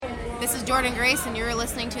This is Jordan Grace, and you're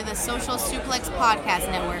listening to the Social Suplex Podcast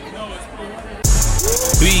Network.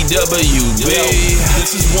 BWB,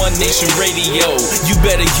 this is One Nation Radio. You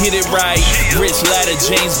better get it right. Rich Latta,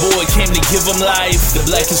 James Boyd came to give them life. The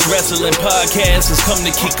Blackest Wrestling Podcast has come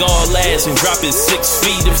to kick all ass and drop it 6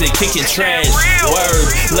 feet if they kicking trash.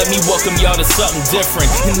 Word, let me welcome y'all to something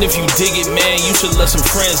different. And if you dig it, man, you should let some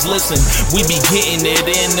friends listen. We be getting it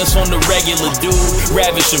in, this on the regular dude.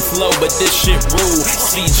 Ravish and flow, but this shit rude.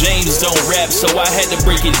 See, James don't rap, so I had to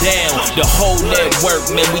break it down. The whole network,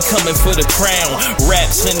 man, we coming for the crown.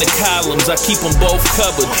 Raps in the columns, I keep them both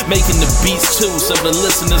covered. Making the beats too, so the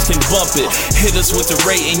listeners can bump it. Hit us with the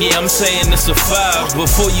rating, yeah, I'm saying it's a 5.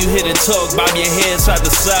 Before you hit it, talk, bob your head side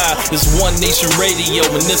to side. It's One Nation Radio,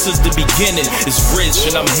 and this is the beginning. It's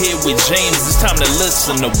Rich, and I'm here with James. It's time to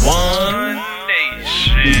listen to One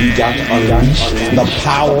Nation. We got to unleash the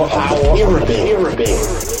power of the pyramid.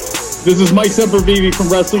 This is Mike Sempervive from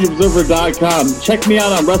WrestlingObserver.com. Check me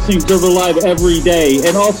out on Wrestling Observer Live every day.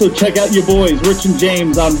 And also check out your boys, Rich and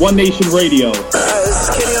James, on One Nation Radio. This is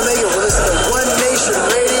Kenny Omega. We're listening to One Nation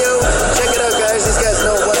Radio. Check it out, guys. These guys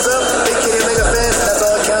know what's up. Big Kenny Omega fans, that's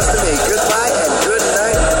all that counts to me. Goodbye and good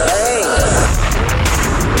night.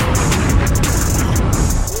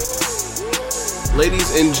 Bang.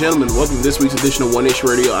 Ladies and gentlemen, welcome to this week's edition of One Nation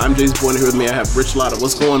Radio. I'm James Boyd, here with me I have Rich Latta.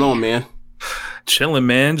 What's going on, man? Chilling,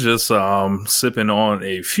 man. Just sipping on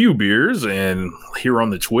a few beers and here on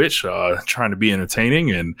the Twitch, trying to be entertaining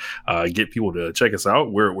and get people to check us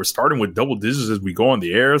out. We're starting with double digits as we go on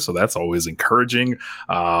the air, so that's always encouraging.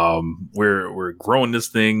 We're growing this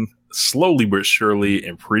thing slowly but surely,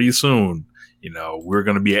 and pretty soon, you know, we're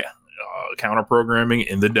going to be counter programming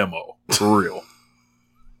in the demo for real.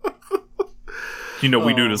 You know,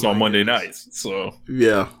 we do this on Monday nights, so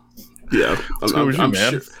yeah.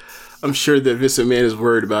 I'm sure that Vince McMahon is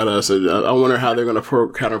worried about us. I wonder how they're going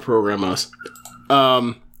to counter program us.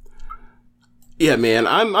 Yeah, man,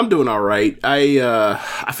 I'm doing all right.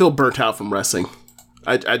 I feel burnt out from wrestling.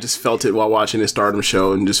 I just felt it while watching the Stardom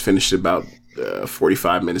show and just finished about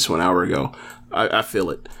 45 minutes to an hour ago. I feel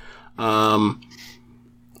it.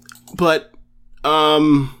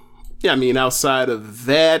 Yeah, I mean, outside of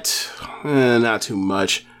that, not too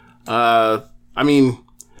much. I mean,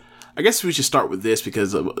 I guess we should start with this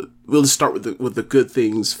because we'll just start with the good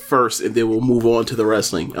things first, and then we'll move on to the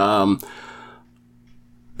wrestling. The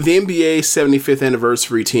NBA 75th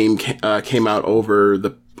anniversary team came out over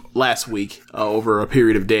the last week, over a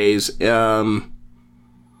period of days, and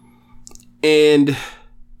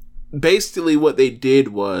basically what they did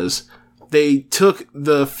was they took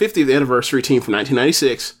the 50th anniversary team from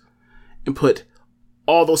 1996 and put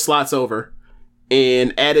all those slots over.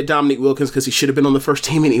 And added Dominique Wilkins because he should have been on the first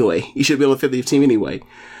team anyway. He should have been on the 50th team anyway.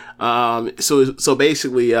 So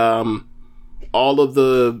basically, all of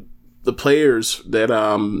the players that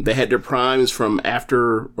they had their primes from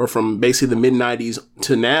after or from basically the mid 90s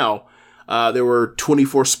to now, there were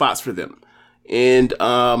 24 spots for them, and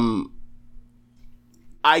I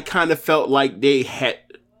kind of felt like they had.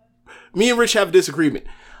 Me and Rich have a disagreement.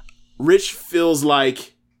 Rich feels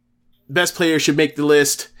like best players should make the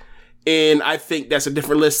list. And I think that's a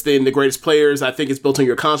different list than the greatest players. I think it's built on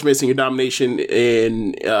your accomplishments and your domination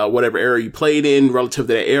in whatever era you played in relative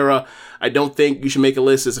to that era. I don't think you should make a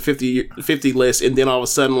list as a 50 list and then all of a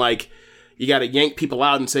sudden, like, you got to yank people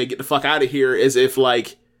out and say, get the fuck out of here, as if,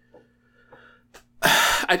 like,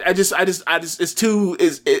 it's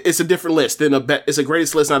a different list than it's a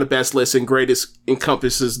greatest list, not a best list, and greatest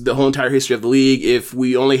encompasses the whole entire history of the league. If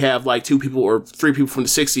we only have like 2 people or 3 people from the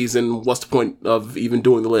 60s, then what's the point of even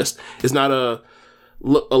doing the list? It's not a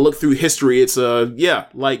look through history. It's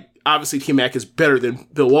like obviously T-Mac is better than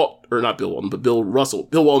Bill Russell.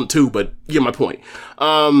 Bill Walton too, but you get my point.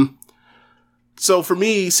 So for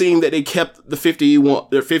me, seeing that they kept the 50,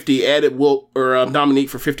 added Dominique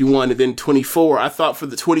for 51 and then 24, I thought for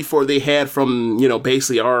the 24 they had from,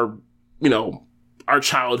 basically our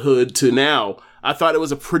childhood to now, I thought it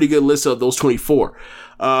was a pretty good list of those 24.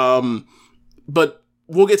 But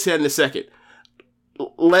we'll get to that in a second.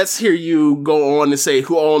 Let's hear you go on and say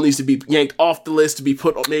who all needs to be yanked off the list to be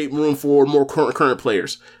made room for more current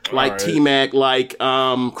players. Like T-Mac, like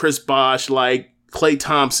Chris Bosh, like Klay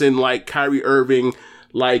Thompson, like Kyrie Irving,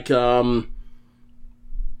 like I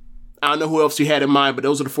don't know who else you had in mind, but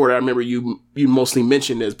those are the 4 that I remember you mostly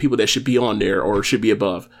mentioned as people that should be on there or should be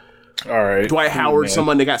above. All right, Dwight Howard,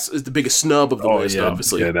 someone that is the biggest snub of the list,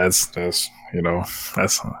 obviously. Yeah, that's that's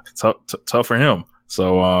tough for him.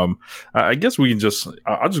 So I guess we can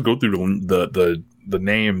I'll just go through the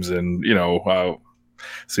names and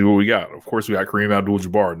See what we got. Of course, we got Kareem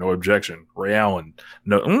Abdul-Jabbar. No objection. Ray Allen.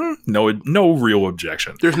 No real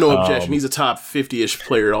objection. There's no objection. He's a top 50-ish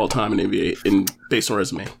player all time in NBA based on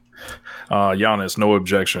resume. Giannis, no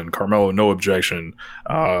objection. Carmelo, no objection.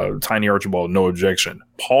 Tiny Archibald, no objection.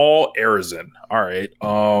 Paul Arizin. All right.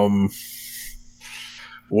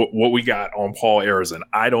 What we got on Paul Arizin?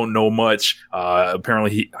 I don't know much.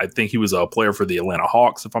 Apparently, I think he was a player for the Atlanta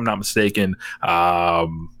Hawks, if I'm not mistaken. Not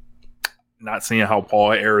seeing how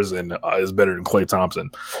Paul Arizin is better than Klay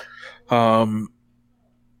Thompson.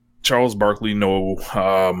 Charles Barkley, no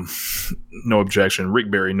objection. Rick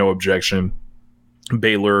Barry, no objection.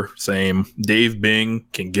 Baylor, same. Dave Bing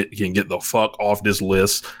can get the fuck off this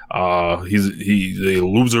list. He's a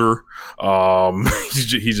loser.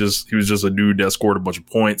 He was just a dude that scored a bunch of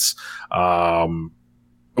points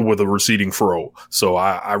with a receding fro. So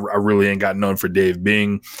I really ain't got none for Dave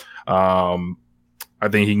Bing. I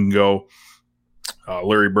think he can go.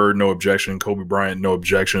 Larry Bird, no objection. Kobe Bryant, no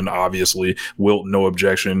objection. Obviously, Wilt, no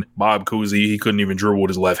objection. Bob Cousy, he couldn't even dribble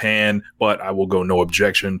with his left hand, but I will go no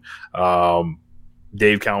objection.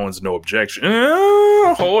 Dave Cowens, no objection.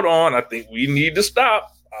 Hold on. I think we need to stop.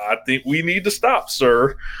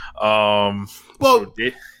 Sir. I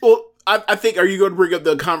think, are you going to bring up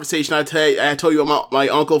the conversation I told you about my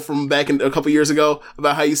uncle from back in a couple years ago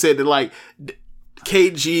about how you said that like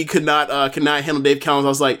KG could not handle Dave Cowens? I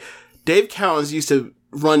was like, Dave Cowens used to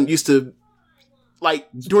like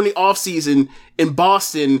during the off season in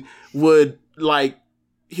Boston he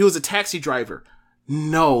was a taxi driver.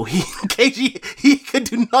 No, KG, he could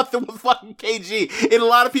do nothing with fucking KG. And a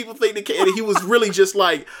lot of people think that he was really just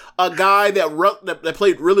like a guy that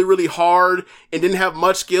played really, really hard and didn't have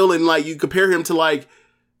much skill. And like, you compare him to like,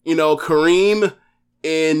 Kareem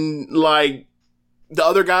and like the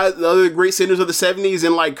other guys, the other great centers of the 70s,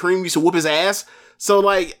 and like Kareem used to whoop his ass. So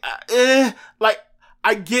like, I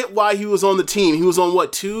get why he was on the team. He was on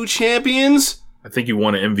 2 champions? I think he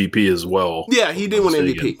won an MVP as well. Yeah, he did win an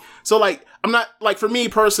MVP. So like, I'm not like, for me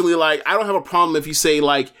personally, like I don't have a problem if you say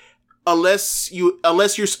like, unless you're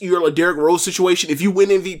a Derrick Rose situation, if you win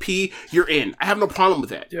MVP, you're in. I have no problem with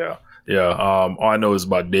that. Yeah. All I know is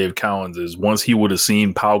about Dave Cowens is once he would have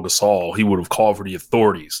seen Pau Gasol, he would have called for the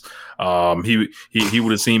authorities. He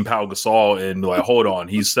would have seen Pau Gasol and be like, hold on,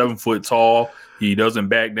 he's 7 foot tall, he doesn't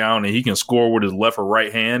back down, and he can score with his left or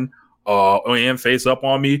right hand. And face up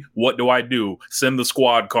on me. What do I do? Send the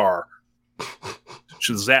squad car.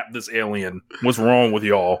 Should zap this alien. What's wrong with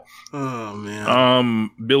y'all? Oh man.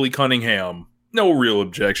 Billy Cunningham, no real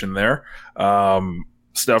objection there.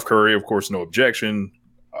 Steph Curry, of course, no objection.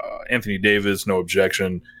 Anthony Davis, no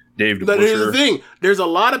objection. Dave DeBusschere. But here's the thing: there's a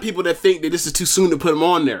lot of people that think that this is too soon to put him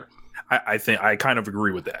on there. I think I kind of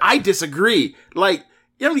agree with that. I disagree. Like,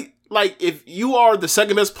 if you are the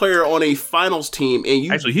second best player on a finals team, and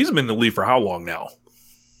you actually, he's been in the league for how long now?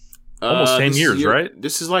 Almost 10 years, right?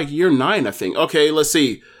 This is like year 9, I think. Okay, let's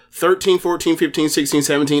see. 13, 14, 15, 16,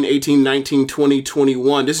 17, 18, 19, 20,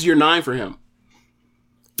 21. This is year 9 for him.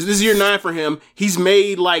 He's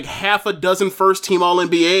made like half a dozen first team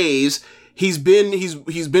All-NBAs. He's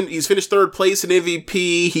finished third place in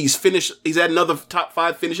MVP. He's had another top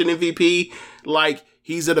 5 finish in MVP. Like,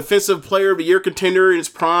 he's a defensive player of the year contender in his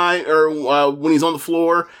prime, or when he's on the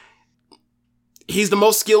floor. He's the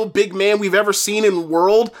most skilled big man we've ever seen in the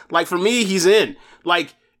world. Like, for me, he's in.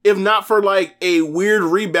 Like, if not for like a weird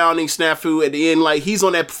rebounding snafu at the end, like he's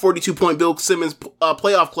on that 42-point Bill Simmons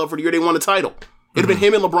playoff club for the year they won the title. It'd have been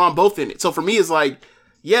him and LeBron both in it. So for me, it's like,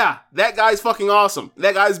 yeah, that guy's fucking awesome.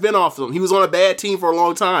 That guy's been awesome. He was on a bad team for a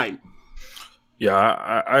long time.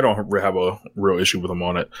 Yeah, I don't have a real issue with him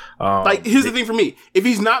on it. Like, here's the thing for me. If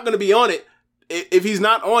he's not going to be on it,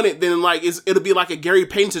 then like it'll be like a Gary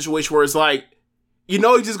Payton situation where it's like, he's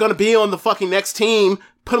just going to be on the fucking next team.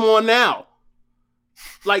 Put him on now.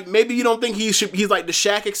 Like, maybe you don't think he's like the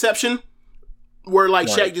Shaq exception, where like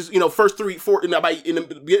right. Shaq just, first 3-4 in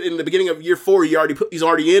the beginning of year 4, he's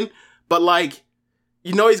already in. But like,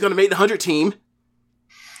 he's going to make the 100 team.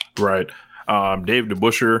 Right. Dave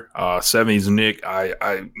DeBusschere, 70s Nick.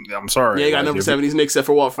 I'm sorry. Yeah, you got number 70s Nick except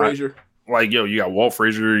for Walt Frazier. You got Walt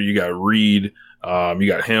Frazier, you got Reed, you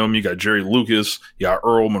got him, you got Jerry Lucas, you got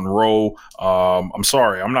Earl Monroe. I'm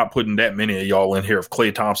sorry, I'm not putting that many of y'all in here if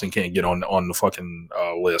Klay Thompson can't get on the fucking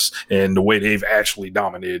list. And the way they've actually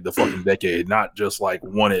dominated the fucking decade, not just like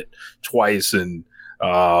won it twice and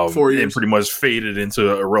 4 years. And pretty much faded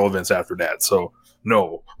into irrelevance after that. So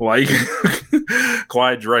no, like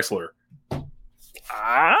Clyde Drexler.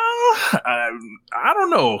 I don't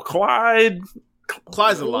know. Clyde's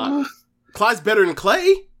a lot. Clyde's better than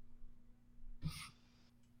Klay.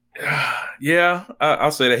 Yeah,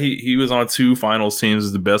 I'll say that he was on 2 finals teams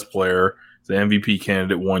as the best player, the MVP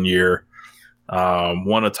candidate one year,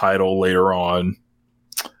 won a title later on.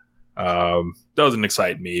 Doesn't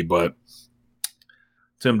excite me, but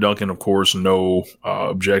Tim Duncan, of course, no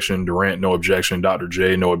objection. Durant, no objection. Dr.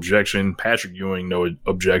 J, no objection. Patrick Ewing, no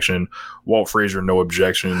objection. Walt Frazier, no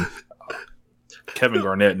objection. Kevin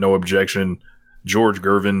Garnett, no objection. George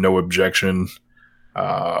Gervin, no objection.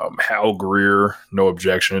 Hal Greer, no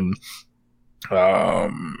objection.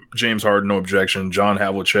 James Harden, no objection. John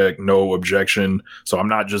Havlicek, no objection. So I'm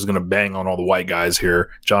not just gonna bang on all the white guys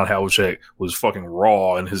here. John Havlicek was fucking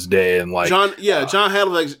raw in his day, and like John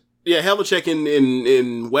Havlicek. Yeah, Havlicek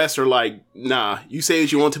in West are like, nah, you say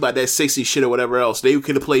what you want to about that 60 shit or whatever else. They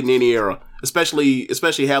could have played in any era, especially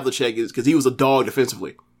Havlicek, because he was a dog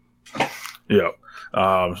defensively. Yeah.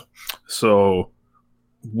 So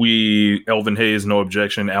Elvin Hayes, no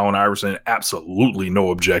objection. Allen Iverson, absolutely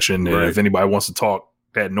no objection. Right. And if anybody wants to talk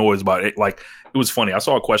that noise about it, like, it was funny. I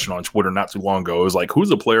saw a question on Twitter not too long ago. It was like, who's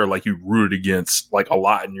a player like you rooted against like a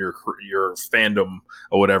lot in your fandom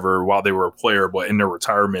or whatever while they were a player, but in their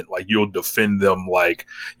retirement, like you'll defend them, like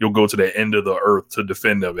you'll go to the end of the earth to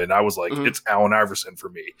defend them. And I was like, It's Allen Iverson for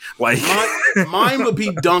me. Like mine would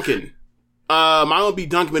be Duncan. Mine would be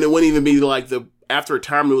Duncan, but it wouldn't even be like after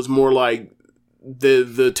retirement. It was more like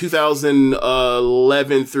the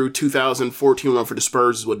 2011 through 2014 run for the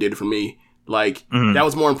Spurs is what did it for me. Like, that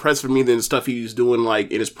was more impressive for me than the stuff he was doing,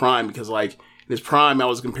 like, in his prime, because, like, in his prime, I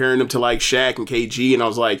was comparing him to, like, Shaq and KG, and I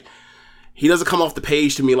was like, he doesn't come off the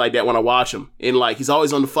page to me like that when I watch him. And, like, he's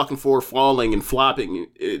always on the fucking floor falling and flopping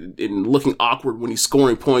and looking awkward when he's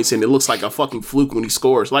scoring points, and it looks like a fucking fluke when he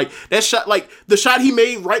scores. Like, that shot, like, the shot he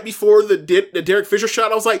made right before the Derek Fisher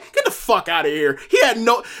shot, I was like, get the fuck out of here.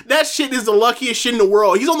 That shit is the luckiest shit in the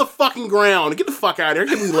world. He's on the fucking ground. Get the fuck out of here. I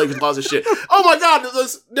can't believe the Lakers lost this shit. Oh my God,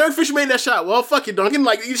 Derek Fisher made that shot. Well, fuck you, Duncan.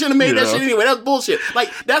 Like, you shouldn't have made that shit anyway. That's bullshit. Like,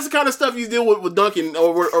 that's the kind of stuff you deal with Duncan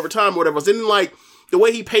over time or whatever. And then, like, the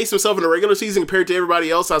way he paced himself in the regular season compared to everybody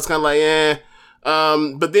else, I was kind of like, eh.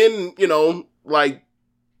 But then, you know, like,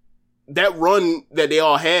 that run that they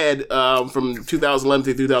all had from 2011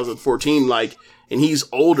 to 2014, like, and he's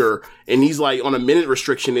older, and he's, like, on a minute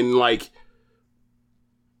restriction, and, like,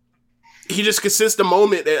 he just could sense the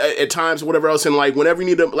moment at times, whatever else, and, like, whenever you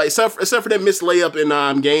need him, like, except for that missed layup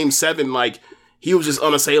in Game 7, like, he was just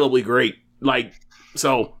unassailably great. Like,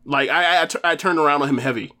 so, like, I turned around on him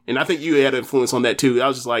heavy, and I think you had influence on that, too. I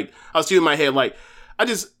was just like, I was in my head, like,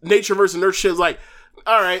 nature versus nurture shit was like,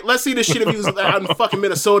 all right, let's see this shit if he was out in fucking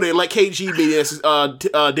Minnesota and let KG be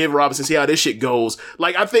David Robinson, see how this shit goes.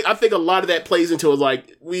 Like, I think a lot of that plays into it,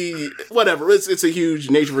 like, whatever, it's a huge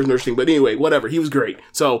nature versus nurture thing, but anyway, whatever, he was great.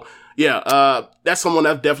 So, yeah, that's someone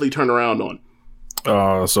I've definitely turned around on.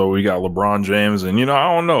 So we got LeBron James, and, you know,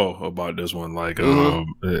 I don't know about this one. Like, don't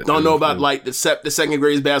know about like the second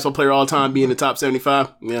greatest basketball player of all time being in the top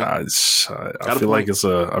 75. Yeah, I feel like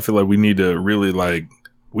I feel like we need to really, like,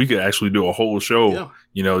 we could actually do a whole show,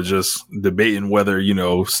 you know, just debating whether, you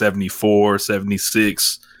know, 74,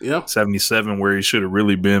 76, 77, where he should have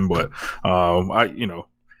really been. But, you know,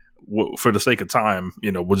 for the sake of time,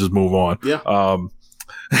 you know, we'll just move on. Yeah.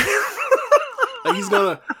 Like, he's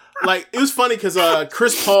gonna, like, it was funny because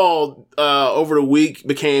Chris Paul over the week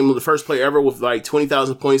became the first player ever with like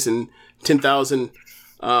 20,000 points and 10,000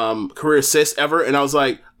 career assists ever, and I was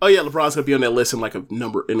like, oh yeah, LeBron's gonna be on that list in like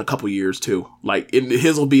in a couple years too. Like,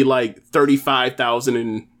 his will be like 35,000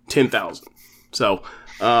 and 10,000. So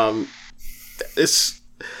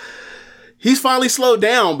he's finally slowed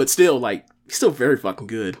down, but still, like, he's still very fucking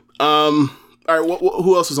good. All right,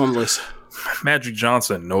 who else was on the list? Magic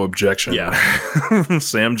Johnson, no objection. Yeah.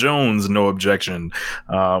 Sam Jones, no objection.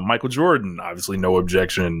 Michael Jordan, obviously no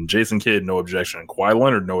objection. Jason Kidd, no objection. Kawhi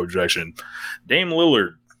Leonard, no objection. Dame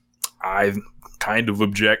Lillard, I kind of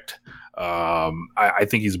object. I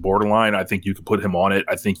think he's borderline. I think you could put him on it.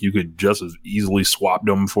 I think you could just as easily swap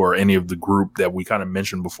him for any of the group that we kind of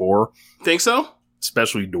mentioned before. Think so?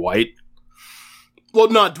 Especially Dwight. Well,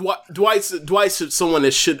 no, Dwight's someone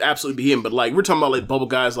that should absolutely be him, but like, we're talking about like bubble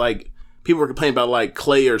guys, like people were complaining about like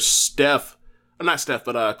Clay or Steph, or not Steph,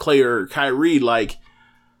 but Clay or Kyrie. Like,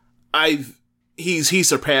 he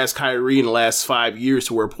surpassed Kyrie in the last 5 years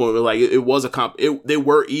to where a point where like it was they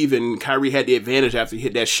were even. Kyrie had the advantage after he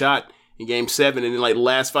hit that shot in Game 7, and then like the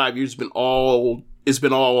last 5 years it's been all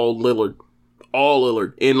Lillard,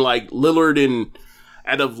 and like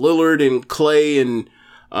out of Lillard and Clay and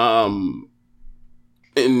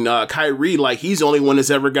Kyrie, like, he's the only one that's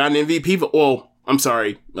ever gotten an MVP vote. Well, I'm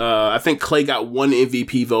sorry. I think Clay got one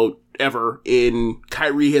MVP vote ever, and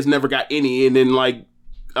Kyrie has never got any. And then, like,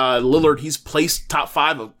 Lillard, he's placed top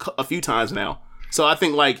 5 a few times now. So I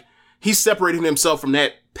think like he's separating himself from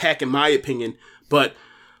that pack, in my opinion. But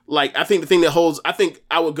like I think the thing that holds, I think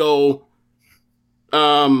I would go,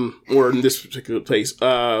 or in this particular place,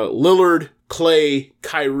 Lillard, Clay,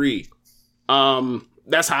 Kyrie.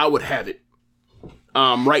 That's how I would have it.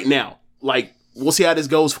 Right now, like we'll see how this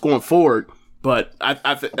goes going forward, but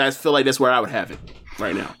I feel like that's where I would have it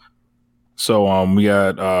right now. So we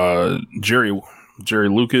got Jerry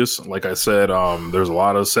Lucas. Like I said, there's a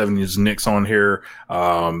lot of 70s Knicks on here.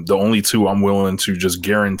 The only 2 I'm willing to just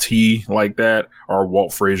guarantee like that are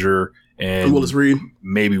Walt Frazier and Willis Reed.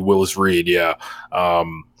 Maybe Willis Reed. Yeah.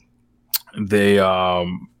 They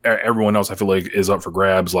everyone else I feel like is up for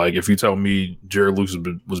grabs. Like if you tell me Jerry Lucas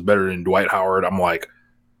was better than Dwight Howard, I'm like,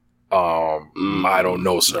 I don't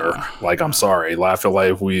know, sir. Like, I'm sorry. I feel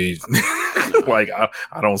like if we like,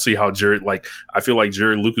 I don't see how Jerry, like, I feel like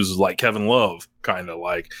Jerry Lucas is like Kevin Love, kind of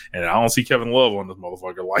like, and I don't see Kevin Love on this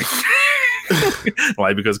motherfucker, like,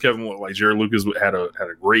 like because Jerry Lucas had a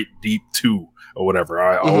great deep 2 or whatever.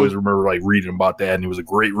 I always remember like reading about that, and he was a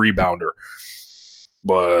great rebounder.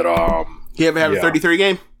 But he ever have a 33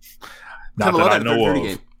 game? Not that I know of.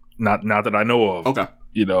 Game. Not that I know of. Okay.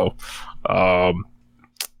 You know.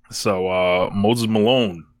 So Moses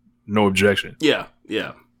Malone, no objection. Yeah.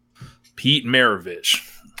 Pete Maravich,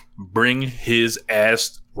 bring his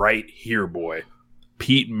ass right here, boy.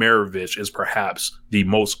 Pete Maravich is perhaps the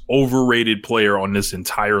most overrated player on this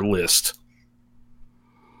entire list.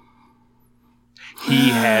 He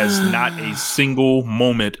has not a single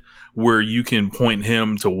moment where you can point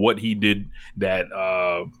him to what he did that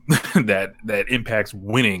that impacts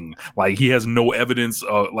winning. Like he has no evidence.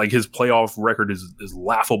 Like his playoff record is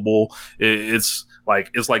laughable. It's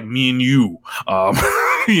like me and you.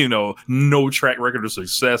 You know, no track record of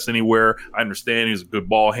success anywhere. I understand he's a good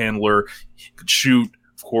ball handler. He could shoot.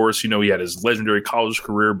 Of course, you know, he had his legendary college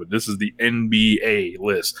career, but this is the NBA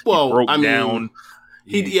list. Well, he broke down.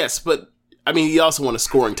 Yes, but I mean, he also won a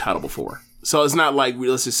scoring title before. So it's not like,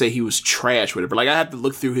 let's just say he was trash, whatever. Like I have to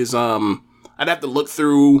look through his, I'd have to look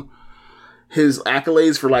through his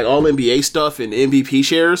accolades for like all NBA stuff and MVP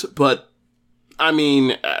shares. But I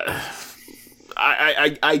mean,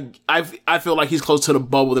 I feel like he's close to the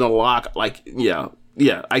bubble than a lock. Like, yeah,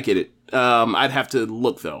 I get it. I'd have to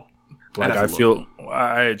look though. Like I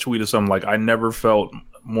tweeted something like I never felt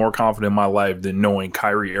more confident in my life than knowing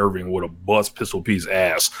Kyrie Irving would have bust Pistol Pete's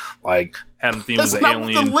ass. Like Adam Thielen was an alien.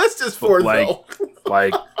 That's not what the list is for, though.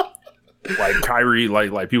 like Kyrie,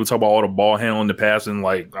 like people talk about all the ball handling, the passing.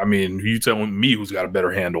 Like, I mean, you telling me who's got a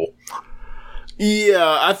better handle?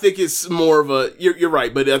 Yeah, I think it's more of a. You're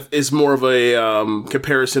right, but it's more of a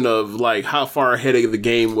comparison of like how far ahead of the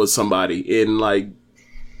game was somebody, and like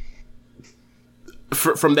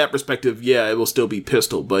from that perspective, yeah, it will still be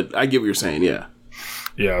Pistol. But I get what you're saying, yeah.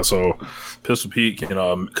 Yeah, so Pistol Pete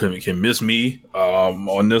can miss me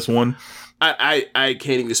on this one. I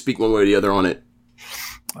can't even speak one way or the other on it.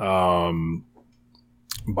 Bob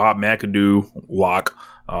McAdoo, lock.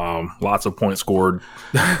 Lots of points scored.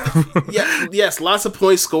 Yes, lots of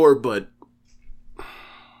points scored, but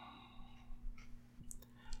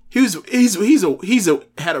he's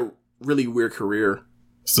had a really weird career.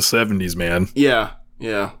 It's the 70s, man. Yeah,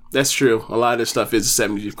 that's true. A lot of this stuff is the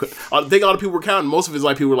 70s. I think a lot of people were counting. Most of it's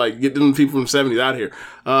like people were like, get them people from the 70s out of here.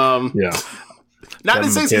 Yeah. Not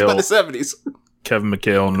Kevin the 60s, but the 70s. Kevin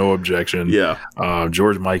McHale, no objection. Yeah.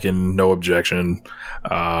 George Mikan, no objection.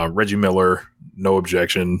 Reggie Miller, no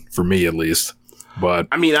objection, for me at least. But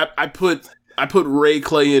I mean, I put Ray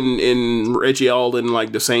Clay and Reggie all in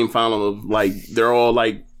like the same final of like, they're all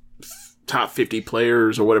like top 50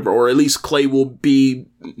 players or whatever, or at least Clay will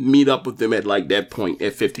meet up with them at like that point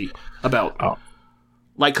at 50 about. Oh.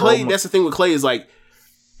 Like Clay, that's the thing with Clay is like,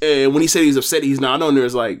 when he said he's upset, he's not on there.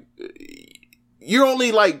 It's like, you're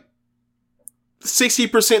only like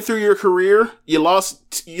 60% through your career. You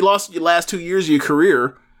lost your last 2 years of your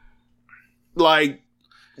career. Like,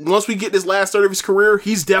 once we get this last third of his career,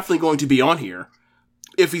 he's definitely going to be on here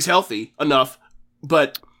if he's healthy enough.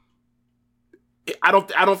 But I don't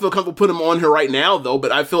feel comfortable putting him on here right now, though.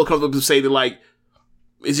 But I feel comfortable to say that, like,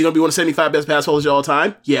 is he going to be one of the 75 best basketballers of all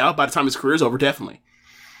time? Yeah, by the time his career's over, definitely.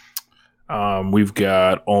 We've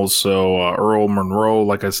got also Earl Monroe.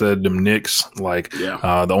 Like I said, them Knicks. Like,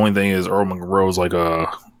 the only thing is Earl Monroe is like a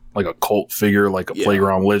cult figure, like a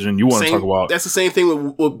playground legend. You want to talk about? That's the same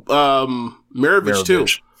thing with Maravich too.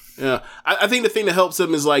 Yeah, I think the thing that helps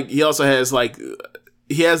him is like he also has like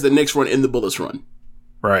he has the Knicks run and the Bullets run.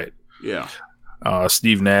 Right. Yeah.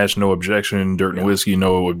 Steve Nash, no objection. Dirk Nowitzki,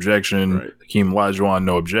 no objection. Right. Hakeem Olajuwon,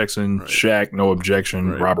 no objection. Right. Shaq, no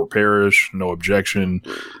objection. Right. Robert Parrish, no objection.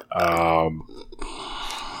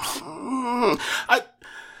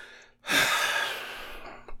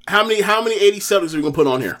 How many 80 Celtics are we gonna put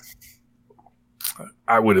on here?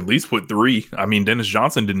 I would at least put 3. I mean, Dennis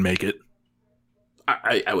Johnson didn't make it.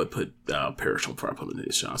 I would put Parrish on before I put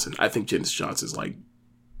Dennis Johnson. I think Dennis Johnson's like.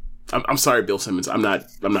 I'm sorry, Bill Simmons. I'm not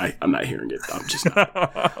hearing it. I'm just not.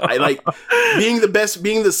 I like being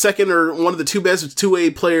the second or one of the 2 best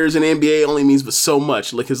 2A players in the NBA only means but so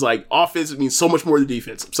much. Because like offense means so much more than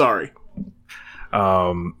defense. I'm sorry.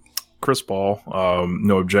 Chris Paul,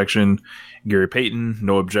 no objection. Gary Payton,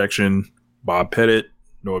 no objection. Bob Pettit,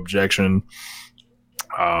 no objection.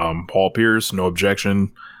 Paul Pierce, no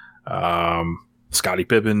objection. Scottie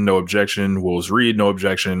Pippen, no objection. Willis Reed, no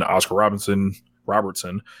objection. Oscar Robertson,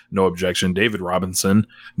 no objection. David Robinson,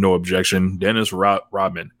 no objection. Dennis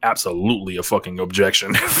Rodman, absolutely a fucking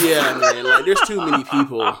objection. Yeah, man. Like, there's too many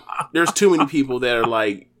people. There's too many people that are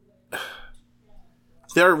like.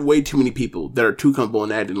 There are way too many people that are too comfortable in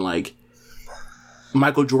that, and like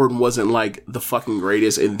Michael Jordan wasn't like the fucking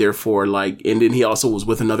greatest, and therefore like, and then he also was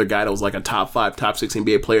with another guy that was like a top 5, top 6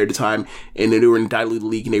 NBA player at the time, and then they were in the diluted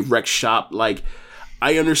league and they wrecked shop. Like,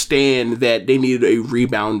 I understand that they needed a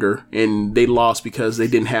rebounder and they lost because they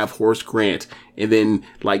didn't have Horace Grant, and then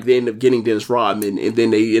like they ended up getting Dennis Rodman, and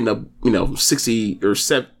then they end up 60 or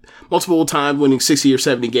 7 multiple times winning 60 or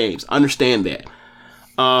 70 games. I understand that.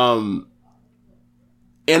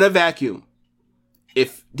 In a vacuum,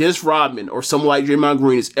 if Dennis Rodman or someone like Draymond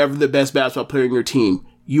Green is ever the best basketball player in your team,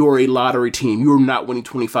 you are a lottery team. You are not winning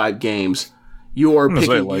 25 games. You are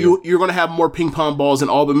picking. You're going to have more ping pong balls than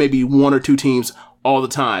all but maybe 1 or 2 teams all the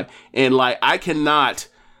time. And like, I cannot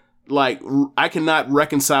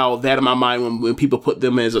reconcile that in my mind when people put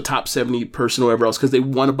them as a top 70 person or whatever else, because they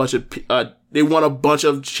won a bunch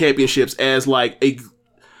of championships as like a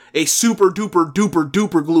super duper duper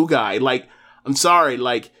duper glue guy. Like, I'm sorry,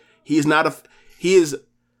 like he's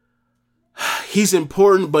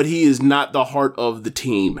important, but he is not the heart of the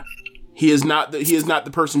team. He is not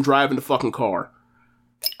the person driving the fucking car.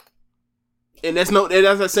 And that's not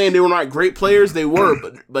saying they were not great players. They were,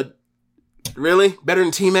 but really better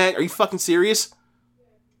than T-Mac? Are you fucking serious?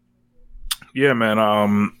 Yeah, man. I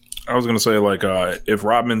was gonna say like if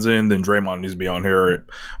Rodman's in, then Draymond needs to be on here,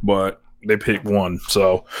 but they picked one,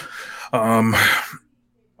 so.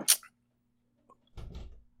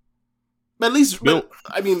 At least,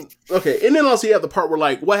 I mean, okay. And then also you have the part where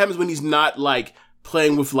like, what happens when he's not like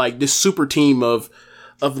playing with like this super team of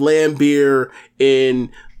Lambeer and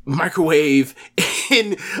Microwave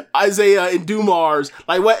and Isaiah and Dumars,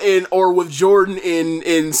 like what, or with Jordan and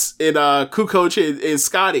Kukoc and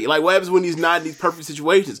Scotty. Like, what happens when he's not in these perfect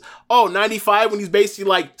situations? Oh, 95 when he's basically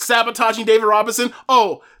like sabotaging David Robinson.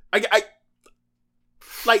 Oh,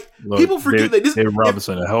 Look, people forget that David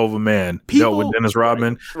Robinson, a hell of a man. Dealt with Dennis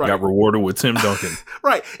Rodman, right. Got rewarded with Tim Duncan.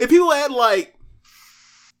 Right. If people add like,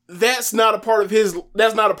 that's not a part of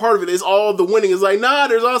it. It's all the winning. It's like, nah,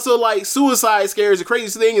 there's also like suicide scares, the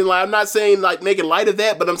craziest thing. And like, I'm not saying like making light of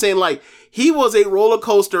that, but I'm saying like, he was a roller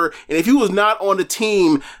coaster. And if he was not on the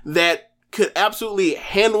team that could absolutely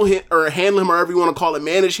handle him or however you want to call it,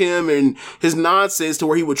 manage him and his nonsense to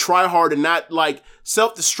where he would try hard and not like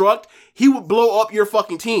self-destruct, he would blow up your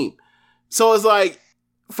fucking team. So it's like,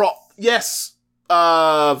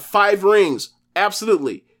 5 rings.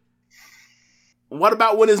 Absolutely. What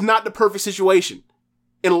about when it's not the perfect situation?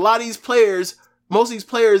 And a lot of these players, most of these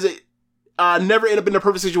players, never end up in the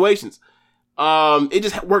perfect situations. It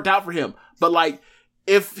just worked out for him. But like,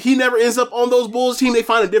 if he never ends up on those Bulls team, they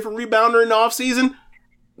find a different rebounder in the offseason,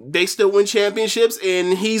 they still win championships,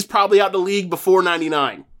 and he's probably out the league before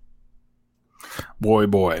 99. Boy.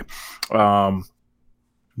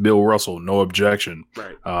 Bill Russell, no objection.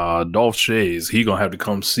 Right. Dolph Schayes, he gonna have to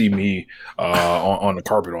come see me on the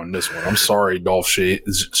carpet on this one. I'm sorry, Dolph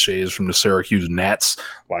Schayes from the Syracuse Gnats.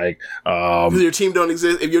 Like, your team don't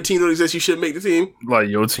exist. If your team don't exist, you shouldn't make the team. Like,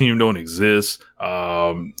 your team don't exist.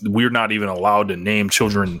 We're not even allowed to name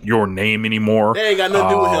children your name anymore. They ain't got nothing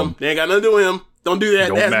to do with him. They ain't got nothing to do with him. Don't do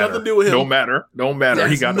that. That has nothing to do with him. Don't matter.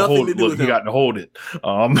 He got to hold it. Look, he got to hold it.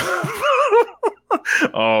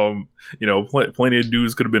 Plenty of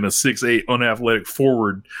dudes could have been a 6'8" unathletic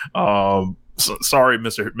forward. Sorry,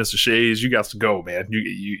 Mr. Schayes, you got to go, man.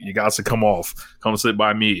 You got to come off. Come sit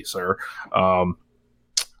by me, sir.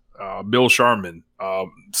 Bill Sharman,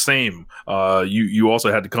 same. You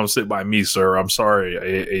also had to come sit by me, sir. I'm sorry.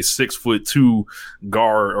 A 6'2"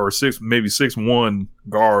 guard or 6'1"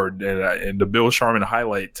 guard, and the Bill Sharman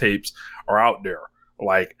highlight tapes are out there.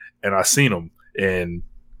 Like, and I seen them. and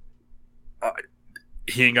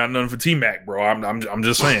he ain't got nothing for T-Mac, bro. I'm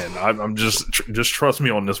just saying. I'm just trust me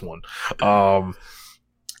on this one.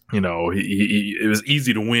 You know, he it was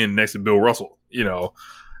easy to win next to Bill Russell. You know,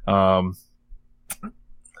 well,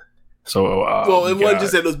 it wasn't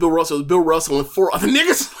just that it was Bill Russell. It was Bill Russell and 4 other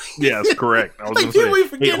niggas. Yes, correct. I was like, going to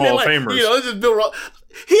say 8 Hall of like, Famers. You know, it's just Bill Russell.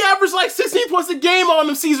 He averaged like 16 points a game on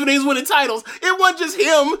them seasons when he was winning titles. It wasn't just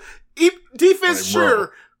him. Defense, like,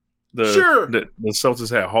 sure. The Celtics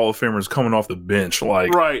had Hall of Famers coming off the bench.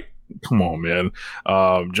 Like, right. Come on, man.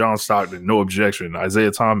 John Stockton, no objection.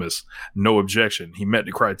 Isaiah Thomas, no objection. He met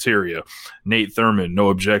the criteria. Nate Thurmond, no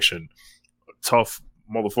objection. Tough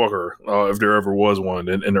motherfucker, if there ever was one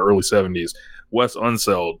in the early 70s. Wes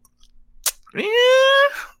Unseld.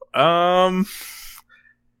 Yeah.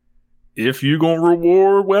 If you gonna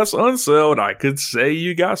reward Wes Unseld, I could say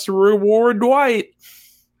you got to reward Dwight.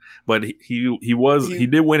 But he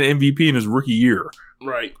did win an MVP in his rookie year.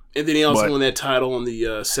 Right. And then he also won that title on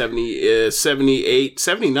the 78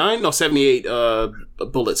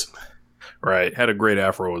 Bullets. Right. Had a great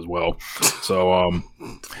afro as well. So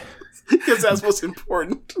because that's what's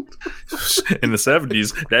important. In the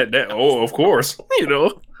 70s, that of course, you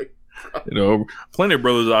know, plenty of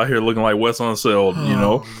brothers out here looking like Wes Unseld, you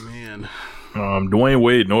know. Oh, man. Dwayne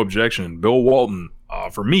Wade, no objection. Bill Walton,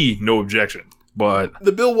 for me, no objection. But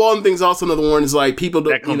the Bill Walton thing's also another one. Is like people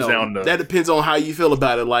don't, that comes down to, that depends on how you feel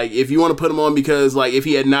about it. Like if you want to put him on because like if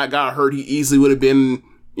he had not got hurt, he easily would have been,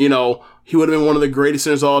 you know, he would have been one of the greatest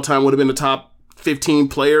centers of all time. Would have been a top 15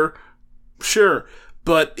 player, sure.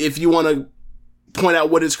 But if you want to point out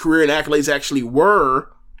what his career and accolades actually were,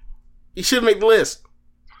 he should make the list.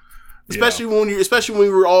 Especially when we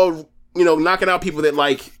were all, you know, knocking out people that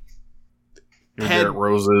like had Derrick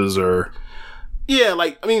Roses or. Yeah,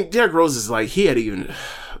 like, I mean, Derrick Rose is like, Derrick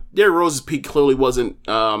Rose's peak clearly wasn't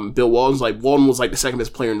Bill Walton's. Like, Walton was like the second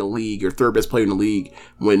best player in the league or third best player in the league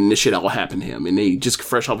when this shit all happened to him. And they just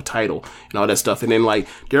fresh off a title and all that stuff. And then, like,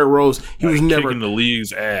 Derrick Rose, he was never. Kicking the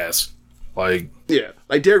league's ass. Like. Yeah,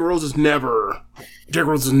 like, Derrick Rose is never,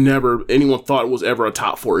 anyone thought was ever a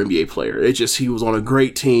top 4 NBA player. It's just, he was on a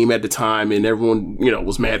great team at the time and everyone, you know,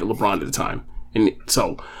 was mad at LeBron at the time. And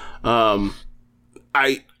so,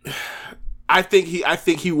 I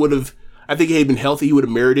think he would have. I think he had been healthy. He would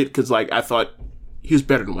have merited it because, like, I thought he was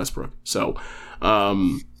better than Westbrook. So,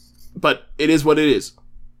 but it is what it is.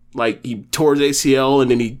 Like he tore his ACL,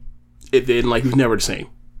 and then he was never the same.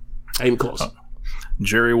 Not even close.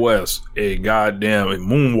 Jerry West,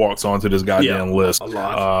 moonwalks onto this goddamn list. A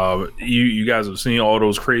lot. You guys have seen all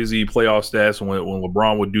those crazy playoff stats when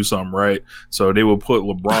LeBron would do something right. So they would put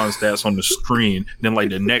LeBron stats on the screen. Then like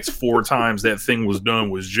the next 4 times that thing was done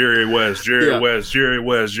was Jerry West. Goddamn,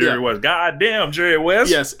 Jerry West.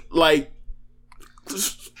 Yes, like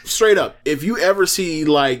straight up. If you ever see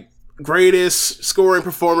like greatest scoring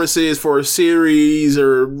performances for a series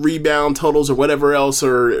or rebound totals or whatever else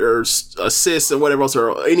or assists and whatever else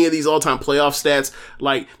or any of these all-time playoff stats,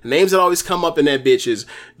 like the names that always come up in that bitch is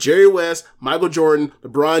Jerry West, Michael Jordan,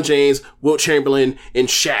 LeBron James, Wilt Chamberlain, and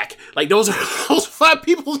Shaq. Like those 5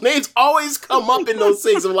 people's names always come up in those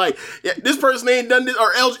things. I'm like, yeah, this person ain't done this,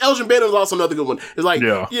 or Elgin Baylor is also another good one. It's like,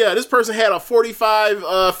 yeah, this person had a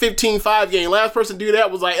 45-15-5 game. Last person to do that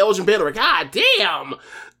was like Elgin Baylor. God damn.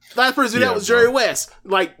 Last person to do that was Jerry West.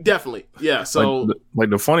 Like, definitely. Yeah, so. Like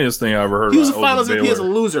the funniest thing I ever heard he was a finals MVP as a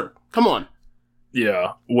loser. Come on.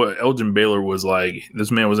 Yeah. What Elgin Baylor was like,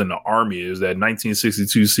 this man was in the Army. It was that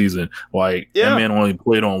 1962 season. Like, that man only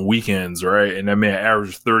played on weekends, right? And that man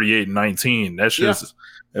averaged 38 and 19. That's just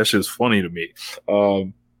funny to me.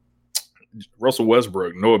 Russell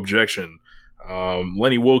Westbrook, no objection.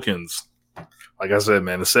 Lenny Wilkins. Like I said,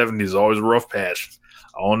 man, the 70s is always a rough patch.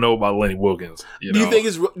 I don't know about Lenny Wilkins. Do you think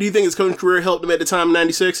his coaching career helped him at the time in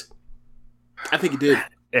 '96? I think it did.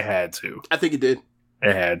 It had to. I think it did.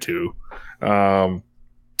 It had to.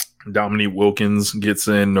 Dominique Wilkins gets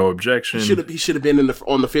in, no objection. He should have been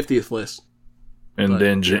on the 50th list. And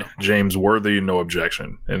then James Worthy, no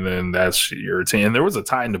objection. And then that's your team. And there was a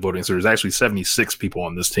tie in the voting, so there's actually 76 people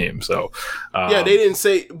on this team. So they didn't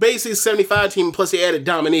say basically 75 team plus they added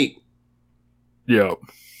Dominique. Yep.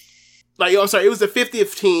 Like, I'm sorry, it was the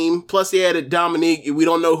 50th team, plus they added Dominique. We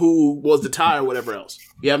don't know who was the tie or whatever else.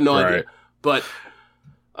 You have no idea. But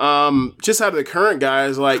just out of the current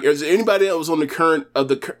guys, like, is there anybody that was on the current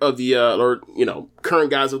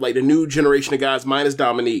current guys of like the new generation of guys minus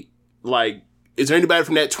Dominique? Like, is there anybody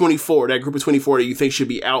from that group of 24 that you think should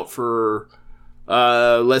be out for,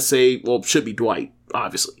 let's say, should be Dwight,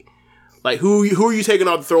 obviously. Like, who are you taking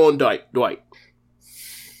off to throw on Dwight?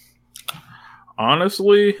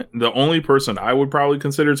 honestly, the only person I would probably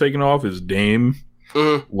consider taking off is Dame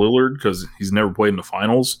Lillard, because he's never played in the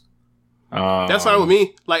finals. That's fine with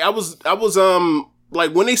me. Like I was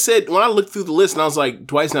like when I looked through the list and I was like,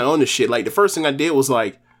 Dwight's not on this shit. Like the first thing I did was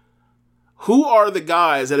like, who are the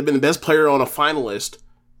guys that have been the best player on a finalist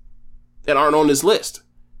that aren't on this list?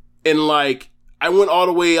 And like I went all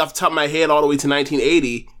the way off the top of my head all the way to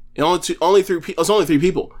 1980, and only three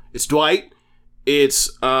people. It's Dwight, it's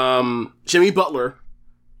Jimmy Butler,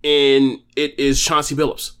 and it is Chauncey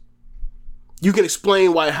Billups. You can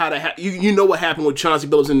explain why you know what happened with Chauncey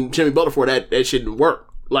Billups and Jimmy Butler for that shit didn't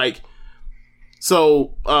work. Like,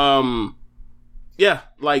 so, yeah,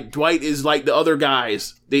 like Dwight is like the other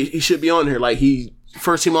guys. He should be on here. Like he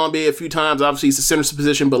first team NBA a few times. Obviously, he's the center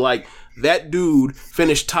position, but like that dude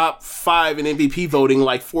finished top 5 in MVP voting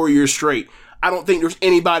like 4 years straight. I don't think there's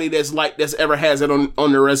anybody that's ever has that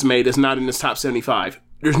on their resume that's not in this top 75.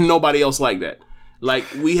 There's nobody else like that. Like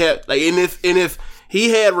we had like, and if he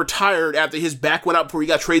had retired after his back went out before he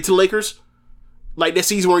got traded to the Lakers, like that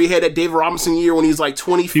season where he had that David Robinson year when he was like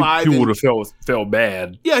 25. He would have felt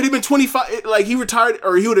bad. Yeah, he'd been 25. Like he retired,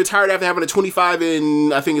 or he would have retired after having a 25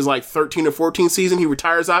 in, I think it's like 13 or 14 season. He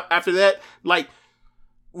retires after that. Like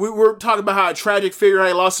we're talking about how a tragic figure, how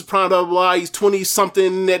he lost his prime, blah, blah, blah. He's 20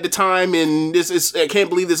 something at the time, and I can't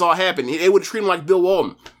believe this all happened. They would have treated him like Bill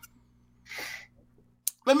Walton.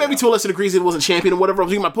 But maybe to a lesser degree, he wasn't champion or whatever. I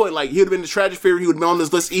was getting my point. Like, he would have been the tragic figure. He would have been on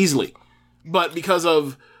this list easily. But because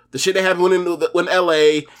of the shit that happened in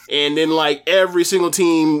LA, and then, like, every single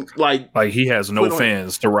team, like he has no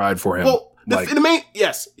fans to ride for him. Well,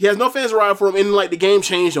 yes, he has no fans to ride for him, and, like, the game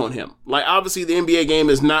changed on him. Like, obviously, the NBA game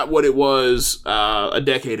is not what it was a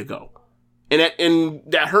decade ago. And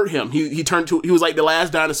that hurt him. He was like the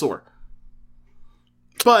last dinosaur.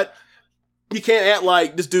 But you can't act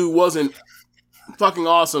like this dude wasn't fucking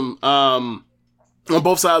awesome on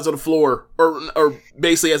both sides of the floor, or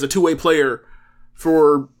basically as a two-way player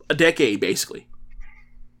for a decade, basically.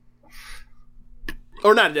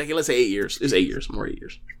 Or not a decade, let's say 8 years. It's 8 years, more 8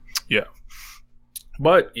 years. Yeah.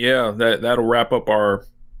 But yeah, that'll wrap up our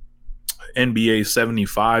NBA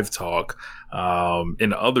 75 talk.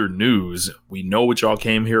 In other news, we know what y'all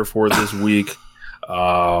came here for this week.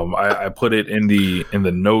 I put it in the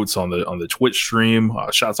notes on the Twitch stream.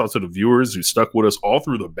 Shouts out to the viewers who stuck with us all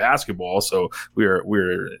through the basketball. So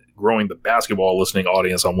we're growing the basketball listening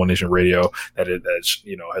audience on One Nation Radio. That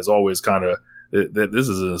has always kind of, that this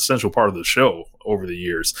is an essential part of the show over the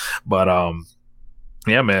years. But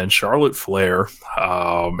yeah, man, Charlotte Flair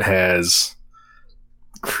has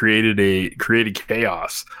created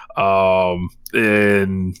chaos.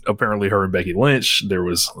 And apparently her and Becky Lynch, there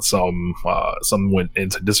was some went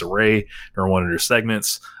into disarray during one of their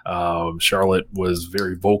segments. Charlotte was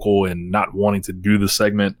very vocal in not wanting to do the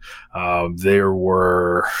segment. There's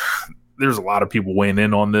a lot of people weighing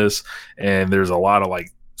in on this, and there's a lot of like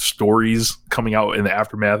stories coming out in the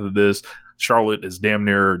aftermath of this. Charlotte is damn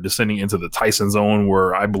near descending into the Tyson zone,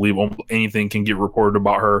 where I believe anything can get reported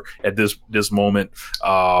about her at this moment.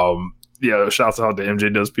 Yeah, shouts out to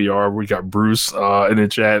MJ Does PR. We got Bruce in the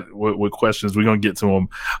chat with questions. We're gonna get to him.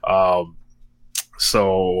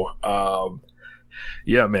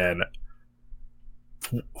 Yeah, man.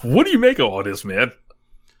 What do you make of all this, man?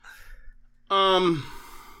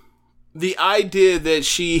 The idea that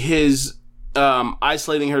she is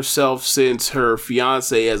isolating herself since her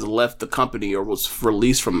fiance has left the company or was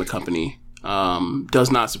released from the company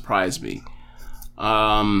does not surprise me.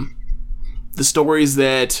 The stories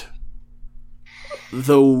that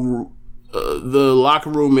the locker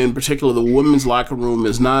room, in particular the women's locker room,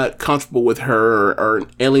 is not comfortable with her or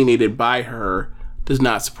alienated by her does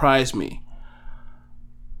not surprise me.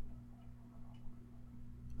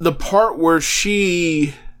 The part where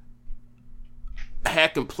she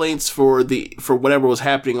had complaints for whatever was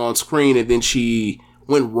happening on screen, and then she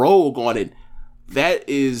went rogue on it,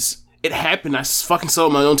 it happened. I fucking saw it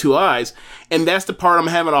with my own two eyes, and that's the part I'm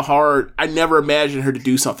having I never imagined her to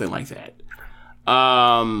do something like that.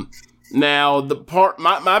 Now the part,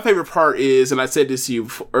 my favorite part is, and I said this to you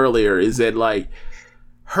earlier, is that like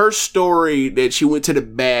her story that she went to the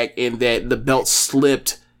back and that the belt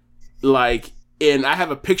slipped, like, and I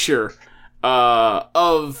have a picture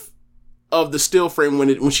of the still frame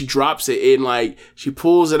when she drops it, and like she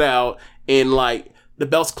pulls it out, and like the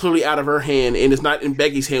belt's clearly out of her hand and it's not in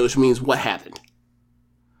Becky's hand, which means what happened?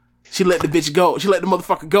 She let the bitch go. She let the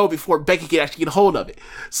motherfucker go before Becky could actually get a hold of it.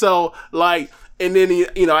 So like, and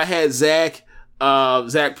then I had Zach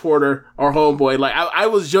Porter, our homeboy. Like I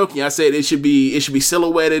was joking. I said it should be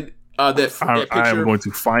silhouetted That picture. I'm going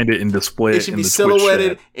to find it and display it. It should be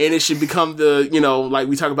silhouetted, and it should become the, like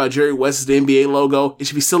we talk about Jerry West's the NBA logo. It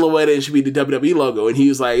should be silhouetted. It should be the WWE logo. And he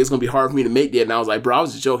was like, "It's gonna be hard for me to make that." And I was like, "Bro, I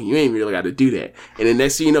was just joking. You ain't really got to do that." And then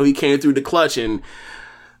next thing you know, he came through the clutch and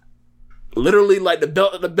literally like the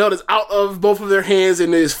belt is out of both of their hands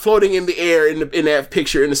and is floating in the air in that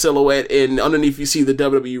picture in the silhouette. And underneath you see the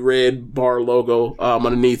WWE red bar logo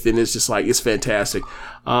underneath, and it's just like it's fantastic.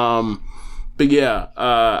 But yeah,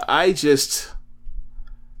 I just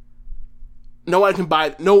no one can buy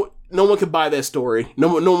that story. No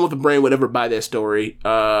one with a brain would ever buy that story.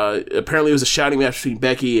 Apparently, it was a shouting match between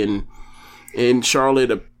Becky and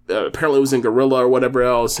Charlotte. Apparently, it was in Gorilla or whatever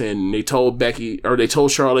else, and they told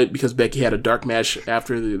Charlotte, because Becky had a dark match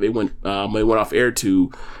after they went off air,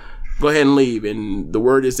 to go ahead and leave. And the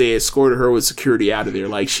word is they escorted her with security out of there,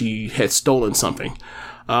 like she had stolen something.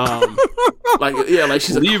 Like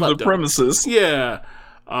she's leave a the premises. Yeah.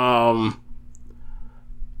 All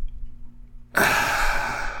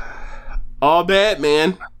bad,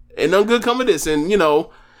 man. And none good come of this. And,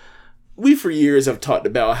 we for years have talked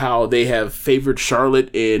about how they have favored Charlotte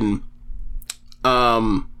in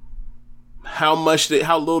how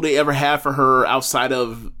little they ever have for her outside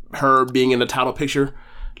of her being in the title picture.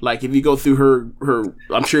 Like, if you go through her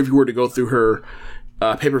I'm sure if you were to go through her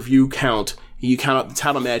pay-per-view count, you count up the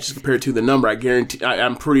title matches compared to the number,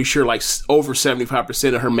 I'm pretty sure like over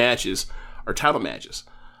 75% of her matches are title matches.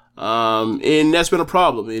 And that's been a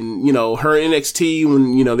problem. And, her NXT,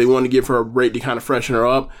 when, they wanted to give her a break to kind of freshen her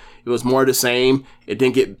up, it was more the same. It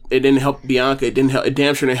didn't help Bianca. It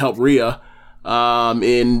damn sure didn't help Rhea.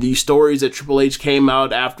 And the stories that Triple H came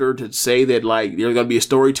out after to say that, like, there's going to be a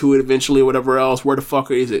story to it eventually or whatever else. Where the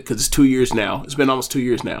fuck is it? Because it's 2 years now. It's been almost 2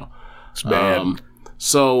 years now. It's bad.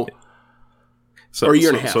 Or a year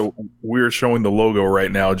and a half. So we're showing the logo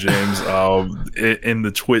right now, James, in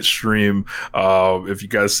the Twitch stream. If you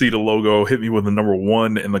guys see the logo, hit me with the number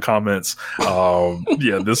 1 in the comments.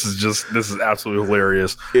 Yeah, this is absolutely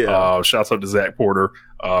hilarious. Yeah. Shouts out to Zach Porter.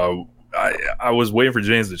 I was waiting for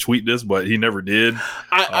James to tweet this, but he never did.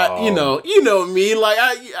 You know me, like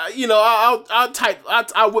I'll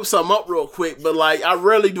whip something up real quick, but like I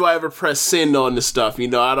rarely do I ever press send on this stuff. I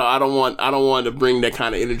don't want to bring that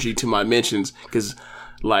kind of energy to my mentions, because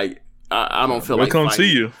like I don't feel like come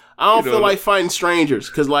see you. I don't feel like fighting strangers,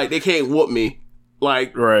 because like they can't whoop me,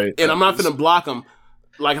 like, right. And I'm not gonna block them,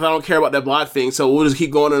 like, if I don't care about that block thing. So we'll just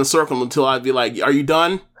keep going in a circle until I'd be like, "Are you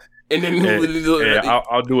done?" And then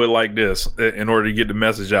I'll do it like this in order to get the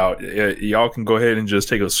message out. Y'all can go ahead and just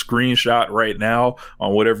take a screenshot right now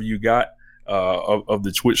on whatever you got of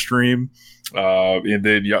the Twitch stream, and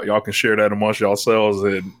then y'all can share that amongst yourselves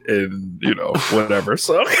and whatever.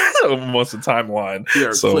 So amongst the timeline,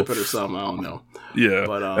 clip it or something. I don't know. Yeah,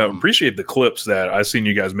 but appreciate the clips that I've seen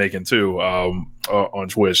you guys making too on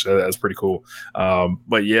Twitch. That's pretty cool.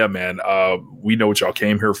 But yeah, man, we know what y'all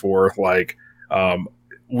came here for. Like,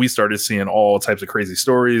 we started seeing all types of crazy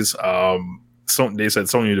stories. They said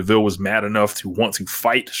Sonya Deville was mad enough to want to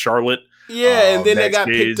fight Charlotte. Yeah, and then they got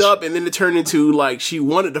picked up, and then it turned into like she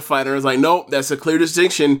wanted to fight her. It's like, nope, that's a clear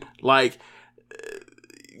distinction. Like,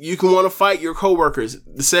 you can want to fight your coworkers.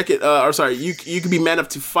 You can be mad enough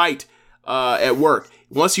to fight at work.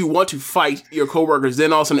 Once you want to fight your coworkers,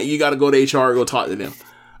 then all of a sudden you got to go to HR and go talk to them,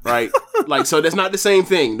 right? Like, so that's not the same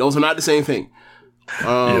thing. Those are not the same thing.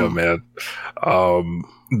 Yeah, man.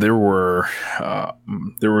 There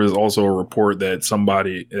was also a report that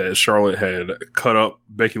Charlotte had cut up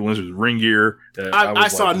Becky Lynch's ring gear. I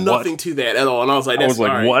saw nothing to that at all, and I was like, "That's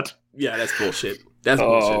what? Yeah, that's bullshit. That's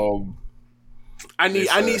bullshit." I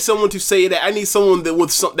need someone to say that. I need someone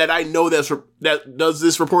that I know that does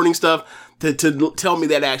this reporting stuff to tell me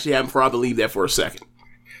that actually happened before I believe that for a second.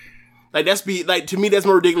 Like, to me, that's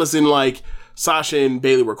more ridiculous than like Sasha and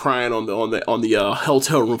Bayley were crying on the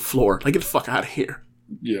hotel room floor. Like, get the fuck out of here.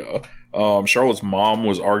 Yeah. Charlotte's mom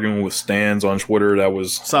was arguing with Stans on Twitter. That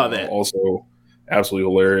was also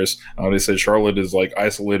absolutely hilarious. They said Charlotte is like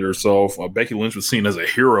isolated herself. Becky Lynch was seen as a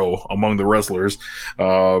hero among the wrestlers.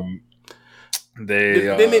 A lot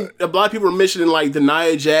of people were mentioning like the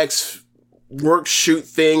Nia Jax work shoot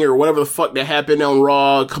thing or whatever the fuck that happened on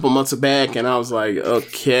Raw a couple months back, and I was like,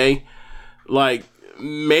 okay, like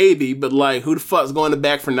maybe, but like who the fuck's going to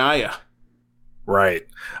back for Nia? Right.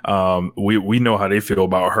 We know how they feel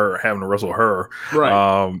about her having to wrestle her.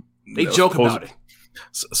 Right. They joke about it.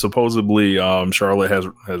 Supposedly, Charlotte has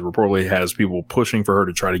reportedly has people pushing for her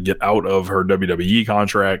to try to get out of her WWE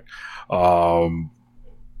contract.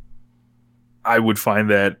 I would find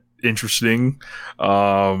that interesting.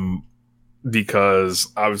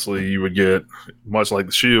 because obviously you would get, much like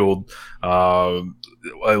the Shield, a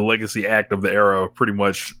legacy act of the era pretty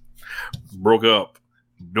much broke up,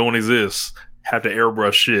 don't exist, have to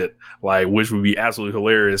airbrush shit, like, which would be absolutely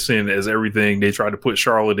hilarious, seeing as everything they tried to put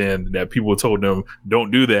Charlotte in, that people told them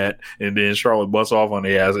don't do that, and then Charlotte busts off on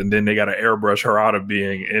the ass, and then they got to airbrush her out of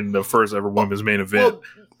being in the first ever women's main event. Well,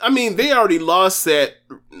 I mean, they already lost that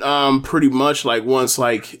pretty much, like, once,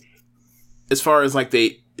 like, as far as, like,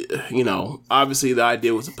 they, you know, obviously the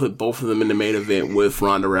idea was to put both of them in the main event with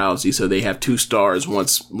Ronda Rousey, so they have 2 stars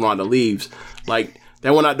once Ronda leaves. Like,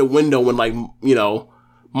 that went out the window when, like, you know,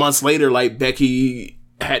 months later, like, Becky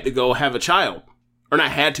had to go have a child. Or not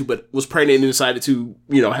had to, but was pregnant and decided to,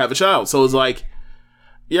 you know, have a child. So it's like,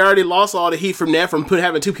 you already lost all the heat from that, from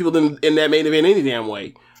having 2 people in that main event any damn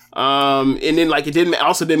way. And then, like, it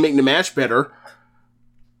also didn't make the match better.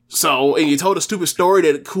 So, and you told a stupid story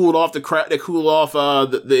that cooled off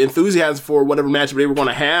the enthusiasm for whatever match they were going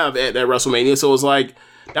to have at WrestleMania. So it was like,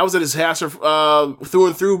 that was a disaster through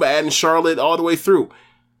and through by adding Charlotte all the way through.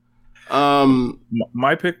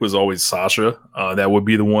 My pick was always Sasha. That would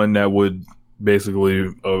be the one that would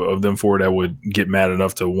basically, of them four, that would get mad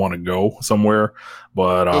enough to want to go somewhere.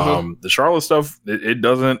 But the Charlotte stuff, it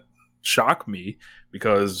doesn't shock me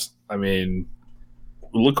because, I mean,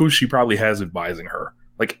 look who she probably has advising her.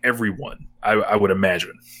 Like, everyone, I would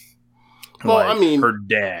imagine. Well, like, I mean, her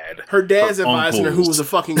dad's advising her, who was a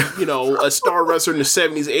fucking, you know, a star wrestler in the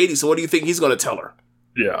 70s, 80s. So what do you think he's going to tell her?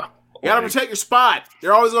 Yeah. You gotta protect your spot.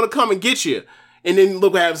 They're always gonna come and get you. And then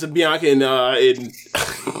look what happens to Bianca and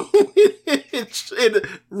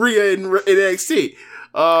Rhea in NXT.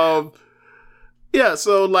 Yeah,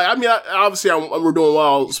 so, like, I mean, obviously we're doing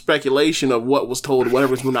wild speculation of what was told,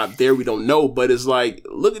 whatever's not there, we don't know. But it's like,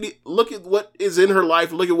 look at what is in her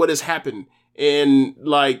life. Look at what has happened. And,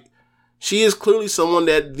 like, she is clearly someone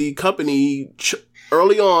that the company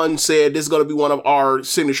early on said this is going to be one of our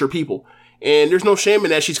signature people. And there's no shame in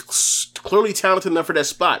that. She's clearly talented enough for that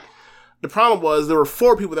spot. The problem was there were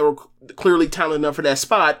 4 people that were clearly talented enough for that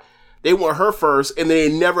spot. They want her first, and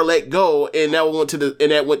they never let go. And that went to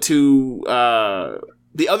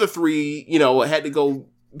the other 3. You know, had to go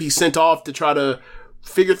be sent off to try to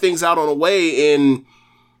figure things out on the way. And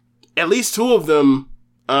at least 2 of them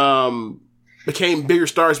became bigger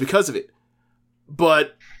stars because of it.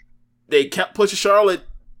 But they kept pushing Charlotte,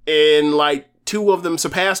 and, like, 2 of them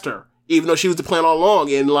surpassed her, even though she was the plan all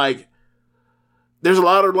along. And, like, there's a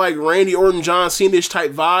lot of, like, Randy Orton, John Cena-ish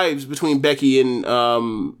type vibes between Becky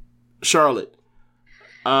and Charlotte.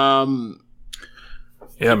 Yeah, man.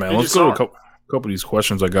 Let's go to a couple of these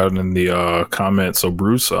questions I got in the comments. So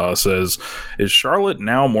Bruce says, is Charlotte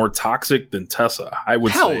now more toxic than Tessa? I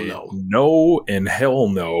would say no and hell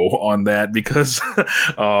no on that, because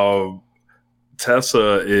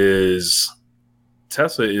Tessa is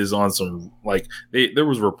on some, like, there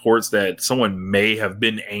was reports that someone may have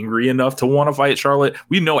been angry enough to want to fight Charlotte.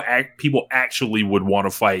 We know people actually would want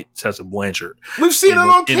to fight Tessa Blanchard. We've seen it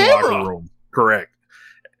on camera. Locker room. Correct.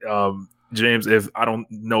 James, if I don't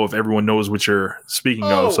know if everyone knows what you're speaking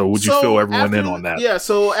of, so would you fill everyone in on that? Yeah,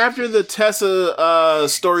 so after the Tessa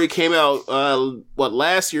story came out,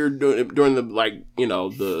 last year during the, like, you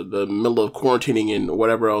know, the middle of quarantining and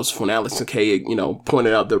whatever else, when Alex and Kay, you know,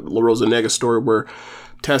 pointed out the La Rosa Nega story where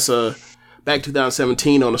Tessa, back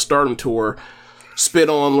 2017 on a Stardom tour, spit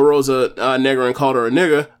on La Rosa Negra and called her a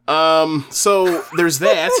nigga. So there's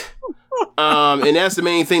that. And that's the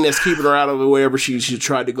main thing that's keeping her out of wherever she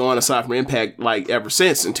tried to go on, aside from Impact, like, ever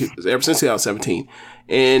since 2017.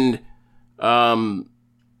 And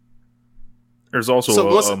there's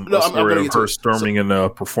also a story of her storming in a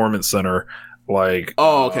performance center, like,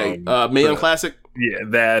 Mae Young Classic. Yeah,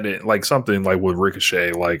 that, like, something like with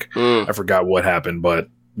Ricochet, like, I forgot what happened, but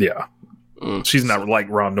yeah, she's not, like,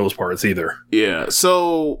 around those parts either. Yeah.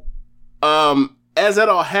 So as that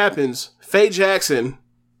all happens, Faye Jackson,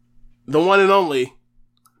 the one and only,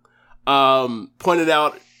 pointed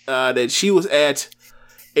out that she was at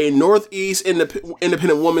a Northeast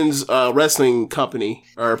Independent Women's Wrestling Company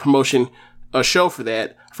or promotion, a show for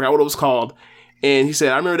that. I forgot what it was called. And he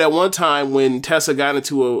said, I remember that one time when Tessa got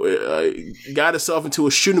herself into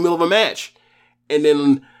a shoot in the middle of a match. And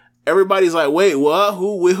then everybody's like, wait, what?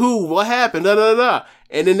 Who? What happened? Da, da, da.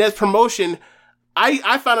 And then that promotion,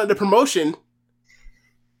 I found out the promotion,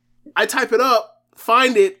 I type it up,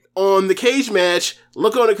 find it on the Cage Match,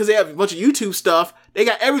 look on it because they have a bunch of YouTube stuff. They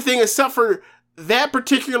got everything except for that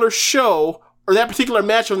particular show or that particular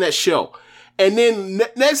match on that show. And then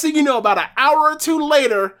next thing you know, about an hour or 2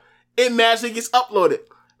 later, it magically gets uploaded.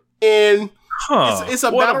 And it's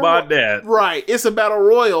a what battle about that? Right. It's a battle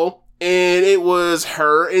royal. and it was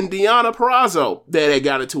her and Deonna Purrazzo that had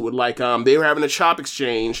got into it. Like, they were having a chop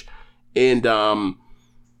exchange, and Deonna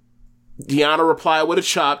replied with a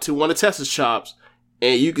chop to one of Tessa's chops,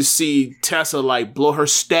 and you could see Tessa like blow her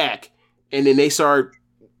stack, and then they start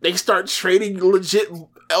trading legit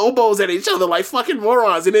elbows at each other like fucking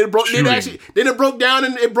morons, and then it broke down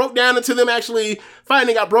into them actually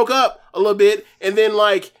fighting. Got broke up a little bit, and then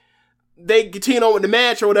like they continued on with the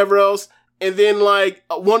match or whatever else. And then like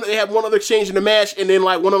they had one other exchange in the match, and then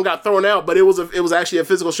like one of them got thrown out, but it was actually a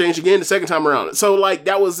physical exchange again the second time around. So like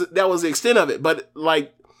that was the extent of it. But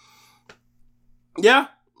like, yeah,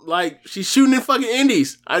 like she's shooting in fucking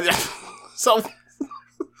indies.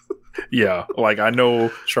 Yeah, like I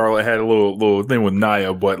know Charlotte had a little thing with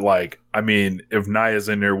Nia, but like I mean, if Nia's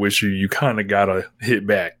in there with you, you kind of gotta hit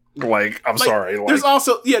back. Like, I'm sorry. Like, there's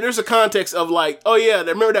also there's a context of like, oh yeah, I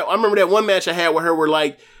remember that one match I had with her where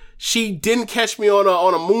like she didn't catch me on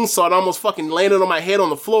a moonsault, almost fucking landed on my head on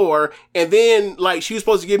the floor, and then like she was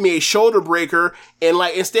supposed to give me a shoulder breaker, and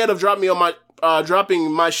like instead of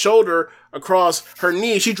dropping my shoulder across her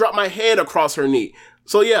knee, she dropped my head across her knee.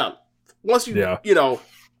 So yeah, once you know.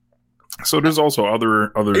 So there's also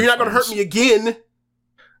other. You're not gonna hurt me again.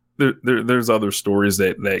 There's other stories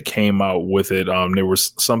that came out with it. There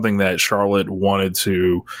was something that Charlotte wanted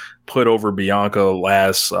to put over Bianca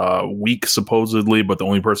last week, supposedly, but the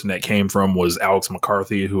only person that came from was Alex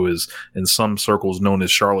McCarthy, who is in some circles known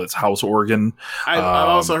as Charlotte's house organ. I've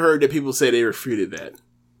also heard that people say they refuted that.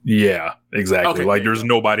 Yeah, exactly. Okay, like there's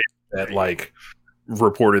nobody that like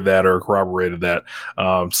reported that or corroborated that.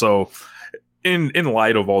 So in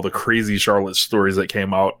light of all the crazy Charlotte stories that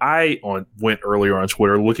came out, I went earlier on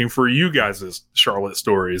Twitter looking for you guys' Charlotte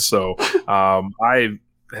stories. So I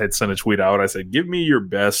had sent a tweet out. I said, give me your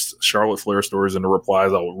best Charlotte Flair stories in the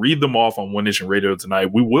replies. I will read them off on One Nation Radio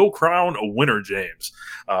tonight. We will crown a winner, James.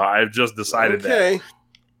 I've just decided that.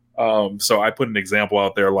 So I put an example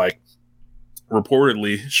out there like,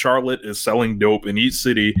 reportedly, Charlotte is selling dope in each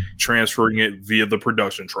city, transferring it via the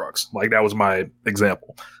production trucks. Like, that was my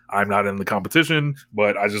example. I'm not in the competition,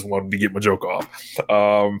 but I just wanted to get my joke off.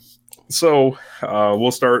 So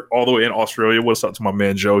we'll start all the way in Australia. What's up to my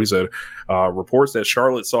man Joe? He said, reports that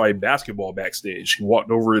Charlotte saw a basketball backstage. She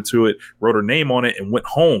walked over to it, wrote her name on it, and went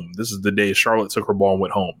home. This is the day Charlotte took her ball and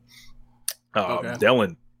went home.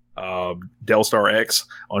 Dylan, Delstar X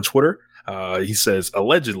on Twitter. He says,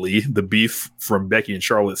 allegedly, the beef from Becky and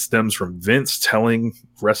Charlotte stems from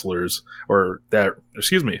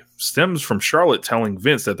stems from Charlotte telling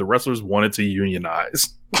Vince that the wrestlers wanted to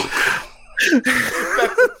unionize.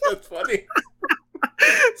 That's funny.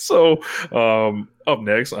 So, up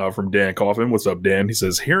next, from Dan Coffin. What's up, Dan? He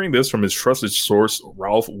says, hearing this from his trusted source,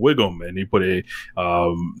 Ralph Wiggum, and he put a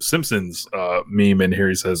Simpsons meme in here.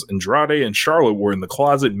 He says, Andrade and Charlotte were in the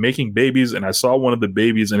closet making babies, and I saw one of the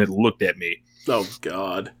babies, and it looked at me. Oh,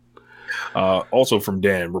 God. Also from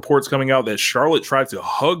Dan, reports coming out that Charlotte tried to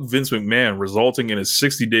hug Vince McMahon, resulting in a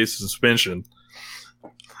 60-day suspension.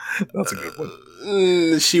 That's a good one.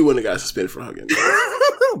 She wouldn't have got suspended for hugging.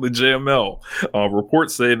 The JML.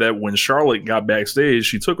 Reports say that when Charlotte got backstage,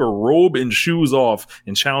 she took her robe and shoes off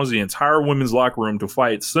and challenged the entire women's locker room to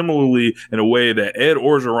fight, similarly in a way that Ed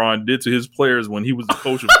Orgeron did to his players when he was the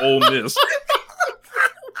coach of Ole Miss.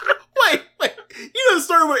 Wait. You know the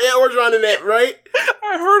story with Ed Orgeron in that, right?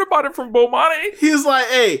 I heard about it from Bomani. He was like,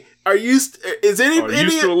 hey, are you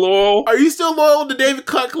still loyal? Are you still loyal to David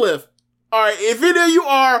Cutcliffe? All right, if any of you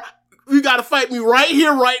are, you got to fight me right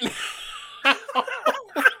here, right now.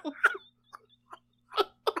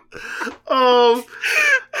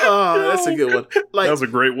 That's a good one. Like, that was a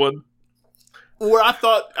great one. Where I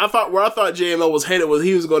thought JML was headed was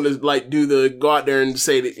he was going to like go out there and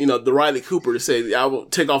say that, the Riley Cooper to say, I will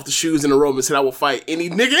take off the shoes in the robe and said I will fight any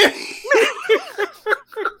nigga.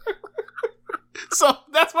 So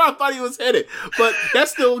that's where I thought he was headed, but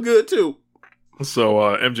that's still good too. So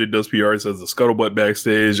MJ Does PR says the scuttlebutt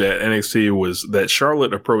backstage at NXT was that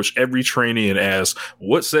Charlotte approached every trainee and asked,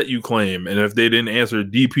 what set you claim? And if they didn't answer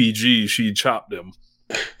DPG, she chopped them.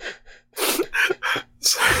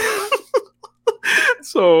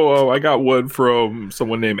 So I got one from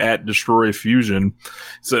someone named @DestroyFusion.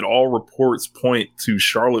 Said all reports point to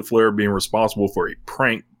Charlotte Flair being responsible for a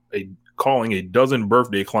prank, calling a dozen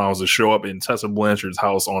birthday clowns to show up in Tessa Blanchard's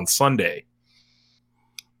house on Sunday.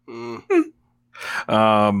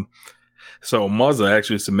 So Muzza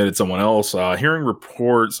actually submitted someone else. Hearing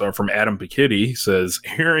reports from Adam Piketty, he says,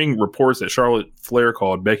 hearing reports that Charlotte Flair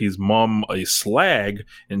called Becky's mom a slag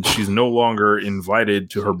and she's no longer invited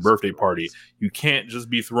to her birthday party. You can't just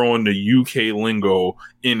be throwing the UK lingo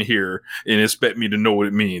in here and expect me to know what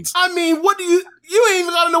it means. I mean, what do you ain't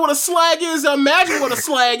even gotta know what a slag is to imagine what a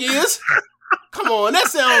slag is. Come on, that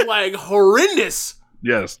sounds like horrendous.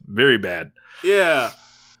 Yes, very bad. Yeah.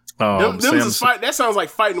 That sounds like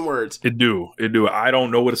fighting words. It do. I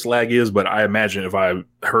don't know what a slag is, but I imagine if I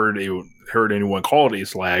heard anyone call it a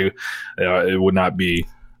slag, it would not be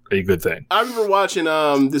a good thing. I remember watching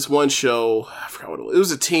this one show. I forgot what it was. It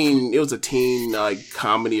was a teen like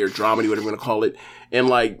comedy or dramedy, whatever you want to call it. And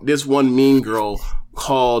like this one mean girl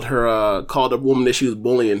called a woman that she was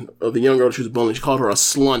bullying, or the young girl that she was bullying. She called her a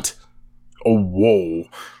slunt. Oh, whoa.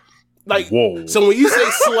 Like, whoa. So when you say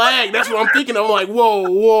slag, that's what I'm thinking. I'm like,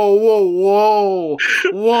 whoa.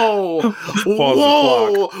 Pause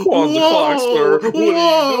the clock, sir. What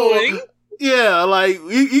are you doing? Yeah, like,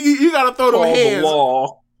 you gotta throw them hands. The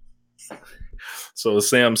law. So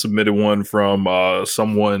Sam submitted one from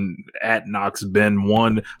someone at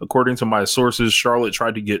KnoxBen1. According to my sources, Charlotte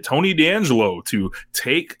tried to get Tony D'Angelo to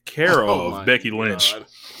take care of Becky Lynch.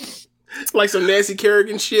 Like some Nancy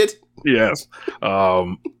Kerrigan shit? Yes.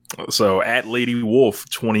 So at Lady Wolf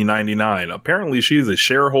 2099, apparently she's a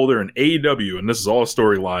shareholder in AEW, and this is all a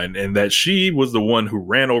storyline, and that she was the one who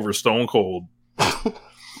ran over Stone Cold. Can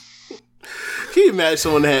you imagine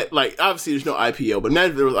someone that had, like, obviously there's no IPO, but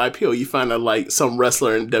imagine if there was IPO, you find out like some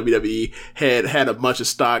wrestler in WWE had a bunch of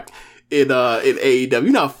stock in AEW.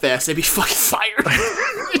 You know how fast they'd be fucking fired.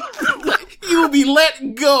 You would be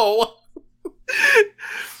let go.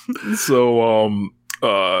 So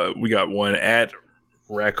we got one at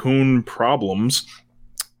Raccoon Problems.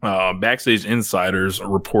 Backstage insiders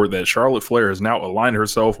report that Charlotte Flair has now aligned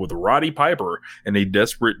herself with Roddy Piper in a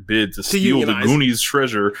desperate bid to steal the Goonies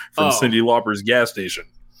treasure from Cyndi Lauper's gas station.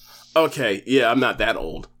 Okay, yeah, I'm not that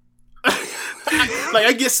old. Like,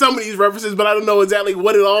 I get some of these references, but I don't know exactly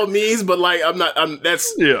what it all means. But like, like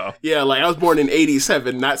I was born in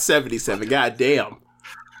 87, not 77. God damn.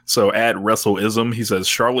 So at WrestleIsm, he says,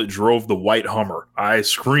 Charlotte drove the white Hummer. I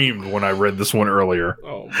screamed when I read this one earlier.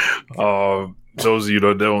 Those of you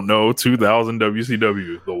that don't know, 2000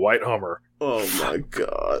 WCW, the white Hummer. Oh my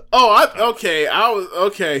God.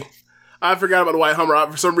 I forgot about the white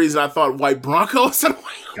Hummer. For some reason, I thought white Broncos.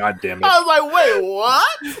 God damn it. I was like, wait,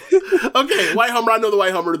 what? Okay, white Hummer. I know the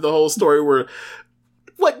white Hummer, the whole story where...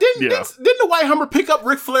 What, didn't the white Hummer pick up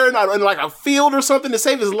Ric Flair in like a field or something to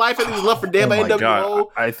save his life? I think he was left for dead by NWO. God.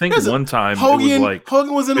 I think one time Hogan, it was like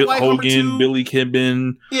Hogan was in the white Hummer too. Billy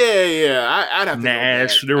Kidman. Yeah. I'd have to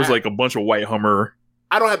Nash. There was like a bunch of white Hummer.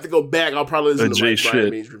 I don't have to go back. I'll probably listen to like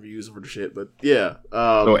Brian Means reviews for the shit. But yeah.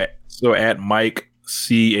 So at Mike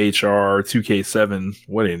CHR2K7,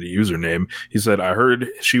 what ain't the username? He said, I heard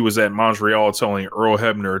she was at Montreal telling Earl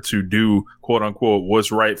Hebner to do quote unquote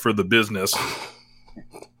what's right for the business.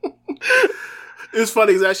 It's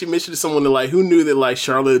funny because I actually mentioned to someone that like who knew that like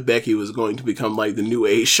Charlotte and Becky was going to become like the new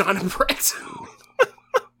age Shawn and Brett.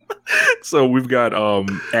 So we've got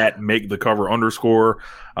at make the cover _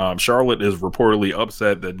 Charlotte is reportedly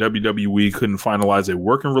upset that WWE couldn't finalize a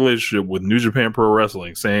working relationship with New Japan Pro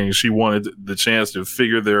Wrestling, saying she wanted the chance to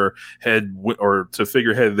figurehead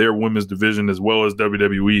their women's division as well as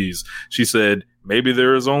WWE's. She said maybe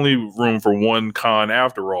there is only room for one con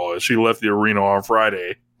after all, as she left the arena on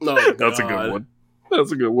Friday. Oh, That's a good one.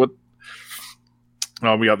 That's a good one.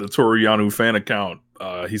 We got the Toru Yano fan account.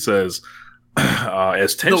 He says,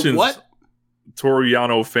 as tensions... The what? Toru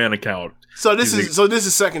Yano fan account. So this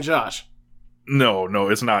is second Josh. No,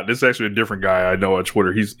 it's not. This is actually a different guy I know on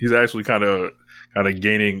Twitter. He's actually kind of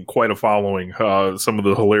gaining quite a following. Some of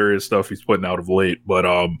the hilarious stuff he's putting out of late. But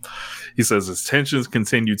he says as tensions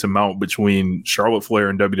continue to mount between Charlotte Flair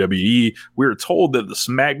and WWE, we are told that the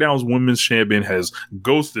SmackDown's women's champion has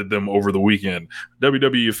ghosted them over the weekend.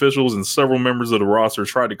 WWE officials and several members of the roster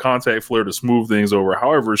tried to contact Flair to smooth things over.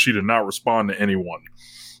 However, she did not respond to anyone.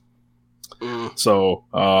 So,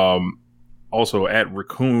 also at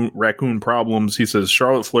Raccoon Problems, he says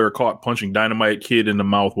Charlotte Flair caught punching Dynamite Kid in the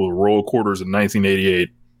mouth with roll quarters in 1988.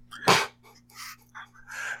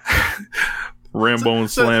 Rambone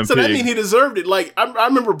Slam so Pig. that means he deserved it. Like I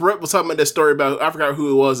remember Brett was talking about that story about, I forgot who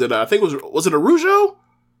it was. I think was it Arujo?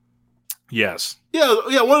 Yes. Yeah.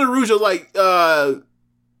 One of the Arujo, like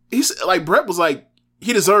he's like Brett was like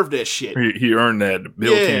he deserved that shit. He earned that.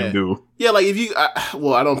 Bill Team do. Yeah, like if you,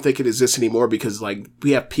 I don't think it exists anymore because like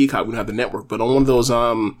we have Peacock, we don't have the network. But on one of those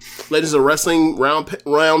Legends of Wrestling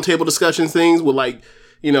round table discussion things with like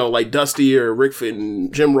like Dusty or Rick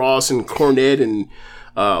and Jim Ross and Cornette and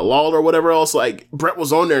Lawler or whatever else, like Bret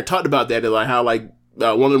was on there and talked about that, and like how like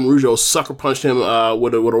one of them Rougeau sucker punched him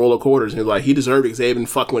with a roll of quarters, and like he deserved it because they've been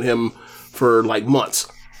fucking with him for like months.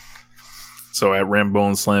 So at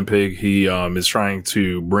Rambone Slam Pig, he is trying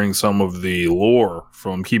to bring some of the lore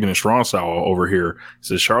from Keeping It Strong Style over here. He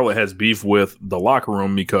says Charlotte has beef with the locker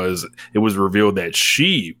room because it was revealed that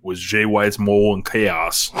she was Jay White's mole in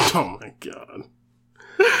Chaos. Oh my god.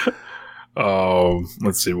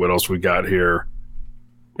 Let's see what else we got here.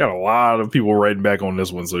 Got a lot of people writing back on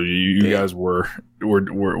this one, so you guys were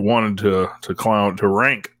wanting to clown to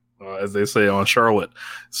rank. As they say on Charlotte.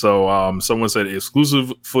 So someone said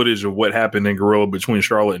exclusive footage of what happened in Gorilla between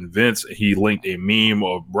Charlotte and Vince. He linked a meme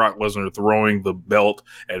of Brock Lesnar throwing the belt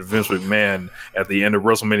at Vince McMahon at the end of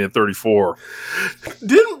WrestleMania 34.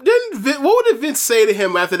 Didn't Vince, what did Vince say to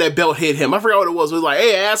him after that belt hit him? I forgot what it was. It was like,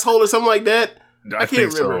 hey, asshole or something like that? I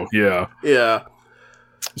can't remember. So, yeah. Yeah.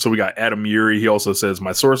 So we got Adam Yuri. He also says,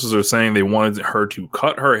 my sources are saying they wanted her to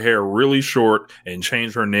cut her hair really short and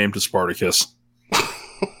change her name to Spartacus.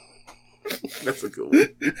 That's a cool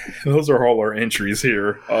one. Those are all our entries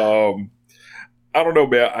here. I don't know,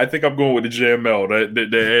 man. I think I'm going with the JML. The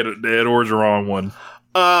Ed Orgeron one.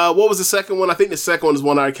 What was the second one? I think the second one is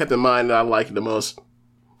one I kept in mind that I liked the most.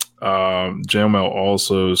 JML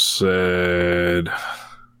also said,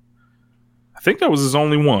 I think that was his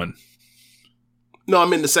only one. No, I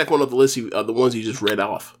mean the second one of the list, the ones you just read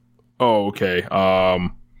off. Oh, okay.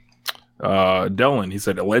 Dellin, he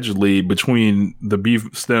said, allegedly between the beef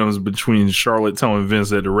stems between Charlotte telling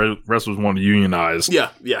Vince that the wrestlers want to unionize.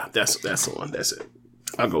 Yeah, that's the one. That's it.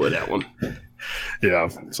 I'll go with that one. Yeah.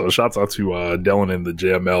 So shouts out to Dellin and the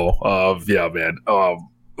JML. Yeah, man.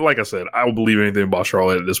 Like I said, I don't believe anything about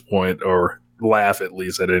Charlotte at this point, or laugh at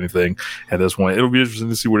least at anything at this point. It'll be interesting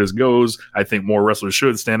to see where this goes. I think more wrestlers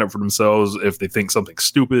should stand up for themselves if they think something's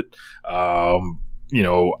stupid.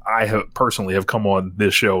 I have personally come on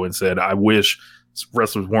this show and said I wish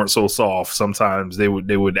wrestlers weren't so soft. Sometimes they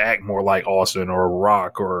would act more like Austin or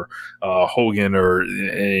Rock or Hogan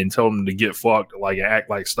and tell them to get fucked, like act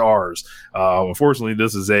like stars. Unfortunately,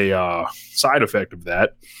 this is a side effect of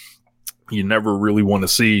that. You never really want to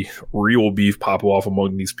see real beef pop off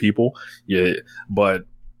among these people. Yeah, but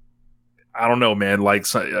I don't know, man. Like,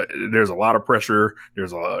 there's a lot of pressure.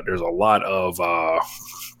 There's a lot of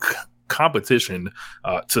competition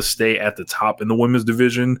to stay at the top in the women's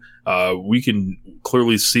division. We can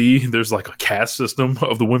clearly see there's like a caste system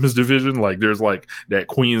of the women's division. Like there's like that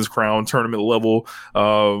Queen's Crown tournament level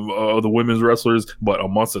of the women's wrestlers, but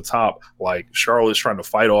amongst the top, like Charlotte's trying to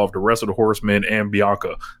fight off the rest of the Horsemen and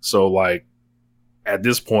Bianca. So like at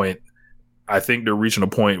this point, I think they're reaching a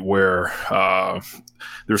point where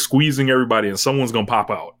they're squeezing everybody and someone's going to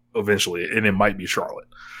pop out eventually, and it might be Charlotte.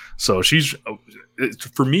 So she's,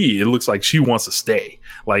 for me, it looks like she wants to stay.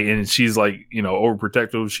 Like, and she's like,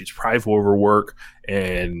 overprotective. She's prideful over work.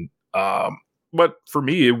 And, but for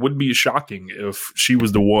me, it would be shocking if she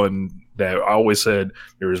was the one that I always said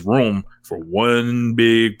there is room for one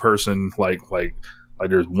big person, like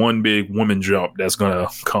there's one big woman jump that's going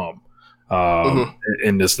to come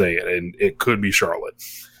in this thing. And it could be Charlotte.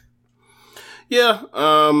 Yeah.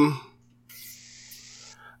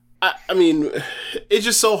 I mean, it's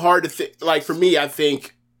just so hard to think. Like, for me, I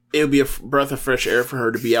think it would be a breath of fresh air for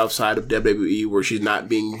her to be outside of WWE where she's not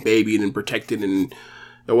being babied and protected and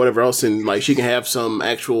whatever else. And, like, she can have some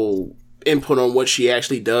actual input on what she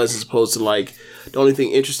actually does as opposed to, like, the only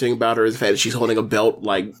thing interesting about her is the fact that she's holding a belt,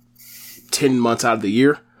 like, 10 months out of the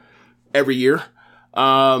year, every year.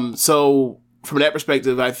 So, from that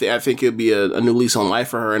perspective, I think it would be a new lease on life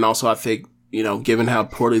for her. And also, I think, given how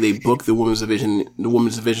poorly they booked the women's divisions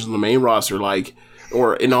on the main roster, like,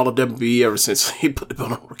 or in all of WWE ever since he put the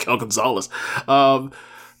belt on Raquel Gonzalez,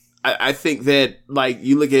 I think that, like,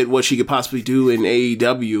 you look at what she could possibly do in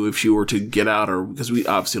AEW if she were to get out, or because we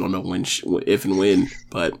obviously don't know if and when,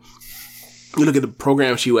 but you look at the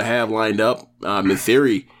program she would have lined up in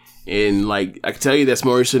theory, and like I can tell you that's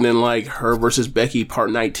more interesting than like her versus Becky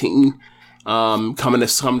Part 19 coming to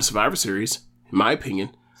Survivor Series, in my opinion.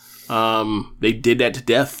 They did that to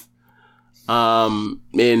death. And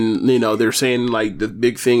they're saying like the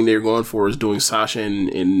big thing they're going for is doing Sasha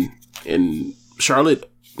and Charlotte.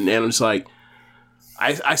 And I'm just like,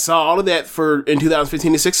 I saw all of that in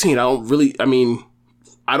 2015 and 16.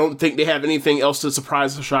 I don't think they have anything else to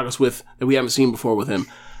surprise or shock us with that we haven't seen before with him.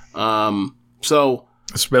 So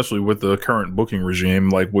especially with the current booking regime,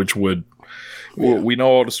 like which would, we know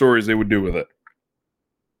all the stories they would do with it.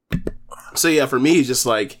 So yeah, for me, it's just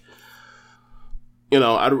like,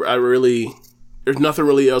 I really there's nothing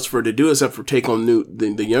really else for her to do except for take on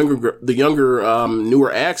the younger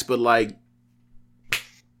newer acts. But like,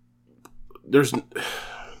 there's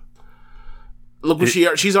look what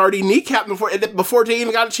she's already kneecapped before they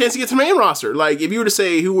even got a chance to get to the main roster. Like, if you were to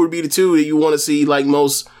say who would be the two that you want to see, like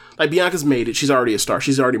most, like Bianca's made it. She's already a star.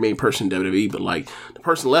 She's already main person in WWE. But like, the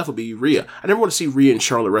person left would be Rhea. I never want to see Rhea and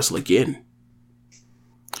Charlotte wrestle again.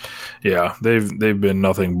 Yeah, they've been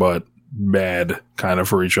nothing but bad kind of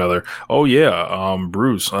for each other. Oh yeah,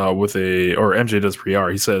 Bruce or MJ does PR.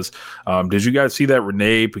 He says, "Did you guys see that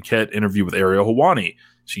Renee Paquette interview with Ariel Helwani?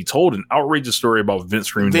 She told an outrageous story about Vince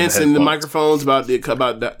screaming in the microphones about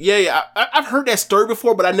the yeah. I've heard that story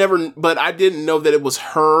before, but I didn't know that it was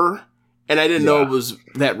her, and I didn't know it was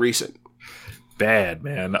that recent." Bad,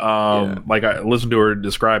 man. Like, I listened to her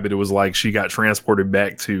describe it. It was like she got transported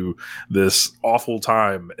back to this awful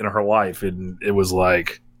time in her life, and it was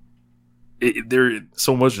like there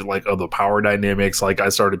so much like of the power dynamics. Like, I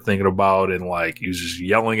started thinking about, and like he was just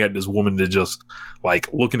yelling at this woman to just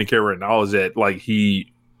like look in the camera and acknowledge that like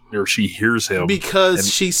he or she hears him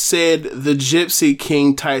because she said the Gypsy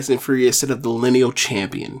King Tyson Fury instead of the lineal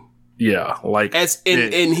champion. Yeah, like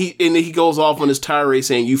and he goes off on his tirade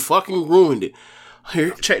saying, "You fucking ruined it."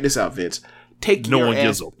 Here, check this out, Vince. Take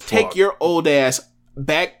your old ass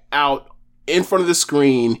back out in front of the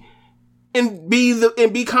screen and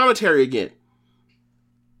be commentary again.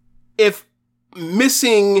 If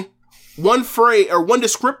missing one phrase or one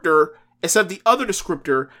descriptor instead of the other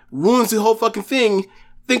descriptor ruins the whole fucking thing,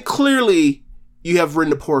 then clearly you have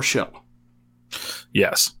written a poor show.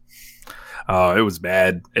 Yes. It was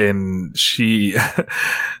bad. And she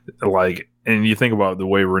like, and you think about the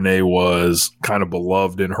way Renee was kind of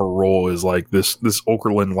beloved in her role as like this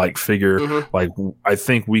Okerlund like figure. Mm-hmm. Like, I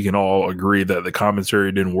think we can all agree that the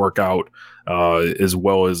commentary didn't work out as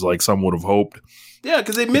well as like some would have hoped. Yeah,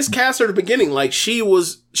 because they miscast her at the beginning. Like, she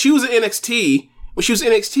was in NXT. When she was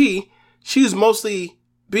in NXT, she was mostly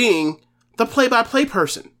being the play-by-play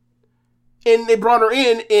person. And they brought her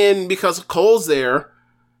in, and because Cole's there,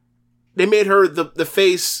 they made her the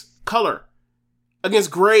face color against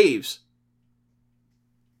Graves.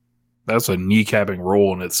 That's a kneecapping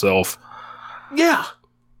role in itself. Yeah.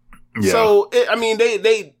 So,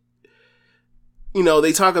 they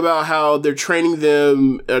they talk about how they're training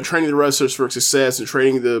training the wrestlers for success and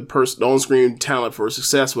training the on-screen talent for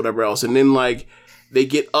success, whatever else. And then, like, they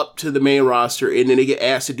get up to the main roster and then they get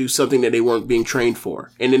asked to do something that they weren't being trained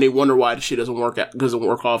for. And then they wonder why the shit doesn't work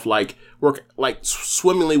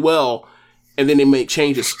swimmingly well. And then they make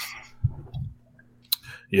changes.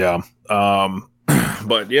 Yeah.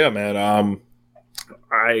 But yeah, man,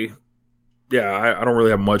 I don't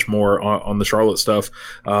really have much more on the Charlotte stuff.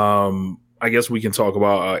 I guess we can talk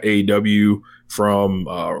about AEW from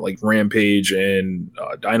like Rampage and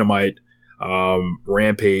Dynamite.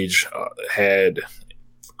 Rampage had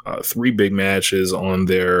 3 big matches on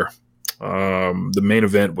there. The main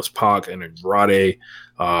event was Pac and Andrade.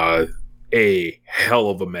 A hell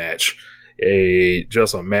of a match.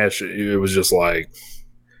 Just a match. It was just like,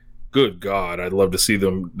 good God, I'd love to see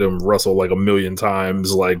them wrestle like 1,000,000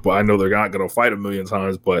 times. Like, but I know they're not going to fight 1,000,000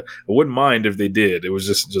 times, but I wouldn't mind if they did. It was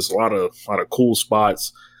just a lot of cool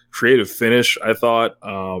spots, creative finish, I thought.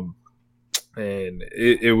 And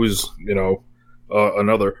it was,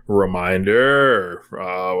 another reminder,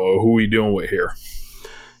 who we dealing with here.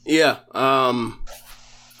 Yeah.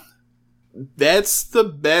 That's the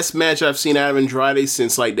best match I've seen out of Andrade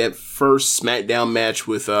since like that first SmackDown match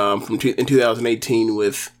with, in 2018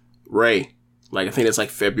 with Ray. Like, I think it's like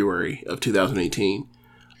February of 2018.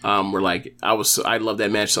 Where like, I love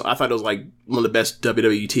that match. So I thought it was like one of the best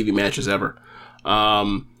WWE TV matches ever.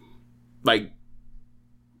 Like,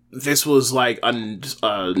 this was like a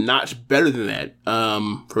notch better than that,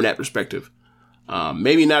 from that perspective.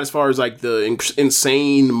 Maybe not as far as like the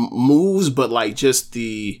insane moves, but like just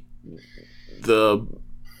the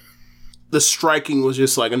striking was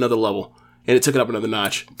just like another level, and it took it up another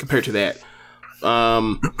notch compared to that.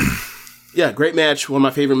 Yeah, great match. One of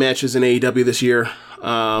my favorite matches in AEW this year.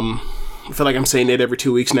 I feel like I'm saying that every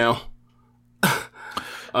 2 weeks now.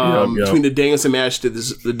 Between the Danielson match,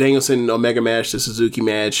 the Danielson Omega match, the Suzuki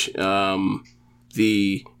match,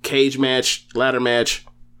 the cage match, ladder match.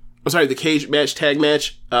 I'm sorry, the cage match, tag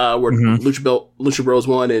match, where Lucha Bros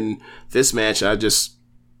won, and this match, I just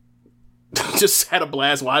had a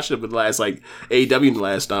blast watching it for the last like AEW in the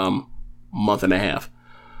last month and a half.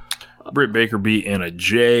 Britt Baker beat Anna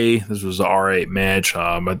Jay. This was an R8 match.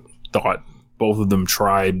 I thought both of them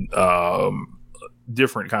tried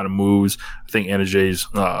different kind of moves. I think Anna Jay's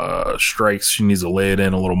strikes, she needs to lay it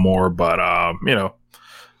in a little more, but I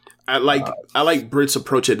I like Britt's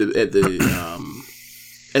approach at the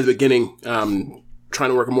beginning, trying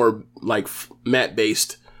to work a more like mat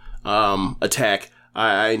based attack.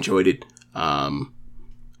 I enjoyed it.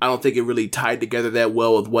 I don't think it really tied together that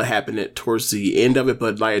well with what happened towards the end of it,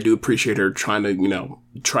 but like I do appreciate her trying to,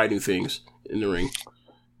 try new things in the ring.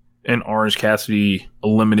 And Orange Cassidy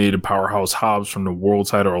eliminated Powerhouse Hobbs from the World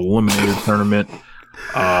Title Eliminator Tournament.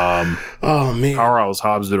 Oh man, Powerhouse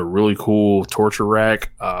Hobbs did a really cool torture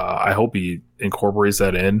rack. I hope he incorporates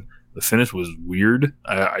that in. The finish was weird.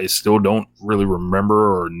 I still don't really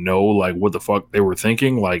remember or know like what the fuck they were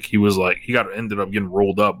thinking. Like he ended up getting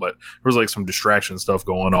rolled up, but there was like some distraction stuff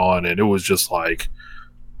going on, and it was just like,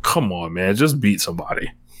 come on, man, just beat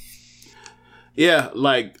somebody. Yeah,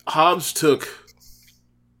 like Hobbs took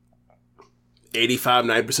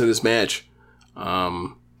 85-90% of this match.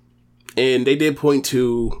 And they did point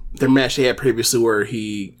to their match they had previously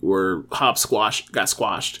where Hobbs got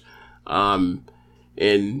squashed.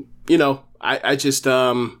 And I just,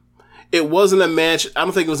 it wasn't a match. I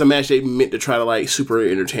don't think it was a match they meant to try to like super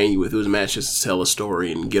entertain you with. It was a match just to tell a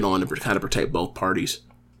story and get on and kind of protect both parties.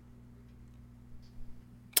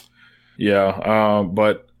 Yeah.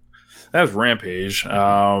 But that's Rampage.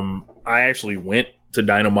 I actually went to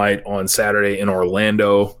Dynamite on Saturday in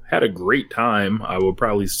Orlando. Had a great time. I would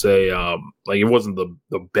probably say, it wasn't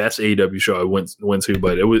the best AEW show I went to,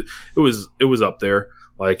 but it was up there.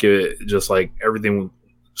 Like it just like everything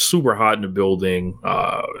super hot in the building.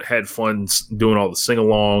 Had fun doing all the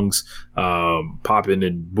sing-alongs, popping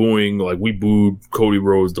and booing. Like we booed Cody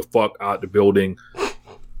Rhodes the fuck out the building,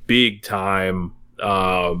 big time.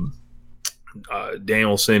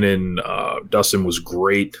 Danielson and Dustin was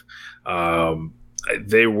great.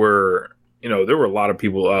 There were a lot of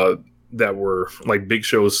people that were like Big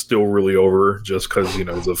Show is still really over just because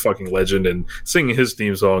he's a fucking legend, and singing his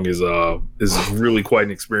theme song is really quite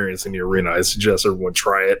an experience in the arena. I suggest everyone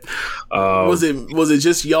try it. Was it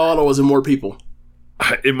just y'all or was it more people?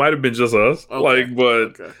 It might have been just us.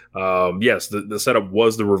 Okay. Yes, the setup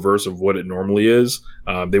was the reverse of what it normally is.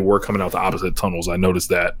 They were coming out the opposite tunnels. I noticed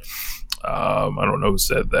that. I don't know who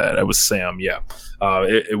said that. It was Sam. Yeah.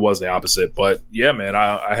 It was the opposite, but yeah, man,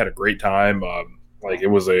 I had a great time.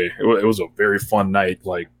 It was a very fun night.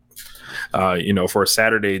 Like, for a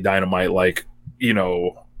Saturday Dynamite,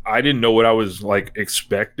 I didn't know what I was like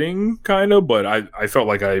expecting kind of, but I felt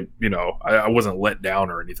like I wasn't let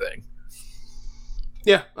down or anything.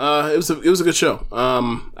 Yeah. It was a good show.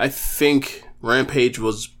 I think Rampage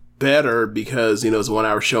was better because, it's a 1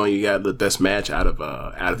 hour show and you got the best match out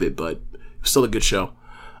of it, but it was still a good show.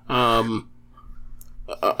 Do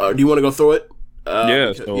you want to go through it?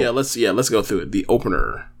 Let's go through it. The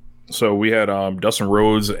opener. So we had Dustin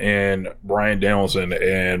Rhodes and Bryan Danielson,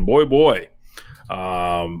 and boy,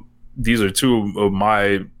 these are two of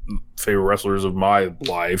my favorite wrestlers of my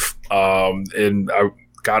life. And I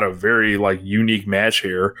got a very unique match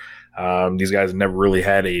here. These guys never really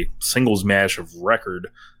had a singles match of record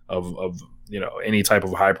of any type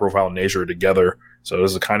of high profile nature together. So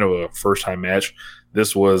this is kind of a first time match.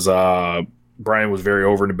 This was Bryan was very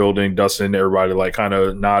over in the building. Dustin, everybody kind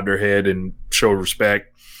of nod their head and showed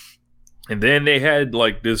respect. And then they had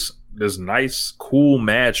this nice, cool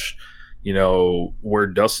match, where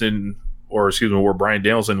where Bryan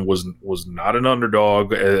Danielson was not an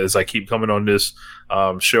underdog, as I keep coming on this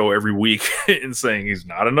show every week and saying he's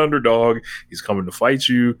not an underdog. He's coming to fight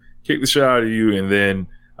you, kick the shit out of you, and then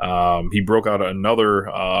he broke out another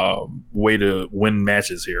way to win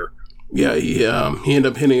matches here. Yeah, he ended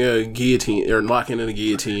up hitting a guillotine or locking in a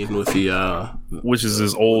guillotine with the which is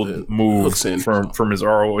his old move from his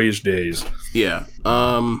ROH days. Yeah,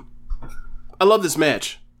 I love this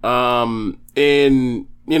match. And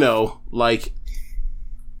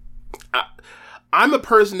I'm a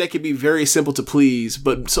person that can be very simple to please,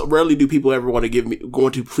 but so rarely do people ever want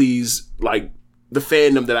to please the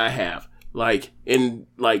fandom that I have.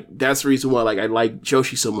 That's the reason why I like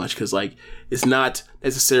Joshi so much, because it's not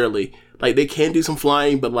necessarily they can do some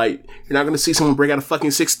flying, but you're not going to see someone break out a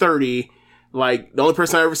fucking 630. The only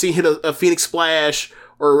person I ever seen hit a Phoenix Splash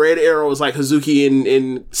or a Red Arrow was Hazuki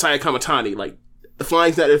and Saya Kamitani. The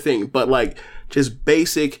flying's not their thing, but just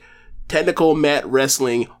basic technical mat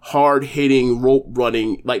wrestling, hard hitting, rope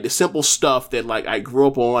running, the simple stuff that I grew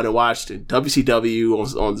up on and watched in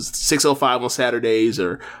WCW on 605 on Saturdays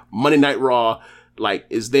or Monday Night Raw,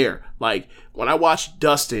 is there. When I watch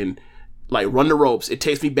Dustin run the ropes, it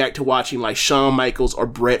takes me back to watching Shawn Michaels or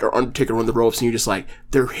Bret or Undertaker run the ropes, and you're just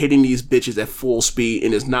they're hitting these bitches at full speed,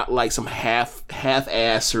 and it's not some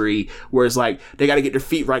half-assery where it's they got to get their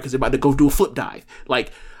feet right because they're about to go do a flip dive.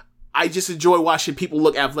 I just enjoy watching people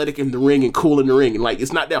look athletic in the ring and cool in the ring. And like,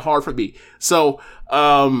 it's not that hard for me. So,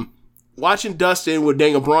 watching Dustin with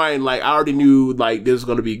Daniel Bryan, like, I already knew, like, this was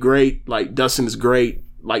going to be great. Like, Dustin is great.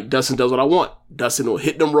 Like, Dustin does what I want. Dustin will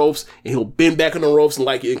hit them ropes and he'll bend back on the ropes and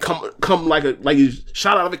like, and come like he's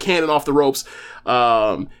shot out of a cannon off the ropes.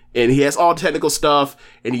 And he has all technical stuff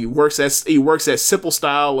and he works that simple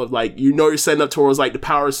style of like, you're setting up towards like the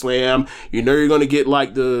power slam. You're going to get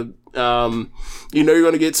like you're going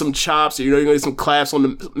to get some chops, or you're going to get some claps on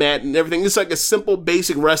the mat and everything. It's like a simple,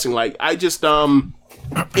 basic wrestling. Like, I just, and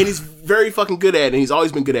he's very fucking good at it. And he's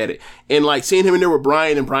always been good at it. And like seeing him in there with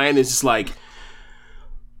Brian, and Brian is just like,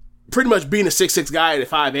 pretty much being a 6'6" guy at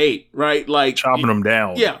 5'8", right? Like chopping him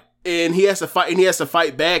down. Yeah. And he has to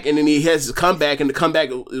fight back, and then he has to come back, and the comeback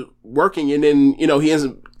working, and then, he ends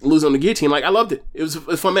up losing on the guillotine. Like, I loved it. It was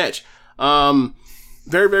a fun match.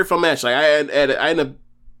 Very, very fun match. Like, I ended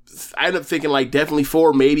up thinking like definitely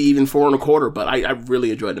 4, maybe even 4 1/4, but I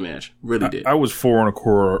really enjoyed the match. Really did. I was 4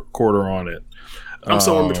 1/4 on it. I'm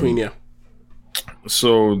somewhere in between, yeah.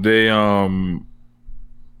 So they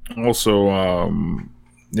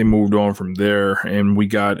they moved on from there, and we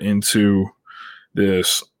got into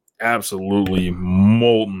this absolutely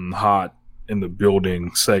molten hot in the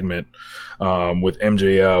building segment with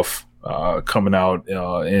MJF coming out there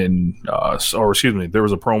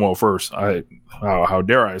was a promo first. How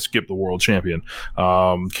dare I skip the world champion?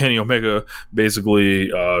 Kenny Omega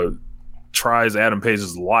basically tries Adam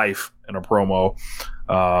Page's life in a promo.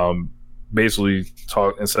 Basically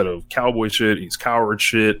talk, instead of cowboy shit, he's coward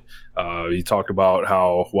shit. He talked about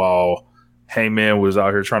how while Hangman was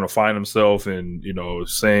out here trying to find himself and,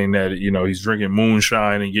 saying that, he's drinking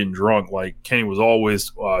moonshine and getting drunk, like Kenny was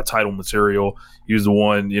always title material. He was the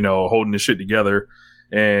one, holding the shit together,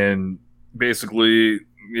 and basically,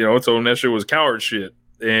 told him that shit was coward shit.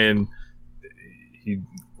 And he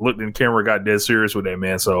looked in the camera, got dead serious with that,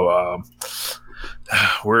 man. So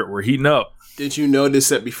we're heating up. Did you notice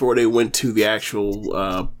that before they went to the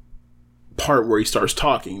actual part where he starts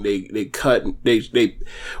talking, they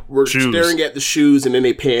were staring at the shoes, and then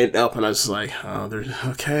they panned up, and I was like, oh, they're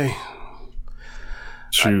okay.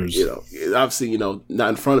 Shoes. Obviously, not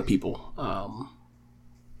in front of people.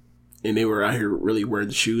 And they were out here really wearing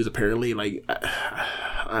the shoes, apparently. Like,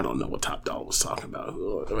 I don't know what Top Dog was talking about.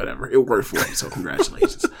 Whatever. It worked for him, so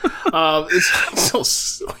congratulations. It's so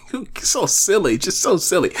silly. Just so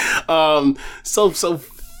silly. So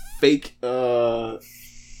fake.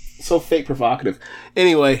 So fake provocative.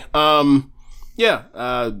 Anyway,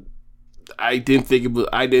 yeah. I didn't think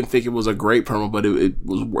it was a great promo, but it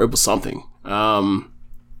was something.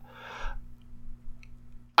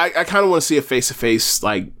 I kind of want to see a face-to-face,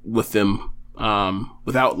 like, with them,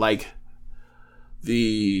 without, like,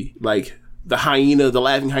 the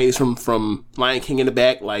laughing hyenas from Lion King in the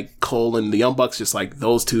back, like Cole and the Young Bucks, just like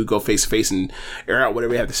those two go face-to-face and air out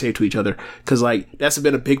whatever they have to say to each other. Cause like, that's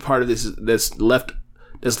been a big part of this that's left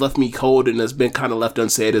me cold, and that's been kind of left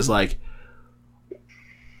unsaid, is like,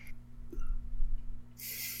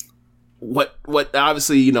 what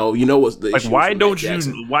obviously, what's the issue. Like,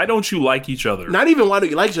 why don't you like each other? Not even why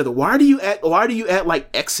don't you like each other. Why do you act like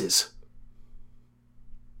exes?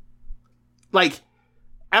 Like,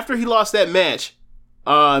 after he lost that match,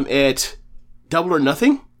 at Double or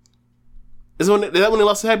Nothing, is that when they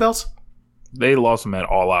lost the tag belts? They lost them at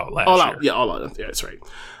All Out last year. All Out, yeah, All Out. Yeah, that's right.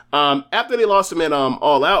 After they lost them at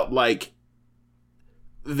All Out, like,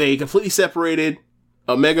 they completely separated.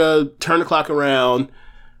 Omega turned the clock around.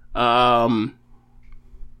 Your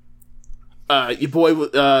boy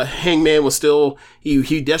Hangman was still,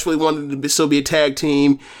 he desperately wanted to still be a tag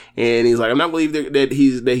team, and he's like, I'm not believing that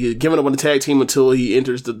he's giving up on the tag team until he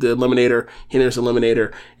enters the Eliminator. He enters the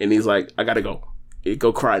Eliminator, and he's like, I gotta go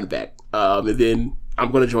cry in the back. And then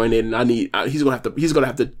I'm gonna join in, and he's gonna have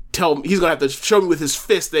to show me with his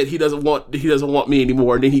fist that he doesn't want me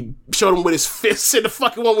anymore. And then he showed him with his fist in the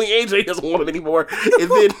fucking One Wing Angel, he doesn't want him anymore.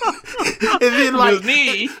 And then like, his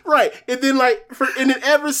knee. Right. And then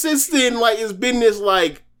ever since then, like, it's been this,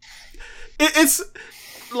 like, it's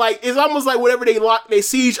almost like whenever they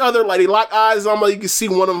see each other, like, they lock eyes, it's almost, you can see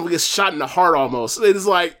one of them get shot in the heart almost. It's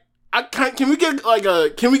like, can we get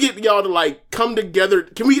y'all to, like, come together?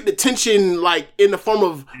 Can we get the tension, like, in the form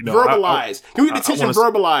of verbalized? Can we get the tension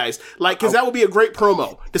verbalized? Like, cause that would be a great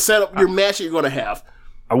promo to set up your match that you're going to have.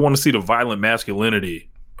 I want to see the violent masculinity,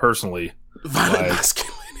 personally. Violent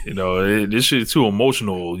masculinity. This shit is too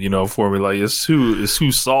emotional, for me. Like, it's too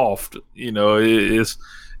soft. I'm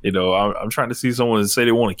trying to see someone say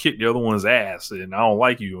they want to kick the other one's ass, and I don't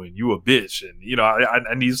like you, and you a bitch, and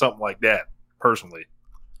I need something like that personally.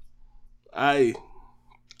 I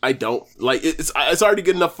I don't like it's already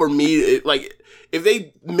good enough for me. Like if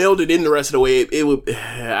they mailed it in the rest of the way, it would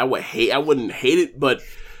I wouldn't hate it, but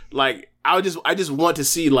like I just want to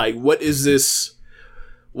see like what do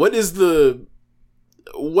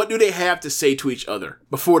they have to say to each other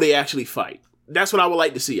before they actually fight? That's what I would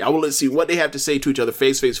like to see. I would like to see what they have to say to each other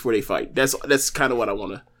face before they fight. That's kind of what I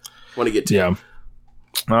want to get to. Yeah.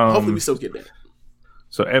 Hopefully we still get that.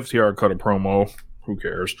 So FTR cut a promo. Who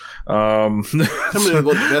cares? Some of them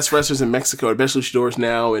go the best wrestlers in Mexico, the best luchadors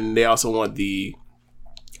now, and they also want the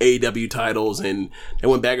AEW titles, and they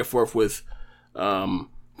went back and forth with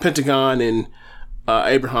Pentagon and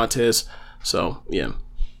Abraham Tez. So yeah,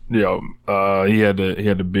 he had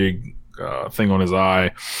the big thing on his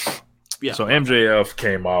eye. Yeah. So MJF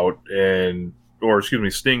came out,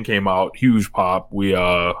 Sting came out. Huge pop. We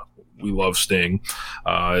love Sting.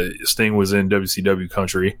 Sting was in WCW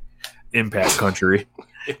country. Impact country.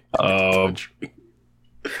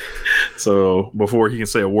 So before he can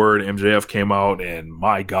say a word, MJF came out, and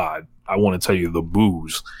my God, I want to tell you the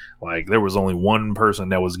boos. Like there was only one person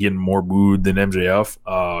that was getting more booed than MJF,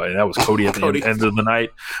 and that was Cody at the end of the night.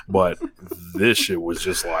 But this shit was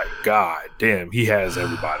just like, God damn, he has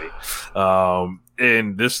everybody.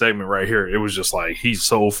 In this segment right here, it was just like he's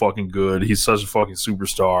so fucking good. He's such a fucking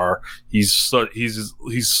superstar. He's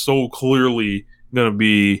so clearly gonna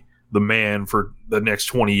be the man for the next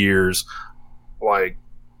 20 years. Like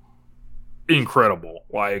incredible.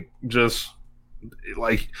 Like just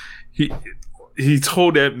like he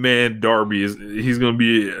told that man Darby he's gonna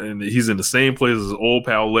be and he's in the same place as old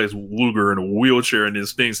pal Lex Luger in a wheelchair, and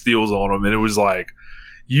this thing steals on him, and it was like,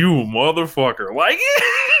 you motherfucker.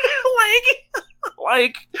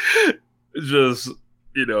 Like just,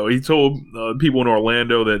 you know, he told people in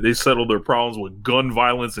Orlando that they settled their problems with gun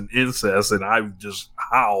violence and incest, and I just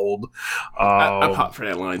howled. I popped for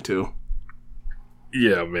that line too.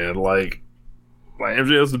 Yeah, man. Like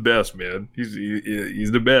MJF's the best, man. He's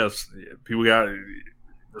the best. People gotta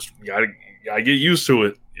get used to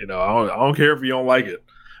it. You know, I don't care if you don't like it,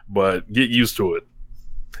 but get used to it.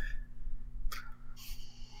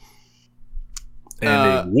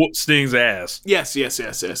 And they whooped Sting's ass. Yes.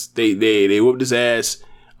 They whooped his ass.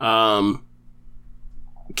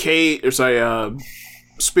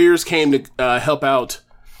 Spears came to help out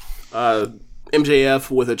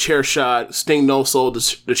MJF with a chair shot. Sting no-sold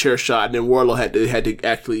the chair shot, and then Wardlow had to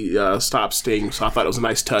actually stop Sting. So I thought it was a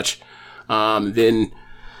nice touch. Then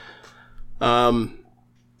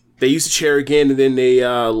they used the chair again, and then they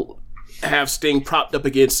have Sting propped up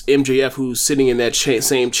against MJF, who's sitting in that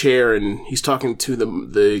same chair, and he's talking to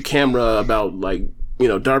the camera about, like, you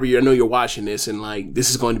know, Darby, I know you're watching this, and like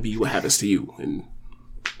this is going to be what happens to you, and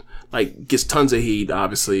like gets tons of heat,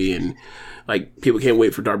 obviously, and like people can't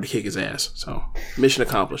wait for Darby to kick his ass. So mission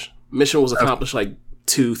accomplished. Mission was accomplished like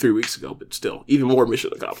 2-3 weeks ago, but still, even more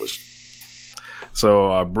mission accomplished.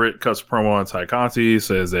 So Britt cuts a promo on Ty Conti,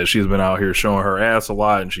 says that she's been out here showing her ass a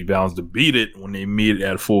lot, and she vows to beat it when they meet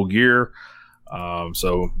at Full Gear.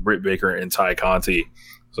 So Britt Baker and Ty Conti.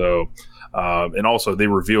 So and also they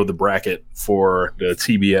revealed the bracket for the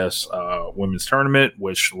TBS women's tournament,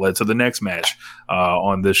 which led to the next match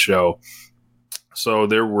on this show. So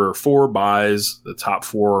there were 4 buys. The top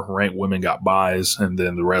 4 ranked women got buys, and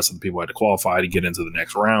then the rest of the people had to qualify to get into the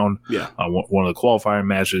next round. Yeah. One of the qualifying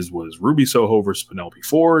matches was Ruby Soho versus Penelope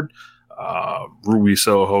Ford. Ruby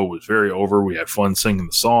Soho was very over. We had fun singing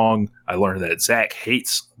the song. I learned that Zach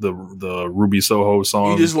hates the Ruby Soho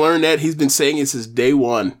song. You just learned that? He's been saying it since day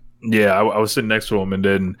one. Yeah, I was sitting next to him, and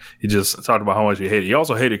then he just talked about how much he hated. He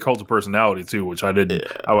also hated Cult of Personality too, which I didn't.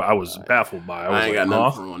 Yeah. I was baffled by. I ain't got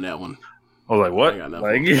nothing for him on that one. I was like, what?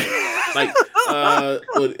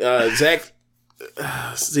 Zach.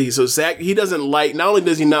 See, so Zach, he doesn't like. Not only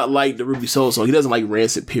does he not like the Ruby Soho song, he doesn't like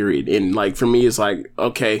Rancid. Period. And like for me, it's like,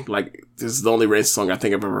 okay, like this is the only Rancid song I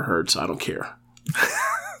think I've ever heard, so I don't care.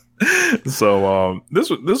 So this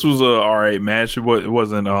was a alright match. It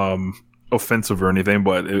wasn't offensive or anything,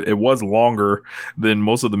 but it was longer than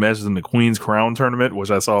most of the matches in the Queen's Crown tournament,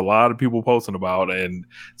 which I saw a lot of people posting about and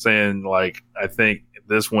saying, like, I think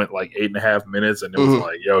this went like 8.5 minutes, and it was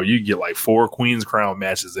like, yo, you get like 4 Queen's Crown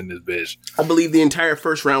matches in this bitch. I believe the entire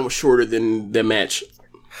first round was shorter than the match.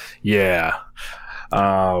 Yeah.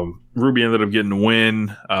 Ruby ended up getting the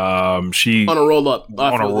win. She on a roll up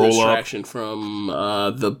distraction from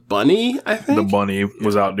the bunny. I think the bunny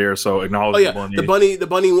was out there, so acknowledge the bunny. The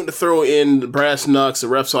bunny went to throw in the brass knucks. The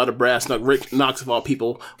ref saw the brass knuck. Rick Knox, of all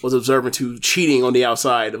people, was observant to cheating on the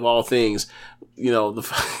outside of all things. You know, the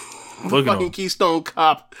fucking Keystone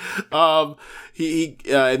Cop. He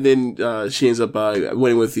and then she ends up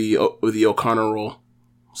winning with the O'Connor roll.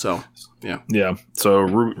 So Yeah. So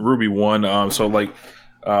Ruby won. So like,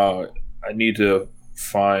 I need to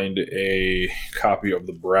find a copy of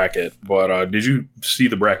the bracket. But did you see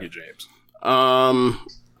the bracket, James?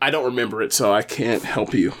 I don't remember it, so I can't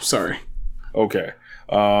help you. Sorry. Okay.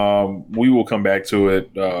 We will come back to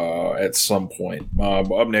it at some point.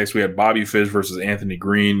 Up next, we had Bobby Fish versus Anthony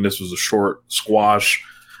Green. This was a short squash.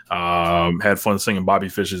 Had fun singing Bobby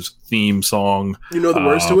Fish's theme song. You know the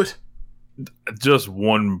words to it? Just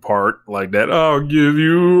one part like that. I'll give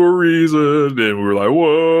you a reason. And we were like,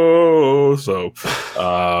 whoa. So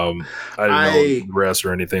I didn't know the rest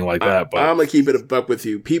or anything like that. But I'm gonna keep it a buck with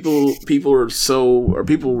you. People were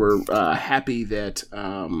happy that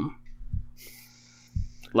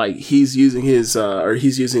like he's using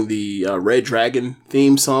the Red Dragon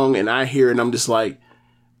theme song, and I hear it and I'm just like,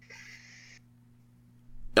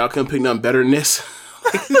 y'all couldn't pick nothing better than this.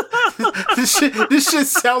 this shit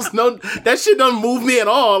sounds that shit don't move me at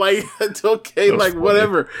all. Like, it's okay, that's like funny.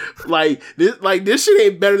 Whatever. Like this shit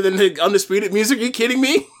ain't better than the Undisputed music. Are you kidding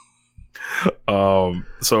me?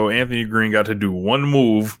 So Anthony Green got to do one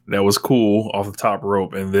move that was cool off the top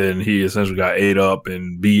rope, and then he essentially got ate up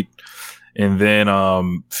and beat. And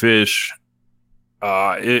then Fish,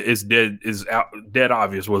 it's dead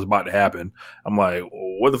obvious what's about to happen. I'm like,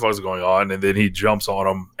 what the fuck is going on? And then he jumps on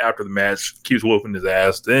him after the match, keeps whooping his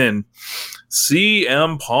ass. Then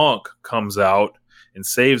CM Punk comes out and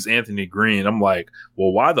saves Anthony Green. I'm like,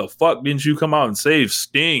 well, why the fuck didn't you come out and save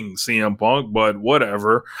Sting, CM Punk? But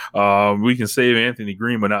whatever. We can save Anthony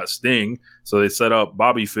Green, but not Sting. So they set up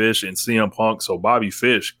Bobby Fish and CM Punk. So Bobby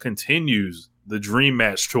Fish continues the Dream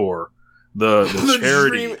Match tour. The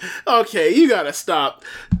charity. Okay, you gotta stop.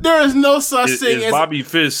 There is no such thing as Bobby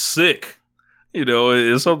Fish sick. You know,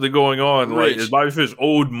 is something going on? Rich. Like, is Bobby Fish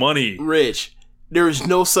owed money? Rich, there is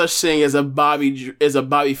no such thing as a Bobby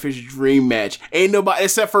Fish dream match. Ain't nobody,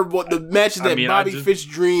 except for what the matches that Bobby Fish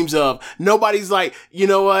dreams of. Nobody's like, you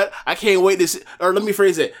know what? I can't wait to. Or let me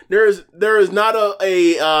phrase it. There is not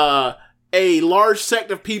a large sect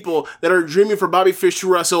of people that are dreaming for Bobby Fish to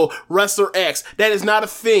wrestle Wrestler X. That is not a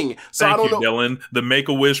thing. So Thank I don't you, know. Dylan. The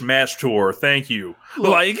Make-A-Wish match tour. Thank you.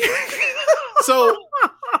 Look, so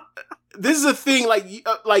this is a thing. Like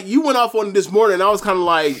you went off on this morning, and I was kind of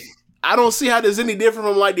like, I don't see how this is any different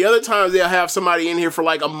from like the other times they'll have somebody in here for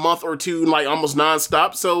like a month or two, like almost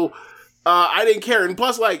nonstop. So I didn't care. And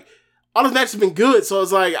plus, like, all the matches have been good. So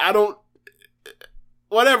it's like, I don't.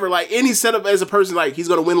 Whatever, like any setup as a person, like he's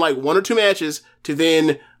gonna win like one or two matches to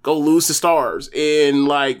then go lose to Stars, and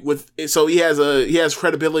like so he has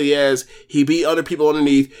credibility as he beat other people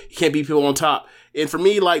underneath, he can't beat people on top, and for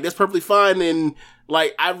me, like that's perfectly fine, and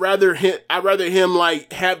like I'd rather him like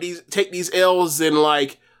take these L's than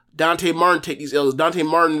like Dante Martin take these L's. Dante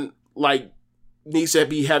Martin like needs to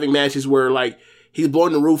be having matches where like he's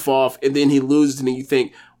blowing the roof off and then he loses, and then you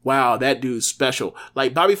think, wow, that dude's special.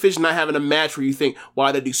 Like Bobby Fish not having a match where you think,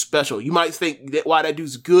 wow, that dude's special. You might think that, wow, that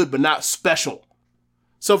dude's good, but not special.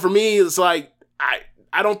 So for me, it's like,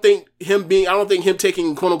 I don't think him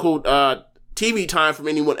taking quote unquote, TV time from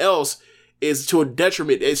anyone else is to a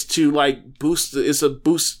detriment. It's to like boost the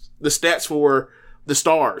stats for the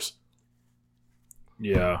Stars.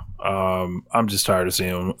 Yeah. I'm just tired of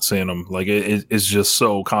seeing them. Like it's just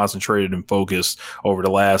so concentrated and focused over the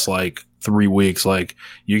last like 3 weeks. Like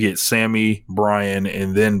you get Sammy, Bryan,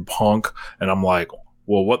 and then Punk, and I'm like,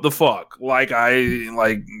 well, what the fuck? Like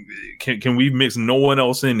can we mix no one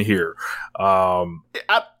else in here?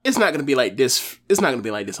 It's not gonna be like this. It's not gonna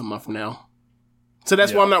be like this a month from now. So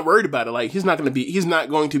that's why I'm not worried about it. Like he's not going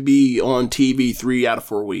to be on TV 3 out of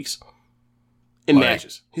 4 weeks in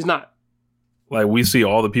matches. He's not. Like we see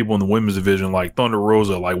all the people in the women's division, like Thunder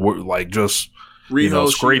Rosa, like just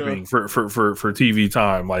scraping for TV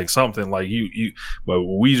time, like something like you. But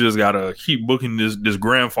we just gotta keep booking this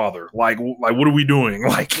grandfather. Like what are we doing?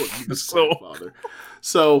 Like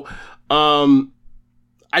so,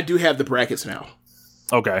 I do have the brackets now.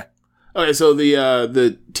 Okay. Okay, so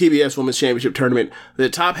the TBS Women's Championship Tournament, the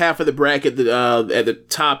top half of the bracket, at the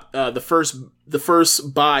top, the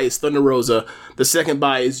first bye is Thunder Rosa. The second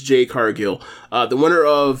bye is Jade Cargill. The winner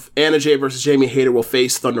of Anna Jay versus Jamie Hayter will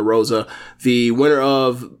face Thunder Rosa. The winner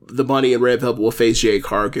of the Bunny and Red Velvet will face Jade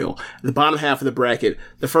Cargill. The bottom half of the bracket,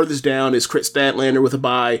 the furthest down is Kris Statlander with a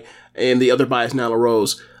bye, and the other bye is Nyla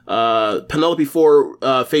Rose. Penelope Ford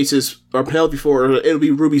it'll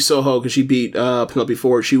be Ruby Soho because she beat Penelope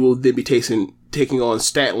Ford. She will then be taking on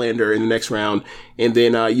Statlander in the next round, and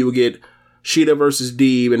then you will get Sheeta versus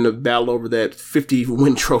Deeb in the battle over that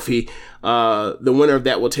 50-win trophy. The winner of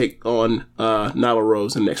that will take on Nyla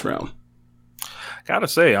Rose in the next round. gotta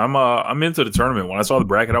say, I'm into the tournament. When I saw the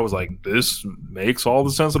bracket, I was like, this makes all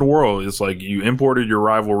the sense in the world. It's like you imported your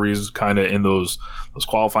rivalries kind of in those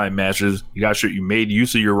qualifying matches. You made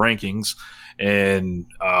use of your rankings, and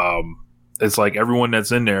it's like everyone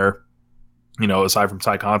that's in there, you know, aside from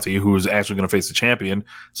Ty Conti, who's actually going to face the champion,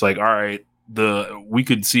 it's like, all right, we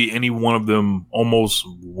could see any one of them almost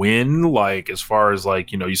win. Like as far as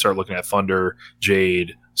like, you know, you start looking at Thunder,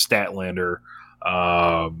 Jade, Statlander,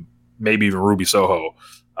 maybe even Ruby Soho.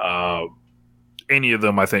 Any of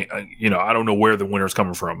them, I think, you know, I don't know where the winner's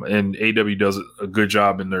coming from. And AEW does a good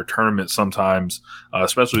job in their tournaments sometimes,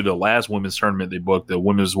 especially the last women's tournament they booked, the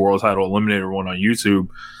Women's World Title Eliminator one on YouTube.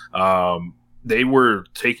 They were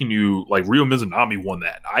taking you, like, Ryo Mizunami won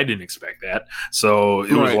that. I didn't expect that. So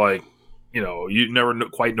it was like, you know, you never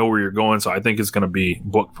quite know where you're going. So I think it's going to be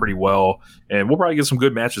booked pretty well. And we'll probably get some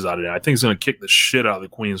good matches out of it. I think it's going to kick the shit out of the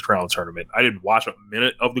Queen's Crown tournament. I didn't watch a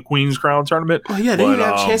minute of the Queen's Crown tournament. Oh, yeah, they didn't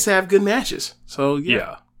have a chance to have good matches. So,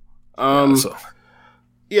 yeah. Obviously,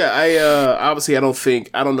 I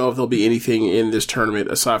don't know if there'll be anything in this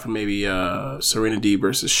tournament aside from maybe Serena Deeb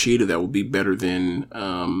versus Shida that will be better than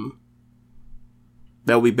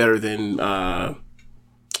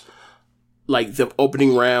like the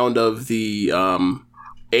opening round of the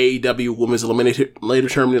AEW Women's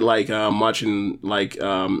Eliminator Tournament, like watching like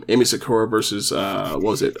Emi Sakura versus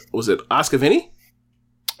was it Asuka Vinny?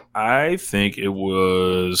 I think it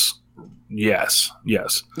was yes.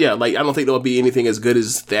 Yeah, like I don't think there'll be anything as good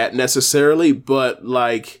as that necessarily, but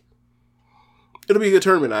like it'll be a good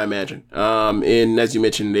tournament, I imagine. And as you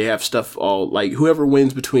mentioned, they have stuff all like whoever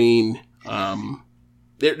wins between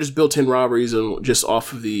they're just built-in rivalries and just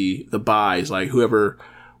off of the buys. Like whoever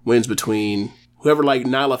wins between whoever like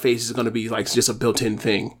Nyla faces is going to be like just a built-in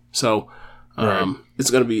thing. So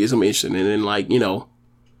it's going to be interesting. And then like, you know,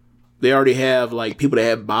 they already have like people that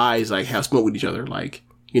have buys like have smoke with each other. Like,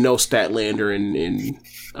 you know, Statlander and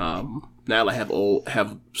Nyla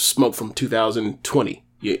have smoke from 2020.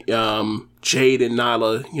 Jade and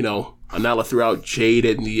Nyla, you know, Nyla threw out Jade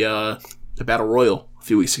in the Battle Royal a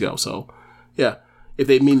few weeks ago. So yeah. If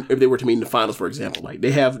they were to meet in the finals, for example, like they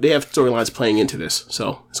have storylines playing into this,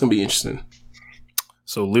 so it's gonna be interesting.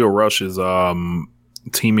 So Leo Rush is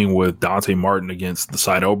teaming with Dante Martin against the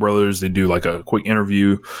Sydal brothers. They do like a quick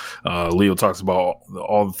interview. Leo talks about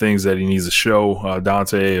all the things that he needs to show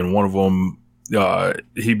Dante, and one of them,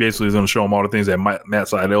 he basically is going to show him all the things that Matt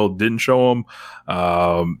Sydal didn't show him.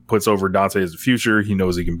 Puts over Dante as the future. He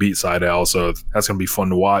knows he can beat Sydal, so that's going to be fun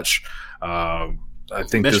to watch. I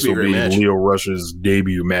think this will be Leo Rush's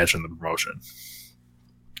debut match in the promotion.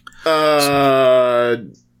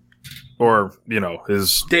 Or, you know,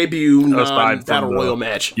 his debut non-Battle Royal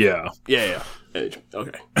match. Yeah.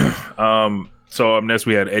 Okay. So up next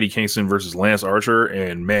we had Eddie Kingston versus Lance Archer,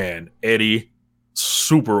 and man, Eddie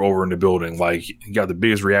super over in the building. Like he got the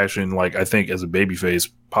biggest reaction, like I think as a babyface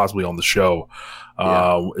possibly on the show.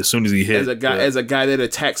 As soon as he hit as a guy that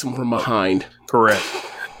attacks him from behind. Correct.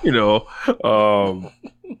 You know,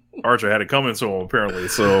 Archer had it coming to him apparently.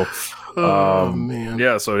 So, man.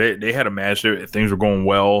 Yeah. So they had a match. Things were going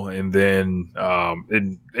well, and then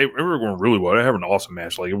they were going really well. They had an awesome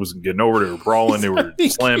match. Like it was getting over. They were brawling. They were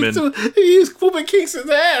slamming. He was whooping Kingston's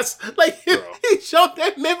ass. Like he shoved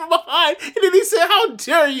that man from behind, and then he said, "How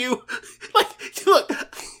dare you!" Like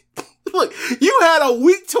Look, you had a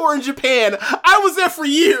week tour in Japan. I was there for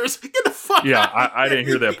years. Get the fuck out. I didn't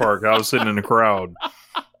hear that part. I was sitting in the crowd.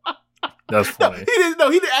 That's funny. He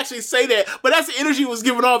didn't actually say that, but that's the energy he was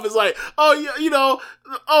giving off. It's like,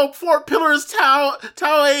 Fort Pillars, Taue,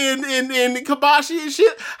 and Kabashi and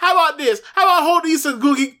shit. How about this? How about hold these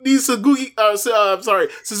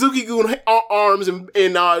Suzuki-gun arms and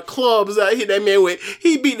clubs that I hit that man with?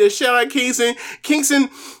 He beat the shit out of Kingston. Kingston,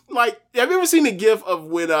 like, have you ever seen the gif of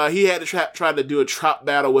when he had to try to do a trap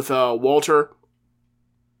battle with Walter?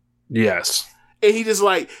 Yes. And he just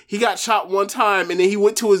like, he got shot one time and then he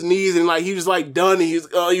went to his knees and like, he was like done. And he was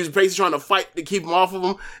basically trying to fight to keep him off of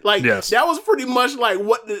him. Like, yes. That was pretty much like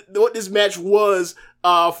what this match was,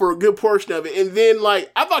 for a good portion of it. And then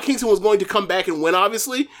like, I thought Kingston was going to come back and win,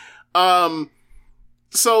 obviously. So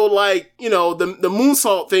like, you know, the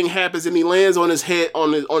moonsault thing happens and he lands on his head,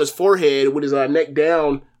 on his forehead with his neck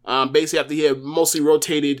down, basically after he had mostly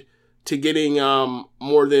rotated to getting,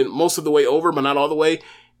 most of the way over, but not all the way.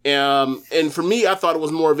 And for me, I thought it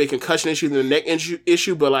was more of a concussion issue than a neck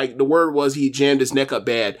issue, but like the word was he jammed his neck up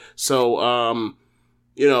bad. So,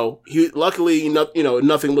 you know, luckily,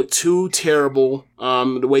 nothing looked too terrible.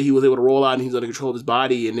 The way he was able to roll out and he was under control of his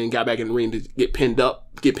body and then got back in the ring to get pinned. But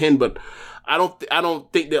I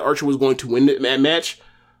don't think that Archer was going to win that match.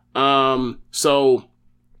 So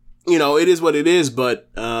it is what it is. But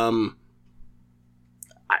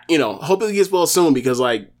hopefully he gets well soon because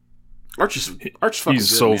like Archer's fucking he's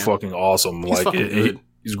good, so man. fucking awesome. He's fucking good.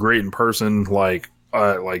 He's great in person. Like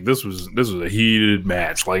this was a heated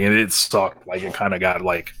match. Like, and it sucked. Like, it kind of got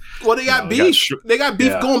like. Well, they got beef. They got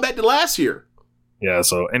beef going back to last year. Yeah.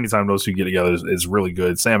 So anytime those two get together, it's really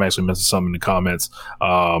good. Sam actually mentioned something in the comments.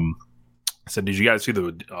 Said, did you guys see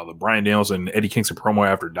the Bryan Danielson and Eddie Kingston promo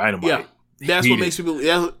after Dynamite? Yeah. That's what makes people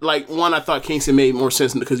like. One, I thought Kingston made more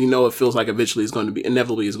sense because it feels like eventually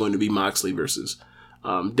inevitably is going to be Moxley versus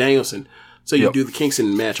Danielson. So you do the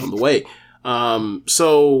Kingston match on the way.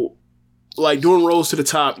 So like doing rolls to the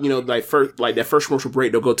top, like that first commercial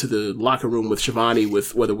break, they'll go to the locker room with Shivani,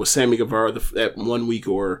 with whether it was Sammy Guevara that 1 week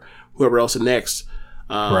or whoever else the next.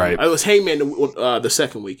 Right. It was Heyman the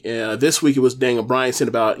second week. This week it was Daniel Bryan saying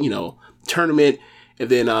about tournament, and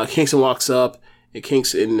then Kingston walks up and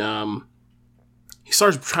Kingston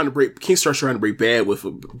starts trying to break bad with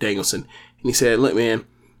Danielson, and he said, "Look, man,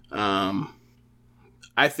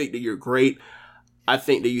 I think that you're great. I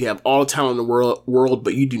think that you have all the talent in the world,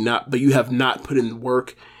 but you have not put in the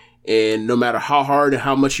work. And no matter how hard and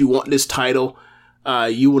how much you want this title,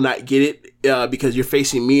 you will not get it because you're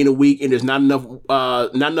facing me in a week, and there's not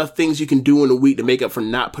enough things you can do in a week to make up for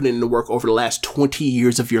not putting in the work over the last 20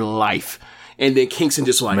 years of your life." And then Kingston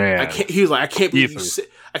just like, I can't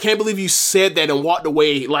believe you said that, and walked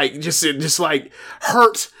away like just hurt.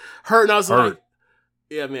 And I was like,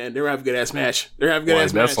 yeah, man, they're having a good ass match.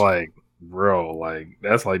 That's like, bro, like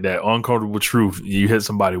that's like that uncomfortable truth you hit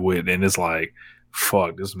somebody with, and it's like,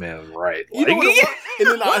 fuck, this man's right. Like, and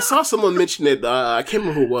then I saw someone mention it. I can't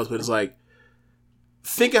remember who it was, but it's like,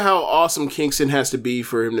 think of how awesome Kingston has to be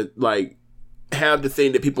for him to like have the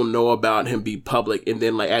thing that people know about him be public, and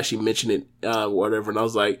then like actually mention it, whatever. And I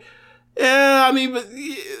was like, yeah, I mean, but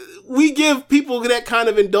we give people that kind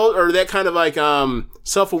of or that kind of like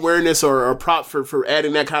self-awareness or prop for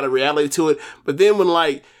adding that kind of reality to it. But then when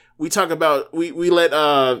like we talk about we let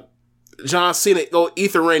John Cena go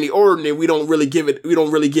ether Randy Orton, and we don't really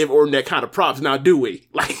give Orton that kind of props now, do we?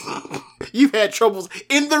 Like, you've had troubles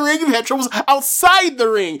in the ring, you've had troubles outside the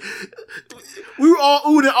ring. We were all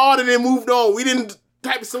oohed and awed and then moved on. We didn't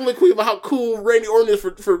type soliloquy about how cool Randy Orton is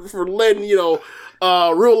for letting,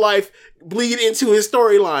 real life bleed into his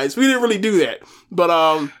storylines. We didn't really do that. But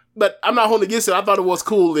I'm not holding against it. I thought it was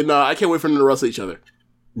cool, and I can't wait for them to wrestle each other.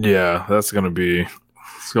 Yeah, it's gonna be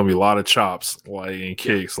a lot of chops, like, and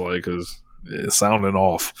cakes, like, cause it's sounding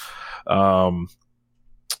off.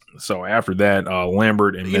 So after that,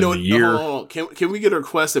 Lambert and then the year. Can we get a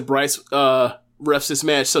request that Bryce refs this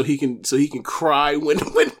match so he can cry when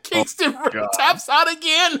Kingston taps out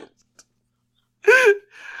again?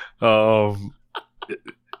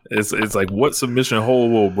 It's like, what submission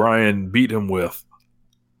hold will Bryan beat him with?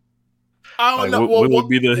 I don't know. Will it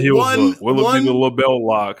be the heel hook? Will it be the label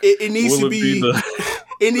lock? It needs to be.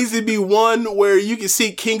 It needs to be one where you can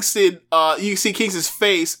see Kingston. You can see Kingston's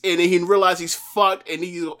face, and then he realizes he's fucked, and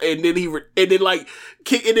then you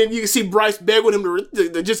can see Bryce beg with him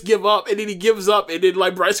to just give up, and then he gives up, and then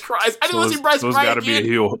like Bryce cries. I didn't want to see Bryce cry again.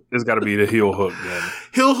 It's got to be the heel hook, then.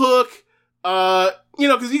 Heel hook.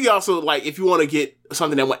 Because you can also, like, if you want to get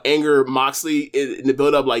something that would anger Moxley in the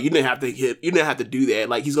build up, like, you didn't have to do that.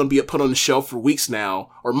 Like, he's going to be put on the shelf for weeks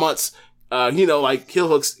now or months. Like heel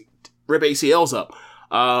hooks rip ACLs up.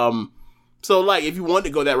 So like, if you wanted to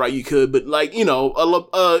go that route, you could, but like, a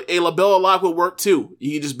labella lock would work too.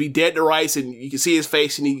 You could just be dead to rights, and you can see his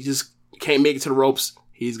face, and he just can't make it to the ropes.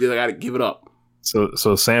 He's gonna gotta give it up.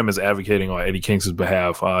 So Sam is advocating on Eddie Kingston's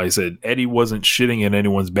behalf. He said Eddie wasn't shitting in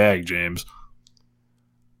anyone's bag, James.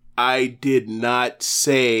 I did not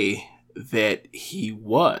say that he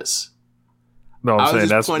was. No, I'm saying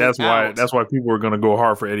that's why people are gonna go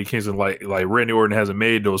hard for Eddie Kingston. Like Randy Orton hasn't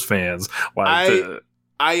made those fans.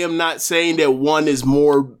 I am not saying that one is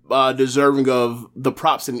more deserving of the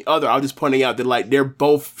props than the other. I'm just pointing out that like they're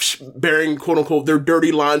both bearing quote unquote their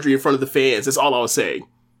dirty laundry in front of the fans. That's all I was saying.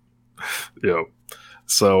 Yeah.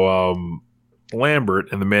 So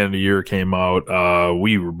Lambert and the Man of the Year came out.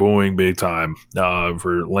 We were booing big time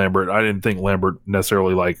for Lambert. I didn't think Lambert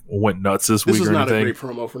necessarily like went nuts this week or anything. This was not a great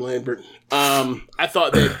promo for Lambert. I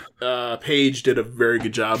thought that Page did a very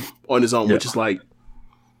good job on his own, which is like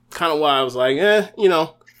kind of why I was like,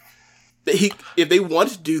 if they want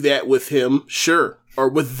to do that with him, sure, or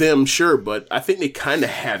with them, sure. But I think they kind of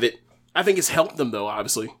have it. I think it's helped them though,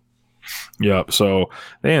 obviously. Yeah, so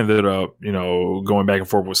they ended up, going back and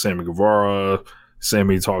forth with Sammy Guevara.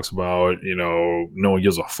 Sammy talks about, no one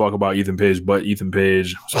gives a fuck about Ethan Page but Ethan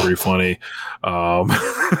Page. It's pretty funny.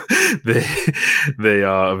 They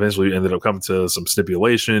eventually ended up coming to some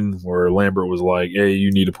stipulation where Lambert was like, hey,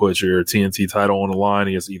 you need to put your TNT title on the line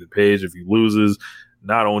against Ethan Page. If he loses,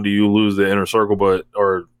 not only do you lose the Inner Circle,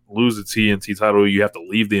 or lose the TNT title, you have to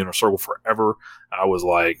leave the Inner Circle forever. I was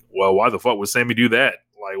like, well, why the fuck would Sammy do that?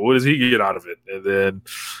 Like, what does he get out of it? And then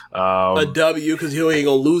a W, because he ain't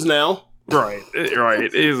gonna lose now. Right.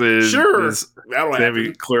 Sure.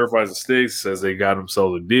 Sammy clarifies the stakes, says they got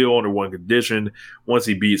themselves a deal under one condition. Once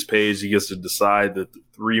he beats Page, he gets to decide that the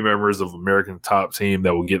 3 members of American Top Team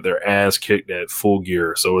that will get their ass kicked at Full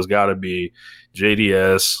Gear. So it's got to be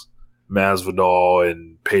JDS, Masvidal,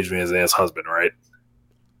 and Paige Van Zandt's husband, right?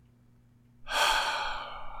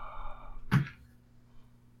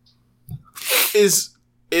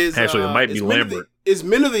 Actually, it might be Lambert. Is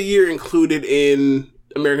Men of the Year included in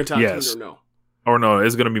American Top Team or no? Or no,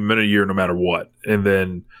 it's going to be Men of the Year no matter what. And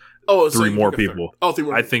then 3 more people. Three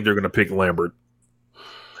more. I think they're going to pick Lambert.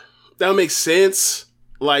 That makes sense.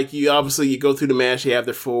 Like, you go through the match, you have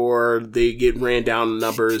the 4, they get ran down in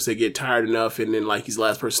numbers, they get tired enough, and then, like, he's the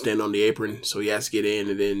last person standing on the apron, so he has to get in,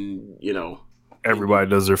 and then, everybody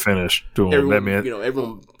does their finish to him.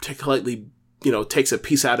 Everyone collectively, takes a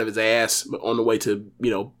piece out of his ass on the way to,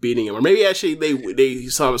 beating him. Or maybe actually they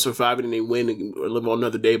saw him survive it and they win or live on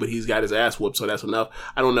another day, but he's got his ass whooped, so that's enough.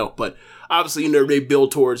 I don't know. But obviously, they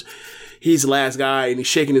build towards he's the last guy and he's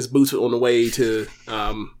shaking his boots on the way to,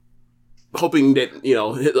 hoping that,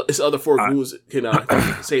 his other 4 moves can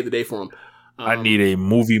save the day for him. I need a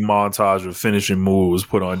movie montage of finishing moves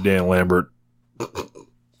put on Dan Lambert.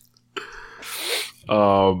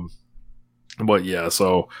 But yeah,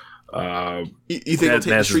 so you think he'll take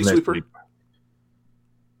the street sweeper?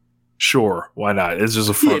 Sure, why not? It's just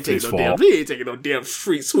a front face fall. He ain't taking no damn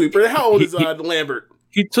street sweeper. How old is Lambert?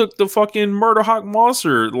 He took the fucking Murder Hawk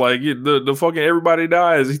Monster, like the fucking everybody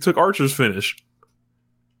dies. He took Archer's finish.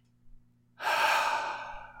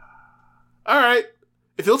 All right,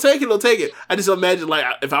 if he'll take it, he'll take it. I just imagine, like,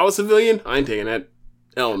 if I was a civilian, I ain't taking that.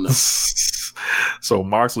 Hell no. So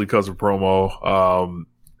Moxley cuts a promo.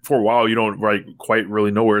 For a while, you don't quite really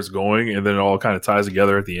know where it's going, and then it all kind of ties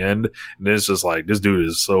together at the end. And then it's just like, this dude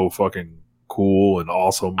is so fucking cool and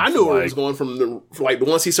awesome. I knew where it was going from.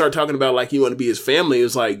 Once he started talking about, like, he wanted to be his family, it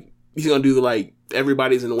was like, he's going to do, like,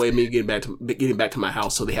 everybody's in the way of me getting back to my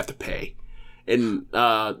house, so they have to pay. And,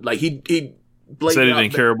 he said he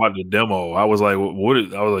didn't care about the demo. I was like,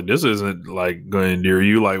 this isn't, like, going to endear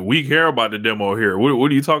you. Like, we care about the demo here.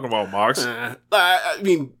 What are you talking about, Mox? I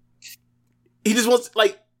mean, he just wants,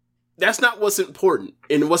 like, that's not what's important.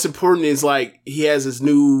 And what's important is, like, he has this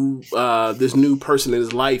new person in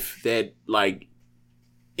his life that, like,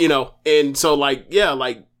 and so, like, yeah,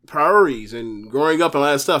 like, priorities and growing up and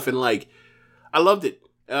all that stuff. And, like, I loved it.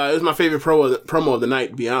 It was my favorite promo of the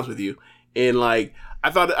night, to be honest with you. And, like,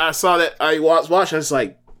 I saw that, I watched, I was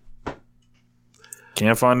like,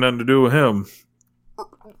 can't find nothing to do with him.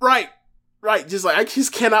 Right. Just like, I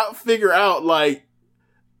just cannot figure out, like,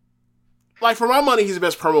 for my money, he's the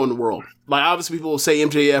best promo in the world. Like, obviously people will say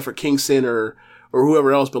MJF or Kingston or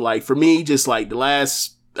whoever else, but, like, for me, just, like, the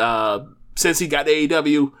last, since he got to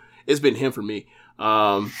AEW, it's been him for me.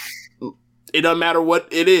 It doesn't matter what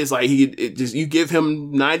it is. Like, you give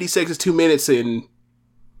him 90 seconds, 2 minutes, and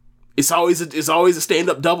it's always a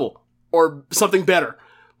stand-up double or something better.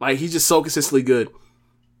 Like, he's just so consistently good.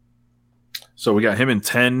 So we got him in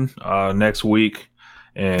 10 next week,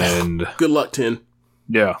 and good luck, 10.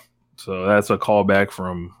 Yeah. So that's a callback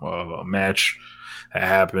from a match that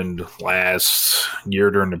happened last year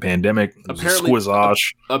during the pandemic.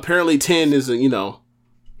 Apparently 10 is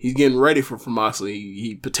he's getting ready for Moxley.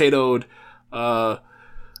 He potatoed.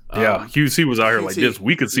 QC was out here like this.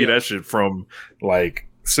 We could see that shit from, like,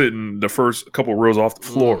 sitting the first couple rows off the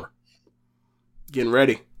floor. Getting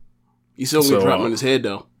ready. He's still going to drop on his head,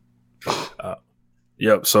 though.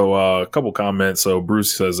 Yep. So a couple comments. So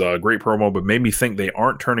Bruce says, great promo, but made me think they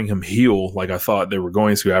aren't turning him heel like I thought they were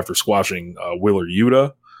going to after squashing Wheeler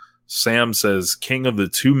Yuta. Sam says, king of the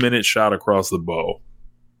 2-minute shot across the bow.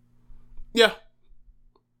 Yeah.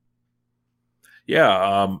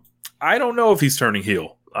 Yeah. I don't know if he's turning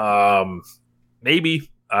heel. Maybe.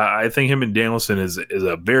 I think him and Danielson is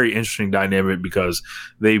a very interesting dynamic because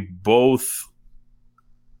they both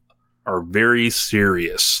are very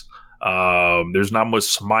serious. There's not much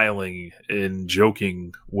smiling and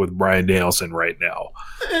joking with Bryan Danielson right now.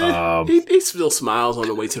 He still smiles on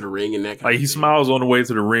the way to the ring and that kind of thing. He smiles on the way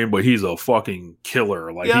to the ring, but he's a fucking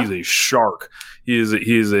killer. Like, he's a shark. He is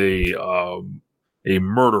a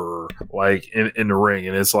murderer, like, in the ring.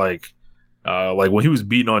 And it's like, Like when he was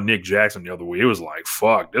beating on Nick Jackson the other week, it was like,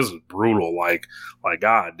 fuck, this is brutal. Like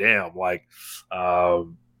god damn.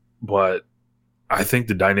 But I think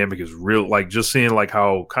the dynamic is real. Like just seeing like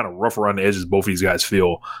how kind of rough around the edges both these guys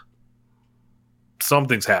feel.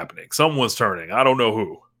 Something's happening. Someone's turning. I don't know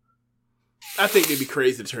who. I think it'd be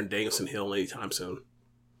crazy to turn Danielson Hill anytime soon.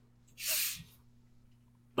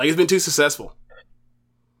 Like it's been too successful.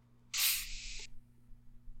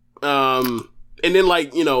 And then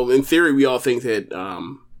like, you know, in theory we all think that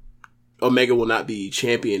Omega will not be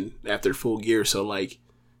champion after Full Gear, so like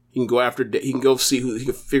he can go see who he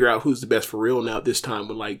can figure out who's the best for real now this time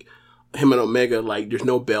with like him and Omega, like there's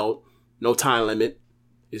no belt, no time limit.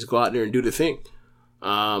 Just go out there and do the thing.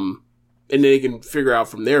 And then they can figure out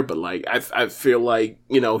from there, but like I feel like,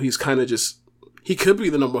 you know, he's kind of just he could be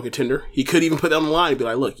the number one contender. He could even put that on the line and be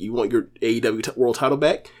like, look, you want your AEW world title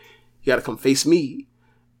back? You got to come face me.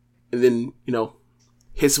 And then, you know,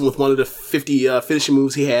 hits him with one of the 50 finishing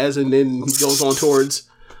moves he has, and then he goes on towards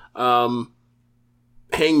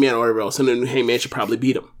Hangman or whatever else, and then Hangman should probably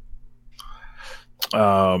beat him.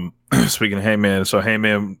 Speaking of Hangman, so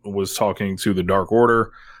Hangman was talking to the Dark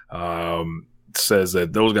Order, says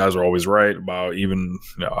that those guys are always right about even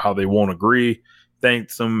how they won't agree.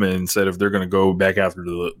 Thanked them and said if they're going to go back after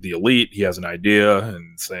the Elite, he has an idea,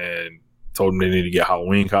 and told them they need to get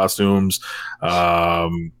Halloween costumes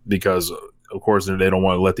because, of course, they don't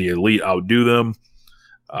want to let the Elite outdo them.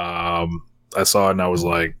 I saw it and I was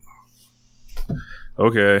like,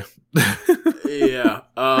 okay. Yeah.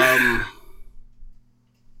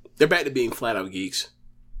 They're back to being flat out geeks.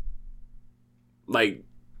 Like,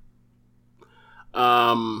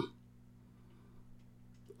 I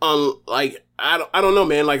don't know,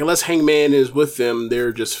 man. Like, unless Hangman is with them,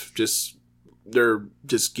 they're just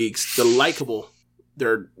geeks. They're likable.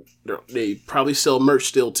 They probably sell merch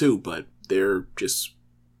still too, but they're just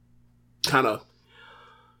kind of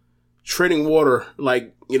treading water.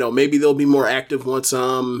 Like, you know, maybe they'll be more active once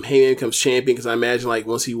Hangman becomes champion, because I imagine like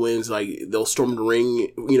once he wins, like they'll storm the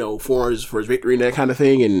ring, you know, for his victory and that kind of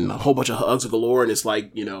thing, and a whole bunch of hugs galore, and it's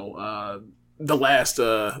like, you know, the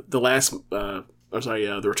Return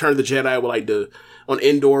of the Jedi with like on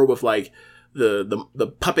Endor with like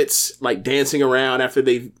the puppets like dancing around after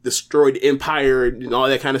they've destroyed the Empire and all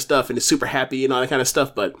that kind of stuff, and it's super happy and all that kind of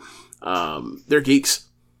stuff, but they're geeks.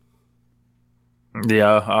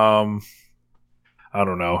 Yeah, I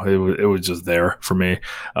don't know. It was just there for me.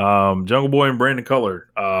 Jungle Boy and Brandon Cutler.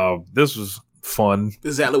 This was fun.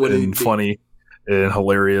 Exactly what and funny and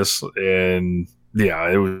hilarious, and yeah,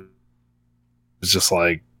 it was just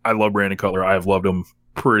like, I love Brandon Cutler. I have loved him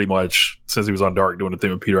pretty much since he was on Dark doing the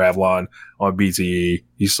thing with Peter Avalon on BTE.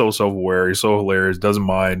 He's so self-aware. He's so hilarious. Doesn't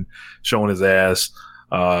mind showing his ass.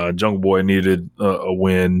 Jungle Boy needed a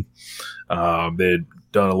win. They'd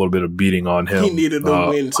done a little bit of beating on him. He needed a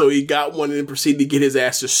win, so he got one and then proceeded to get his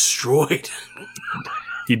ass destroyed.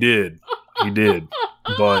 He did.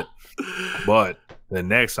 But the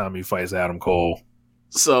next time he fights Adam Cole,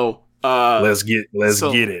 so let's get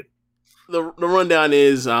it. The rundown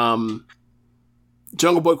is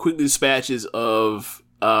Jungle Boy quickly dispatches of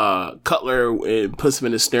Cutler and puts him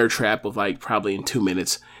in a snare trap of like probably in 2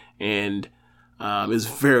 minutes, and it's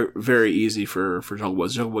very, very easy for Jungle Boy.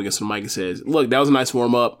 Jungle Boy gets on the mic and says, "Look, that was a nice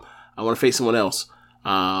warm up. I want to face someone else."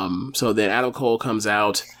 So then Adam Cole comes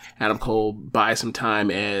out. Adam Cole buys some time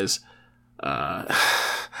as the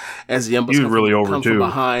Young Bucks come from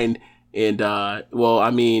behind, and well,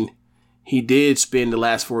 I mean, he did spend the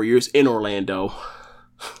last 4 years in Orlando.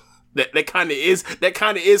 That kind of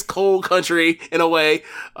is cold country in a way.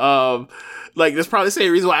 Like that's probably the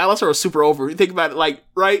same reason why Alistair was super over. You think about it, like,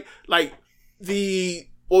 right? Like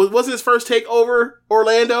was his first takeover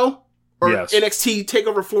Orlando or yes. NXT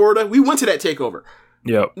takeover Florida? We went to that takeover.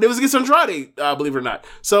 Yep. It was against Andrade, believe it or not.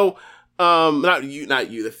 So, not you,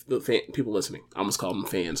 the people listening. I almost call them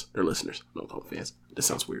fans. They're listeners. I don't call them fans. That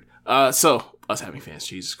sounds weird. So us having fans,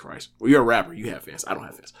 Jesus Christ. Well, you're a rapper. You have fans. I don't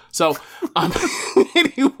have fans. So,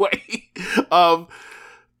 anyway,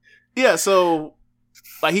 yeah. So,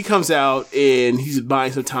 like, he comes out and he's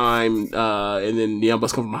buying some time, and then the Young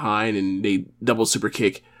Bucks come from behind and they double super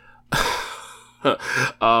kick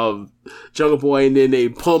Jungle Boy, and then they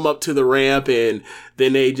pull him up to the ramp, and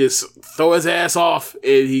then they just throw his ass off,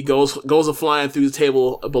 and he goes a flying through the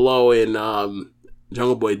table below, and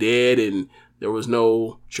Jungle Boy dead, and there was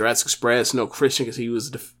no Jurassic Express, no Christian, because he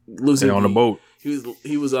was losing on the boat.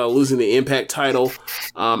 He was losing the Impact title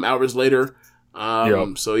hours later.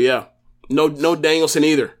 Yep. So yeah, no Danielson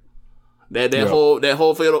either. That whole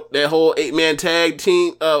 8-man tag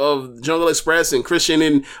team of Jungle Express and Christian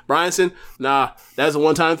and Bryanson, nah, that's a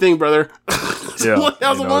one-time thing, brother. That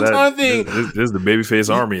was a one-time thing. This is the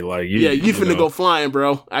babyface army. Like, you finna go flying,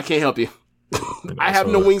 bro. I can't help you. I have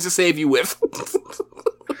no wings to save you with.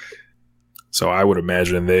 So I would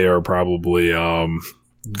imagine they are probably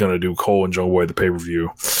gonna do Cole and Jungle Boy at the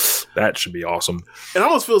pay-per-view. That should be awesome. It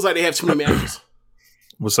almost feels like they have too many matches.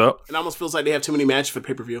 What's up? It almost feels like they have too many matches for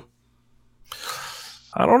pay-per-view.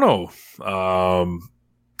 I don't know.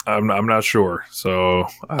 I'm not sure. So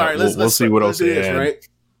all right, we'll see what else they add. Right?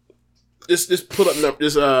 Just put up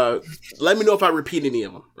numbers. Let me know if I repeat any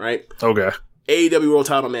of them. Right? Okay. AEW World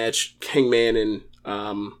Title match: Hangman and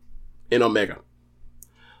Omega.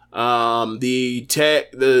 The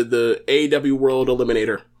AEW World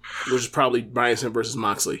Eliminator, which is probably Bryanson versus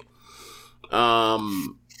Moxley.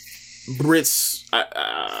 Britt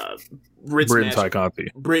and Ty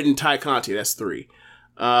Conti. Britt and Ty Conti, that's 3.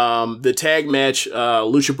 The tag match,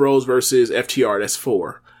 Lucha Bros versus FTR, that's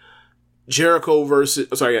 4.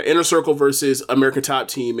 Inner Circle versus American Top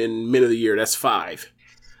Team in Men of the Year, that's 5.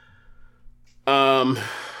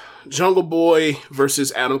 Jungle Boy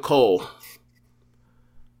versus Adam Cole.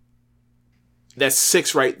 That's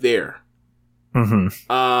 6 right there. Mm-hmm.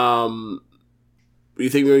 Do you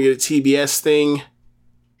think we're going to get a TBS thing?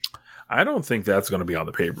 I don't think that's going to be on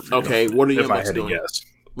the pay-per-view. Okay, what are the Young Bucks Bucks doing? Guess.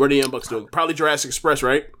 What are the Young Bucks doing? Probably Jurassic Express,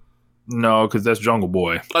 right? No, because that's Jungle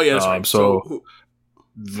Boy. Oh, yeah, that's right. So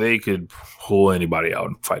they could pull anybody out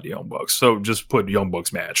and fight the Young Bucks. So just put Young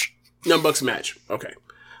Bucks match. Young Bucks match. Okay.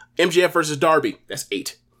 MJF versus Darby. That's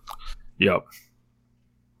 8. Yep.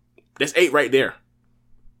 That's 8 right there.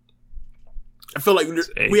 I feel like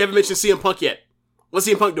we haven't mentioned CM Punk yet. What's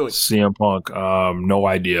CM Punk doing? CM Punk, no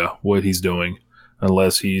idea what he's doing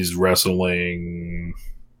unless he's wrestling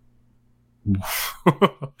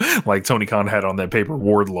like Tony Khan had on that paper,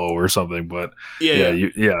 Wardlow or something. But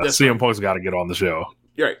CM Punk's got to get on the show.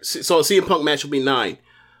 You're right. So a CM Punk match will be 9.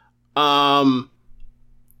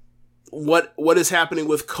 What is happening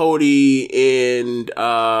with Cody and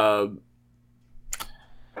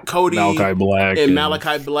Malachi Black and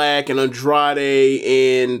Malachi Black and Andrade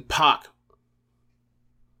and Pac?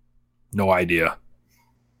 No idea.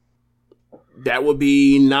 That would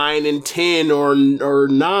be 9 and 10 or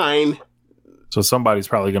 9. So somebody's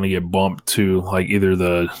probably going to get bumped to like either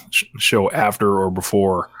the show after or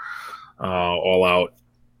before All Out,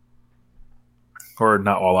 or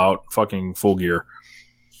not All Out, fucking Full Gear.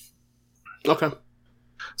 Okay.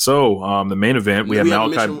 So the main event we have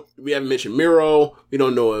Malachi. We haven't mentioned Miro. We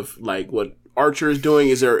don't know if like what Archer is doing.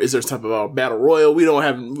 Is there something about Battle Royal? We don't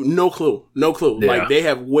have no clue. Yeah. Like they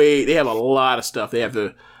have a lot of stuff. They have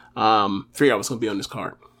to figure out what's going to be on this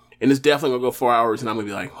card, and it's definitely going to go 4 hours. And I'm going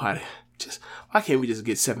to be like, why can't we just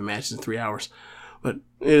get 7 matches in 3 hours? But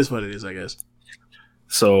it is what it is, I guess.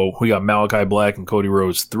 So we got Malachi Black and Cody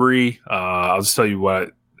Rhodes 3. I'll just tell you what,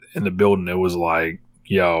 in the building it was like,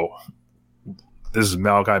 yo, this is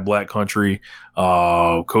Malachi Black country.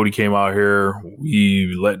 Cody came out here.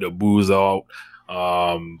 We let the booze out.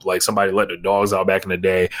 Like somebody let the dogs out back in the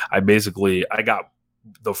day. I got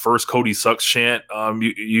the first Cody sucks chant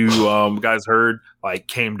you guys heard, like,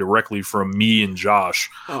 came directly from me and Josh.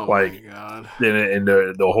 Oh, like, my God. And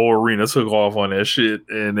the whole arena took off on that shit,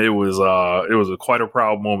 and it was quite a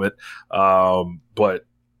proud moment. But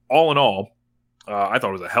all in all, I thought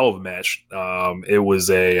it was a hell of a match. It was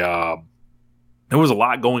a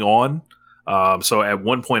lot going on. So at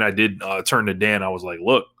one point I did turn to Dan. I was like,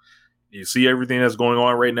 look, you see everything that's going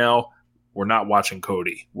on right now? We're not watching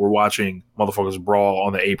Cody. We're watching motherfuckers brawl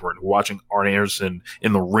on the apron. We're watching Arn Anderson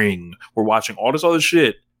in the ring. We're watching all this other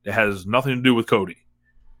shit that has nothing to do with Cody.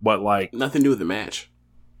 But like, nothing to do with the match.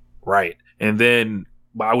 Right. And then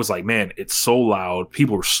I was like, man, it's so loud.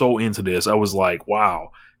 People are so into this. I was like,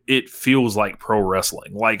 wow, it feels like pro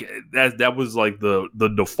wrestling. Like that was like the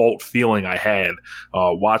default feeling I had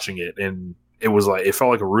watching it. And it was like, it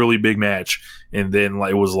felt like a really big match. And then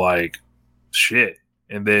like, it was like, shit.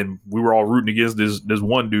 And then we were all rooting against this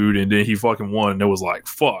one dude, and then he fucking won. And it was like,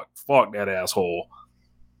 fuck that asshole.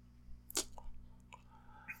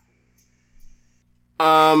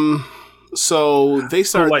 So they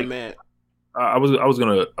started the match. I was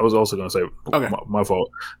also gonna say, okay, my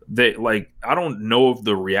fault. They like, I don't know if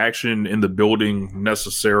the reaction in the building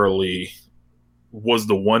necessarily was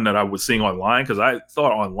the one that I was seeing online, because I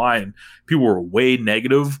thought online people were way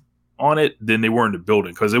negative on it than they were in the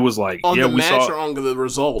building, because it was like, on yeah, the we match saw or on the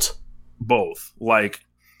result, both. Like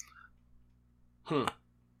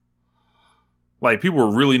people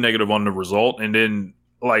were really negative on the result, and then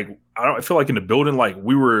like I feel like in the building, like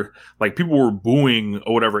we were like people were booing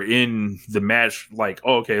or whatever in the match. Like,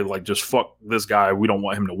 oh, okay, like just fuck this guy. We don't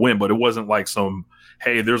want him to win. But it wasn't like some,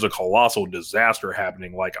 hey, there's a colossal disaster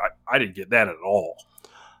happening. Like I didn't get that at all.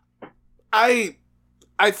 I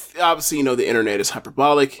obviously, the internet is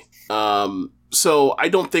hyperbolic. So I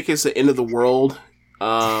don't think it's the end of the world.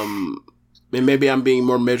 And maybe I'm being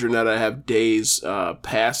more measured now that I have days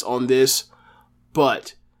passed on this,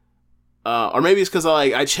 but or maybe it's because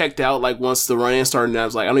I checked out like once the run-in started, and I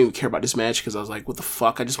was like, I don't even care about this match because I was like, what the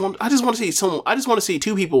fuck? I just want to see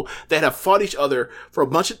two people that have fought each other for a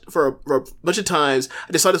bunch of times.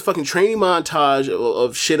 I just saw this fucking training montage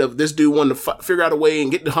of shit of this dude wanting to figure out a way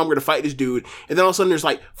and get the hunger to fight this dude, and then all of a sudden there's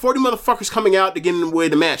like 40 motherfuckers coming out to get in the way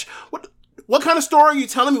of the match. What kind of story are you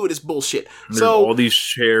telling me with this bullshit? There's all these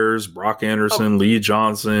chairs, Brock Anderson, Lee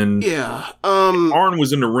Johnson. Yeah. Arn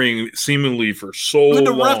was in the ring seemingly for so long. With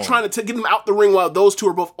the ref trying to get him out the ring while those two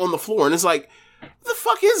are both on the floor. And it's like, what the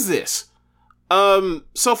fuck is this?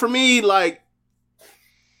 So for me, like,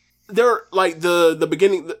 they're like the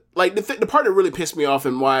beginning, like the part that really pissed me off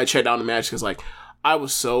and why I checked out the match, because like, I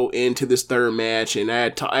was so into this third match, and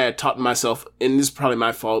I had taught myself, and this is probably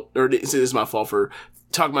my fault, or this is my fault for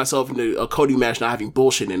talking myself into a Cody match not having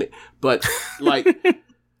bullshit in it. But like,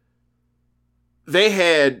 they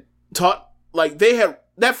had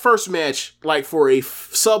that first match, like for a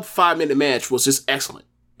sub 5-minute match, was just excellent.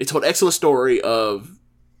 It told an excellent story of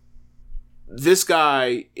this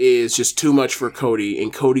guy is just too much for Cody,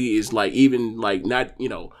 and Cody is like, even like not,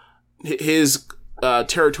 his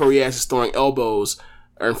territory ass is throwing elbows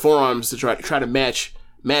or forearms to try to match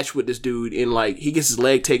with this dude, and like he gets his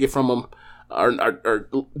leg taken from him or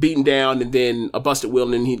beaten down, and then a busted wheel,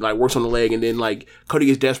 and then he like works on the leg, and then like Cody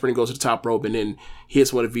gets desperate and goes to the top rope, and then he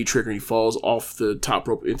hits one of V-trigger, and he falls off the top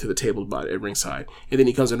rope into the table at ringside, and then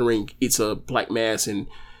he comes in the ring, eats a black mass, and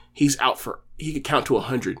he's out he could count to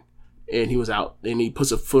 100, and he was out, and he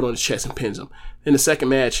puts a foot on his chest and pins him. In the second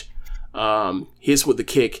match, hits with the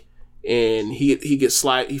kick, and he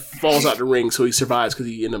falls out the ring, so he survives because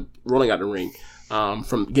he ended up rolling out the ring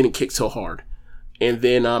from getting kicked so hard. And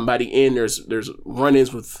then by the end, there's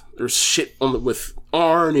run-ins there's shit with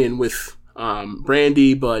Arn and with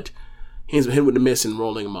Brandy, but he ends up hitting with the miss and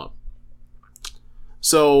rolling him up.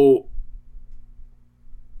 So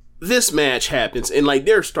this match happens, and like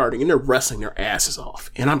they're starting and they're wrestling their asses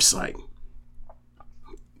off, and I'm just like,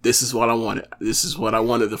 this is what I wanted. This is what I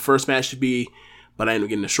wanted the first match to be, but I ended up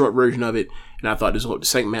getting a short version of it, and I thought this is what the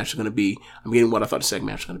second match was going to be. I'm getting what I thought the second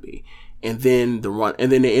match was going to be, and then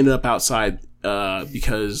they ended up outside.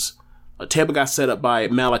 Because a table got set up by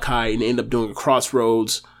Malachi, and they ended up doing a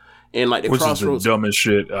crossroads, and like Which is the dumbest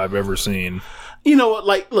shit I've ever seen. You know what?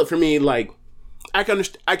 Like, look, for me, like, I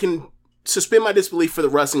can suspend my disbelief for the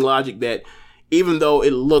wrestling logic that even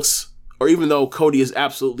though Cody is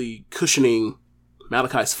absolutely cushioning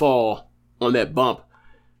Malachi's fall on that bump,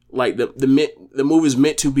 like the move is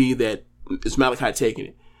meant to be that it's Malachi taking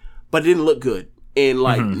it, but it didn't look good. And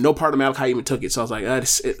like no part of Malachi even took it, so I was like,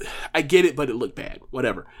 I get it, but it looked bad.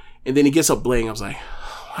 Whatever. And then he gets up blading. I was like,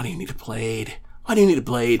 why do you need a blade? Why do you need a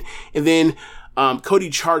blade? And then Cody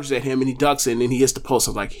charges at him, and he ducks in, and he hits the post.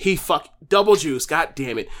 I was like, double juice. God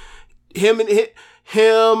damn it! Him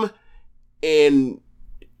and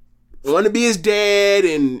want to be his dad,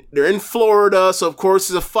 and they're in Florida, so of course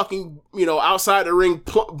it's a fucking outside the ring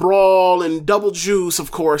brawl, and double juice.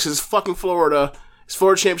 Of course, it's fucking Florida. It's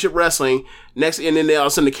Florida Championship Wrestling. And then all of a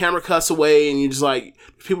sudden the camera cuts away, and you're just like,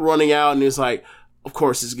 people running out, and it's like, of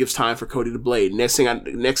course, this gives time for Cody to blade. Next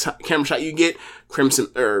camera shot you get, crimson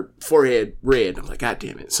or forehead red. I'm like, God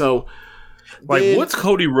damn it. So, like, what's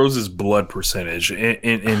Cody Rhodes' blood percentage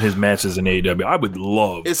in his matches in AEW? I would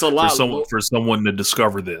love it's a lot for someone to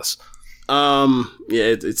discover this. Yeah,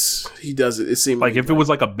 he does it. It seems like if it was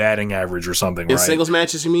like a batting average or something, in right? Singles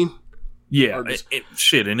matches, you mean? Yeah,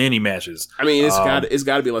 shit, in any matches. I mean, it's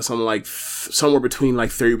got to be like something like somewhere between like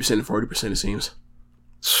 30% and 40%. It seems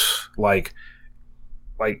like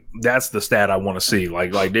that's the stat I want to see.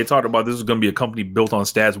 Like they talked about this is going to be a company built on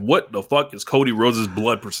stats. What the fuck is Cody Rhodes'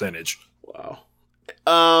 blood percentage? Wow.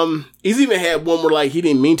 He's even had one where like he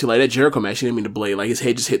didn't mean to, like that Jericho match. He didn't mean to blade. Like his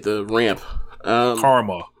head just hit the ramp.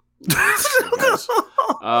 Karma.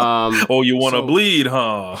 Oh, you want to bleed,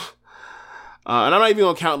 huh? And I'm not even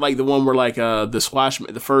gonna count like the one where like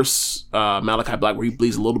the first Malachi Black where he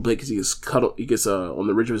bleeds a little bit because he gets cut. He gets on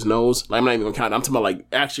the ridge of his nose. Like I'm not even gonna count. I'm talking about like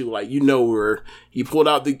actually like where he pulled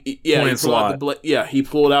out he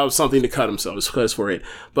pulled out something to cut himself. To cut his forehead.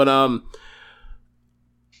 But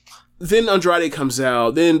then Andrade comes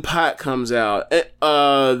out. Then Pac comes out.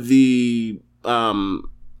 The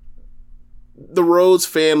the Rhodes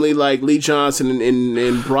family, like Lee Johnson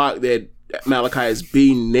and Brock that Malachi is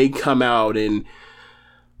beating, they come out and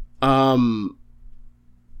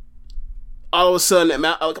all of a sudden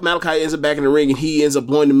Malachi ends up back in the ring and he ends up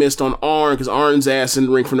blowing the mist on Arn because Arn's ass in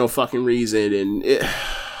the ring for no fucking reason. And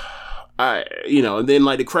and then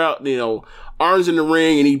like the crowd, Arn's in the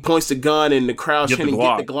ring and he points the gun and the crowd's trying to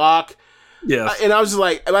get the Glock. Yeah. And I was just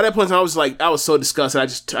like, by that point, I was so disgusted.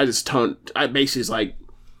 I basically was like,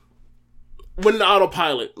 went into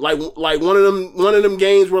autopilot. Like one of them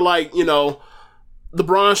games where like, the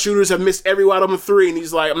Bronze shooters have missed every one of them 3, and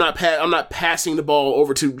he's like, I'm not passing the ball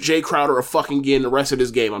over to Jay Crowder or fucking again the rest of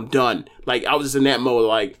this game. I'm done. Like, I was just in that mode.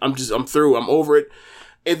 Like, I'm through. I'm over it.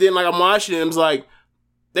 And then like I'm watching it, and it's like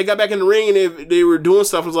they got back in the ring and they were doing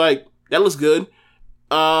stuff. I was like, that looks good.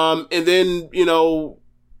 And then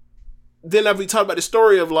then after we talked about the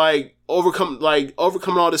story of like overcoming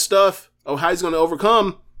all this stuff of how he's going to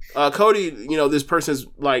overcome Cody, this person's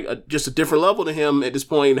like just a different level to him at this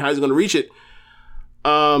point, and how he's going to reach it.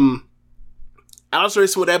 Aleister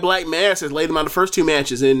with that black mask has laid him out the first 2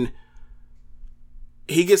 matches, and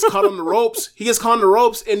he gets caught on the ropes.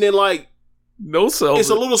 And then like it's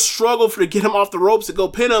a little struggle to get him off the ropes to go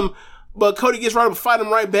pin him, but Cody gets right up and fight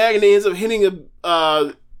him right back, and then ends up hitting him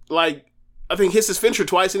I think hits his finisher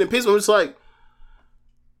twice and then pins him. It's like,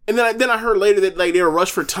 and then I heard later that like they were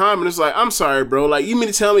rushed for time, and it's like, I'm sorry, bro. Like, you mean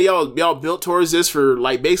to tell me y'all built towards this for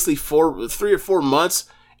like basically 3 or 4 months?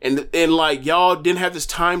 And like y'all didn't have this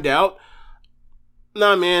timed out?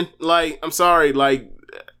 Nah, man. Like, I'm sorry. Like,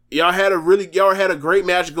 y'all had a great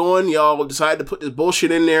match going. Y'all decided to put this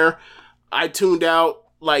bullshit in there. I tuned out.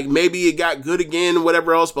 Like, maybe it got good again,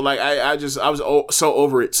 whatever else. But like, I was so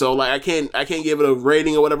over it. So like, I can't give it a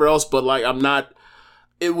rating or whatever else. But like, I'm not.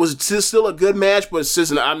 It was still a good match, but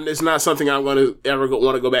it's not something I'm going to ever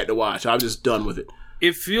want to go back to watch. I'm just done with it.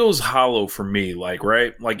 It feels hollow for me, like,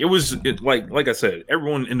 right? Like, like I said,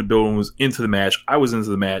 everyone in the building was into the match. I was into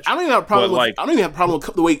the match. I don't even have a problem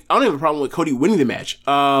with Cody winning the match.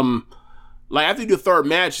 Like, after you do the third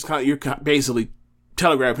match, you're basically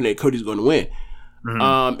telegraphing that Cody's going to win.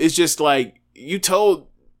 Mm-hmm. It's just like, you told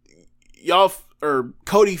y'all, or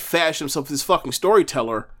Cody fashioned himself this fucking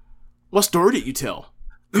storyteller. What story did you tell?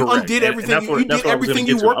 You undid everything. You did everything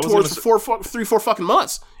you worked towards for 3-4 fucking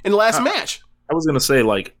months in the last match. I was going to say,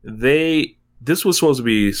 like, this was supposed to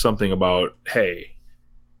be something about, hey,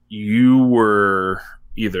 you were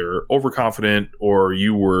either overconfident or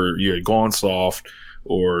you had gone soft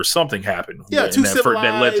or something happened. Yeah,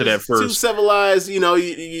 that led to that first. Too civilized,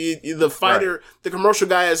 the fighter, right. The commercial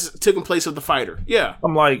guy has taken place of the fighter. Yeah.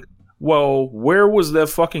 I'm like, well, where was that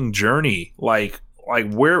fucking journey? Like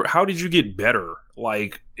how did you get better?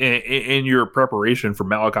 Like, in your preparation for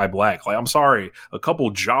Malachi Black? Like, I'm sorry, a couple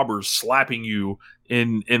jobbers slapping you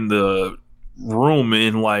in the room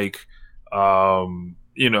in like, in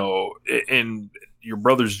your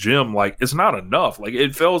brother's gym, like, it's not enough. Like,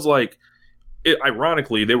 it feels like,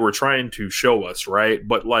 ironically, they were trying to show us, right?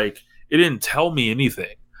 But like, it didn't tell me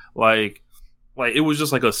anything. Like it was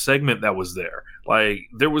just like a segment that was there. Like,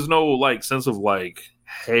 there was no like sense of like,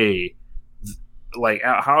 hey, like,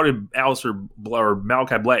 how did Aleister or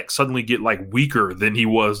Malachi Black suddenly get like weaker than he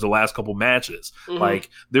was the last couple matches? Mm-hmm. Like,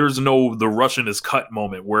 there's no the Russian is cut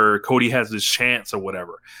moment where Cody has this chance or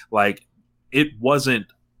whatever. Like, it wasn't.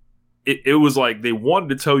 It was like they wanted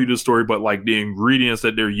to tell you the story, but like the ingredients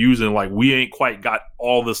that they're using, like, we ain't quite got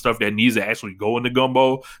all the stuff that needs to actually go in the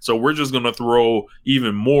gumbo. So we're just gonna throw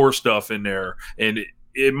even more stuff in there, and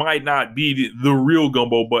it might not be the real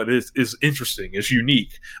gumbo, but it's interesting, it's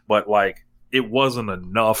unique, but like, it wasn't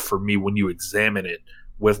enough for me when you examine it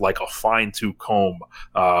with like a fine-tooth comb.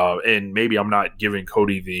 And maybe I'm not giving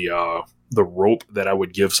Cody the rope that I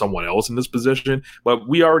would give someone else in this position, but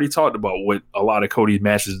we already talked about what a lot of Cody's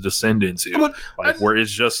matches descend into, where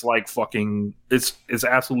it's just like fucking, it's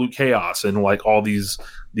absolute chaos and like all these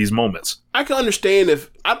moments. I can understand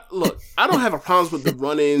I don't have a problem with the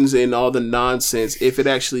run-ins and all the nonsense if it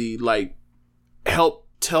actually like helped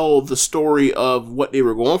tell the story of what they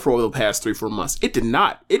were going for over the past 3-4 months. It did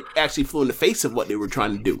not. It actually flew in the face of what they were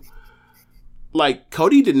trying to do. Like,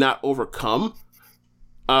 Cody did not overcome.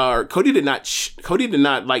 Cody did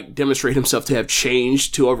not like demonstrate himself to have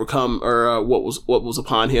changed to overcome or what was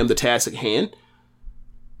upon him, the task at hand.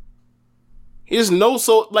 He just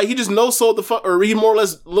no-sold the fuck, or he more or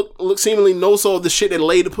less look seemingly no-sold the shit that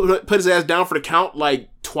laid to put his ass down for the count like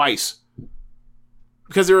twice.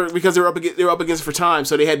 Because they were up against it for time,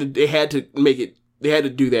 so they had to make it. They had to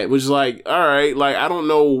do that, which is like, all right, like, I don't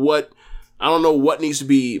know what needs to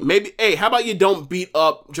be. Maybe, hey, how about you don't beat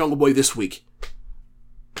up Jungle Boy this week?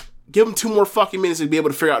 give him 2 more fucking minutes to be able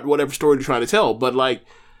to figure out whatever story they're trying to tell. But like,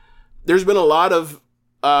 there's been a lot of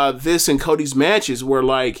this in Cody's matches where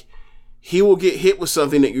like he will get hit with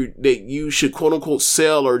something that you should quote unquote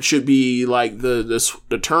sell, or it should be like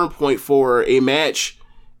the turn point for a match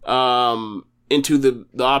into the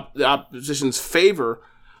opposition's favor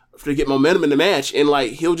to get momentum in the match, and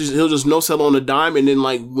like he'll just no sell on a dime and then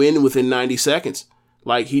like win within 90 seconds.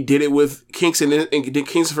 Like he did it with Kingston in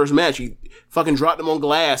Kingston's first match. He fucking dropped him on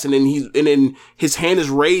glass, and then his hand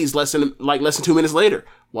is raised less than 2 minutes later.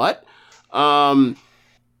 What?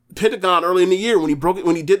 Pentagon early in the year when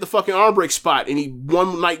he did the fucking arm break spot, and he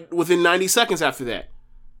won like within 90 seconds after that.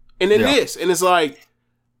 And then this, and it's like,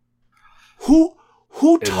 who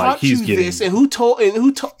taught you this, and who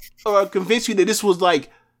convinced you that this was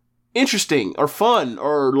like interesting or fun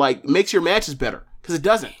or like makes your matches better? Because it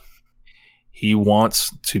doesn't. He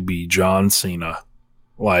wants to be John Cena.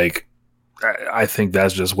 Like, I think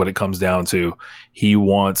that's just what it comes down to. He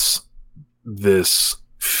wants this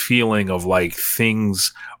feeling of like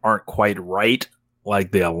things aren't quite right,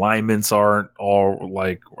 like the alignments aren't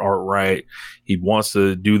right. He wants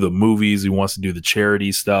to do the movies, he wants to do the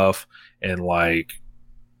charity stuff, and like,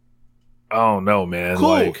 I don't know, man. Cool.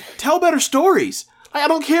 Like, tell better stories. Like, I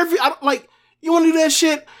don't care if you want to do that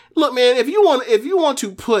shit. Look, man, if you want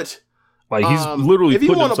to put, like, he's literally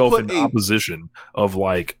putting himself in opposition of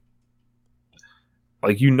like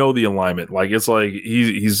the alignment. Like, it's like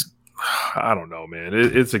he's I don't know, man.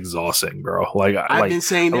 It's exhausting, bro. Like, I've been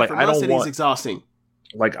saying that for months that it's exhausting.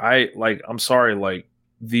 I'm sorry. Like,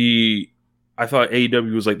 I thought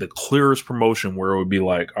AEW was like the clearest promotion where it would be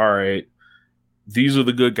like, all right, these are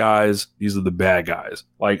the good guys, these are the bad guys.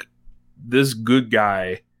 Like, this good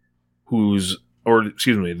guy this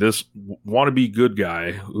wannabe good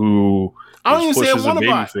guy who I don't even say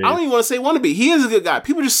wannabe. I don't even want to say wannabe. He is a good guy.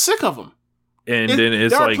 People are just sick of him. And then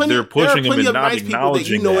it's like they're pushing him and not nice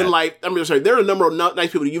acknowledging that. In life, I'm sorry, there are a number of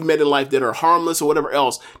nice people that you've met in life that are harmless or whatever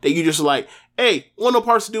else that you just like, hey, want no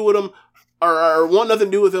parts to do with them, or want nothing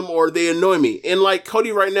to do with them, or they annoy me. And like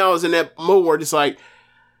Cody right now is in that mode where it's like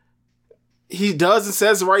he does and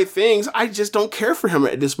says the right things. I just don't care for him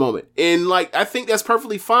at this moment. And like, I think that's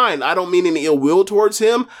perfectly fine. I don't mean any ill will towards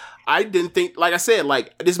him. I didn't think, like I said,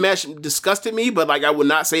 like this match disgusted me, but like I would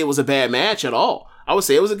not say it was a bad match at all. I would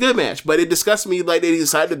say it was a good match, but it disgusted me like they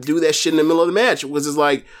decided to do that shit in the middle of the match. It was just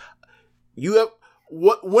like,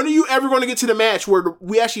 when are you ever going to get to the match where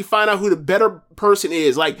we actually find out who the better person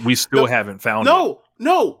is? Like, we still haven't found it.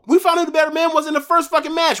 No, we found out the better man was in the first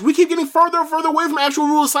fucking match. We keep getting further and further away from actual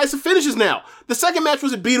rule of decisive finishes now. The second match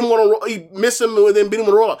was he missed him and then beat him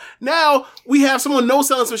on a roll up. Now we have someone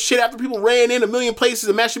no-selling some shit after people ran in a million places.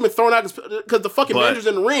 The match has been thrown out because the fucking manager's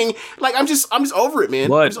in the ring. Like, I'm just over it, man.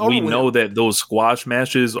 But we know that those squash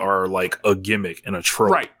matches are like a gimmick and a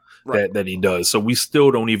trope. Right. That he does. So we still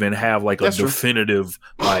don't even have like a definitive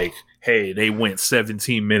like, hey, they went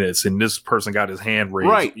 17 minutes and this person got his hand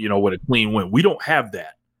raised, with a clean win. We don't have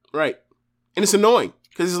that. Right. And it's annoying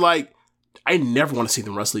because it's like, I never want to see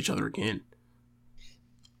them wrestle each other again.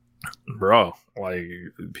 Bro, like,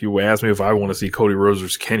 people ask me if I want to see Cody Rhodes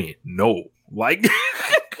versus Kenny. No. Like,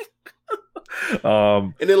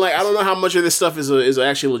 and then like, I don't know how much of this stuff is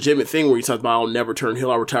actually a legitimate thing where you talk about I'll never turn heel,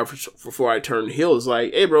 I'll retire before I turn heel. It's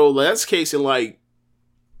like, hey bro, that's the case in like,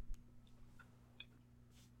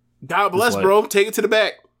 God bless, like, bro, take it to the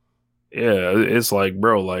back. Yeah, it's like,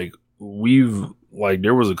 bro, like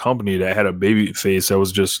there was a company that had a baby face that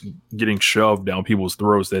was just getting shoved down people's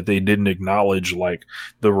throats that they didn't acknowledge like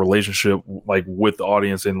the relationship like with the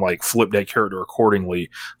audience and like flip that character accordingly.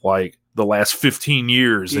 Like, the last 15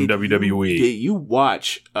 years in WWE. Did you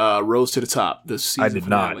watch Rose to the Top? The season I did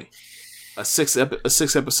finale? not. A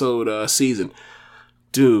six episode season,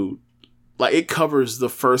 dude. Like, it covers the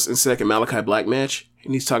first and second Malachi Black match,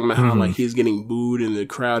 and he's talking about how like he's getting booed and the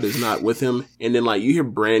crowd is not with him. And then like you hear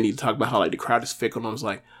Brandy talk about how like the crowd is fickle. And I was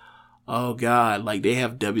like, oh god, like they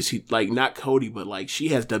have like not Cody, but like she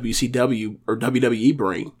has WCW or WWE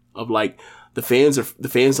brain of like the fans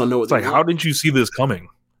don't know what. It's like, how did you see this coming?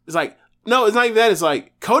 It's like, no, it's not even that. It's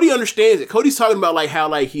like, Cody understands it. Cody's talking about like how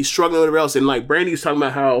like he's struggling with everyone else. And like Brandy's talking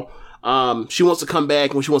about how she wants to come back.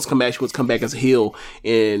 And when she wants to come back, she wants to come back as a heel.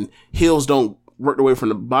 And heels don't work their way from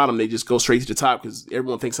the bottom. They just go straight to the top because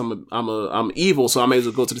everyone thinks I'm evil. So I may as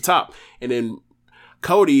well go to the top. And then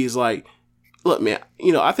Cody's like, look, man,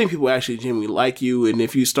 I think people actually genuinely like you. And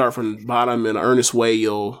if you start from the bottom in an earnest way,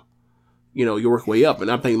 you'll work your way up.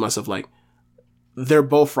 And I'm thinking to myself, like, they're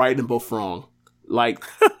both right and both wrong. Like,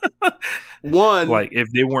 one, like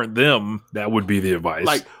if they weren't them, that would be the advice.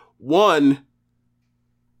 Like, one,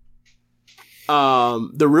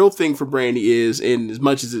 The real thing for Brandy is, and as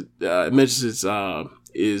much as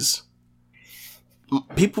is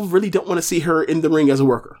people really don't want to see her in the ring as a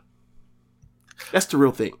worker. That's the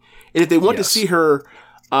real thing. And if they want to see her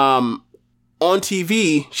on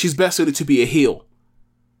TV, she's best suited to be a heel.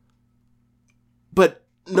 But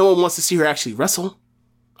no one wants to see her actually wrestle.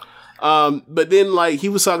 But then, like, he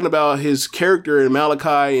was talking about his character in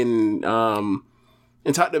Malachi and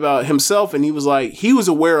talked about himself, and he was like, he was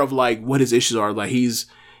aware of like what his issues are. Like he's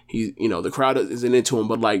you know, the crowd isn't into him,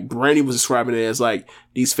 but like Brandy was describing it as like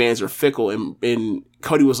these fans are fickle, and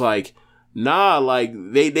Cody was like, nah, like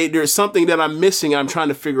they there's something that I'm missing. I'm trying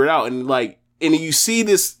to figure it out, and you see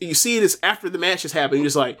this after the match has happened. You're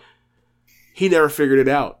just like, he never figured it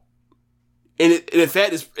out. And in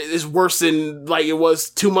fact, it's worse than like it was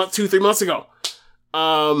 3 months ago.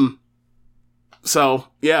 So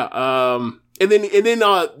yeah. And then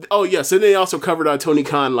so they also covered Tony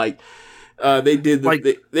Khan, like, they did,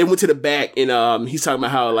 they went to the back, and, he's talking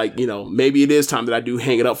about how, like, you know, maybe it is time that I do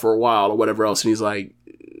hang it up for a while or whatever else. And he's like,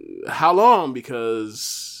 how long?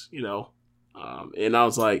 Because, you know, and I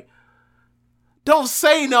was like, don't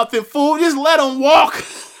say nothing, fool. Just let him walk.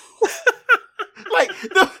 Like,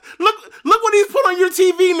 look what he's put on your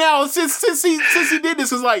TV now since he did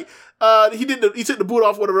this. It's like, he took the boot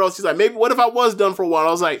off, whatever else. He's like, maybe, what if I was done for a while?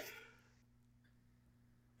 I was like,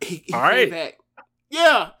 he came back.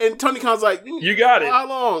 Yeah. And Tony Khan's like, you got it. How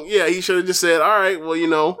long? Yeah. He should have just said, all right, well, you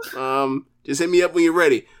know, just hit me up when you're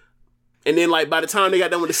ready. And then, like, by the time they got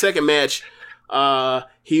done with the second match,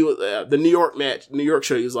 he was, the New York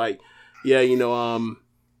show, he was like, yeah, you know,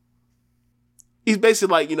 he's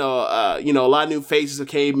basically like, you know, a lot of new faces that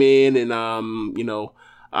came in, and, you know,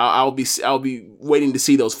 I'll be waiting to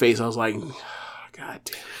see those faces. I was like, oh, God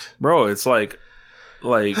damn it. Bro, it's like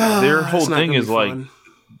their whole thing is like,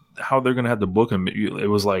 how they're gonna have to book him. It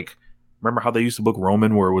was like, remember how they used to book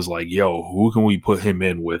Roman, where it was like, yo, who can we put him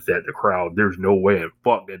in with at the crowd? There's no way in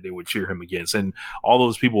fuck that they would cheer him against. And all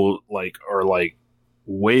those people like are like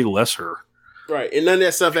way lesser, right? And none of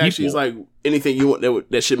that stuff actually is like anything you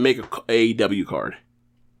want that should make a AEW card,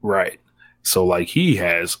 right? So like he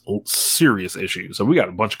has serious issues. So we got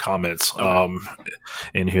a bunch of comments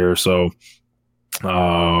in here. So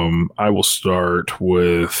I will start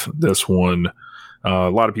with this one.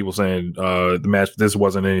 A lot of people saying the match, this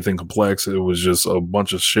wasn't anything complex. It was just a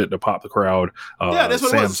bunch of shit to pop the crowd. Yeah, that's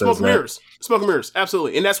what it was. Smoke and mirrors. Smoke and mirrors.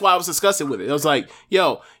 Absolutely. And that's why I was disgusted with it. I was like,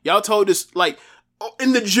 yo, y'all told us, like,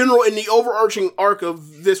 in the overarching arc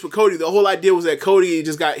of this with Cody, the whole idea was that Cody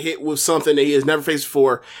just got hit with something that he has never faced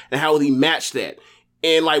before, and how will he match that?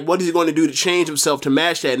 And, like, what is he going to do to change himself to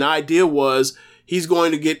match that? And the idea was, he's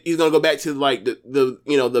going to go back to like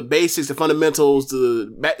the basics, the fundamentals,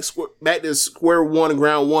 back to square one and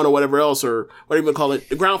ground one or whatever else, or whatever you call it,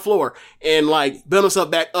 the ground floor, and like build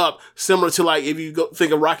himself back up, similar to like if you go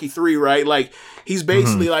think of Rocky 3, right? Like he's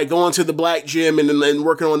basically like going to the black gym and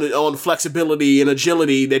working on flexibility and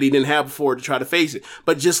agility that he didn't have before to try to face it.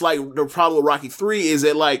 But just like the problem with Rocky 3 is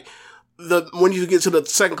that like when you get to the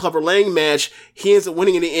second Clubber Lang match, he ends up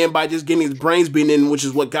winning in the end by just getting his brains beaten in, which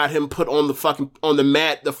is what got him put on the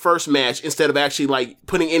mat the first match, instead of actually like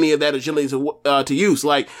putting any of that agility to use.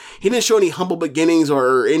 Like he didn't show any humble beginnings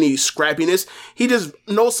or any scrappiness. He just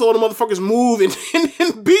no-sold the motherfuckers move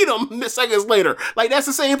and beat them seconds later. Like that's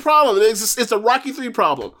the same problem. It's a Rocky 3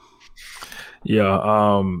 problem.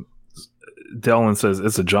 Yeah. Dellen says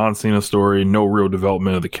it's a John Cena story. No real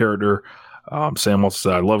development of the character. Sam also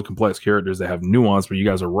said, I love complex characters that have nuance, but you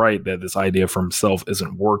guys are right that this idea for himself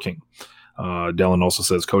isn't working. Dellen also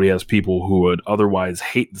says Cody has people who would otherwise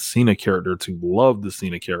hate the Cena character to love the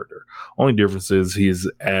Cena character. Only difference is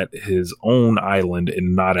he's at his own island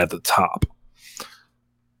and not at the top.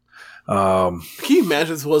 Can you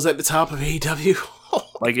imagine if this was at the top of AEW?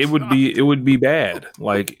 Like it would be bad.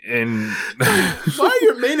 Like, and why are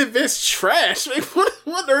your main events trash? Like,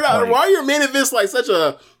 what they're not, why are your main events like such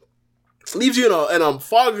a, leaves you in a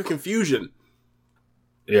fog of confusion?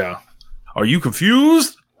 Yeah. Are you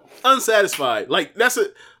confused? Unsatisfied. Like that's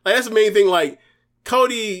the main thing. Like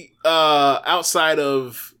Cody, outside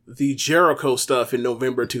of the Jericho stuff in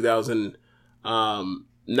November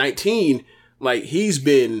 2019, like he's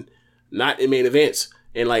been not in main events,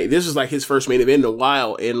 and like this is like his first main event in a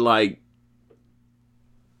while, and like,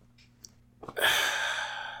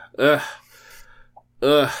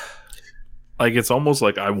 like it's almost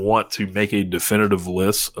like I want to make a definitive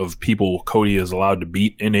list of people Cody is allowed to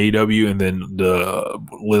beat in AEW, and then the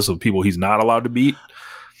list of people he's not allowed to beat.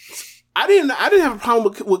 I didn't have a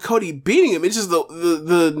problem with Cody beating him. It's just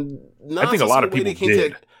the I think a lot of people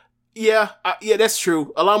did. Yeah, that's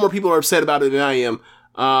true. A lot more people are upset about it than I am.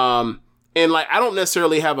 And like, I don't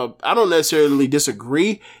necessarily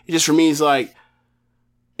disagree. It just for me is like,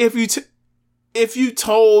 if you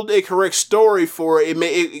told a correct story for it,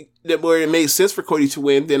 where it made sense for Cody to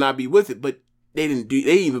win, then I'd be with it. But they didn't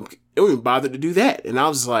even bother to do that. And I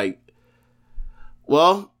was like,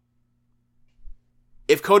 well,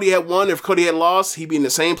 if Cody had won, if Cody had lost, he'd be in the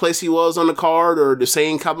same place he was on the card, or the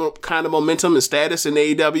same kind of momentum and status in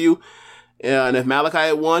AEW. And if Malachi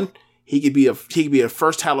had won, he could be a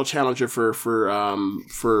first title challenger for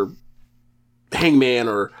Hangman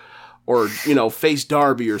or face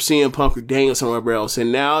Darby or CM Punk or Daniels or somewhere else.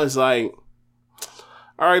 And now it's like,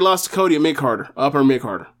 all right, lost to Cody and upper mid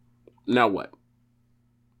Carter. Now what?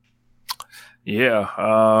 Yeah,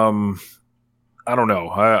 I don't know.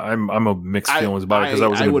 I'm a mixed feelings about it because I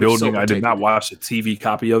was in the building. I did not watch the TV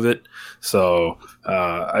copy of it, so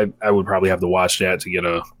I would probably have to watch that to get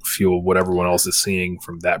a feel of what everyone else is seeing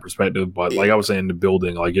from that perspective. But like I was saying, in the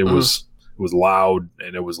building, like it was loud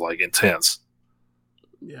and it was like intense.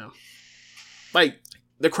 Yeah, like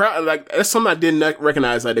the crowd, like that's something I didn't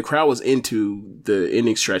recognize. Like the crowd was into the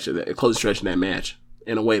ending stretch of that closing stretch in that match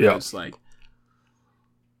in a way that's like.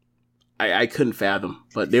 I couldn't fathom,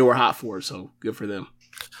 but they were hot for it, so good for them.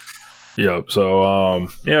 Yeah. So,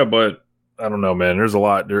 but I don't know, man. There's a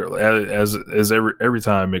lot there. As every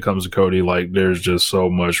time it comes to Cody, like there's just so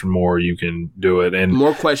much more you can do it, and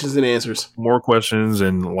more questions than answers. More questions,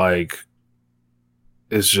 and like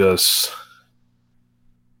it's just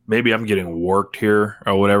maybe I'm getting worked here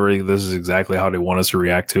or whatever. This is exactly how they want us to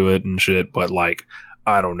react to it and shit. But like,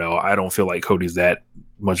 I don't know. I don't feel like Cody's that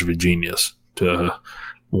much of a genius to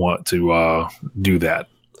want to do that.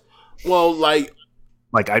 Well, like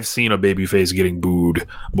I've seen a babyface getting booed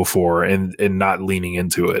before and not leaning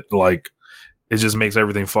into it. Like it just makes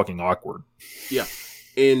everything fucking awkward. Yeah.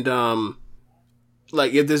 And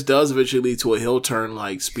like if this does eventually lead to a heel turn,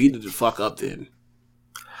 like speed it the fuck up then.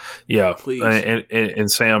 Yeah. Please. And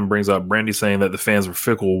Sam brings up Brandy saying that the fans are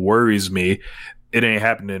fickle worries me. It ain't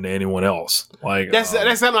happening to anyone else. Like that's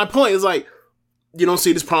not my point. It's like you don't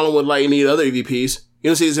see this problem with like any other EVPs. You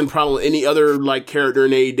don't see this problem with any other like character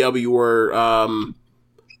in AEW or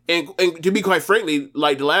and to be quite frankly,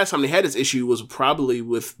 like the last time they had this issue was probably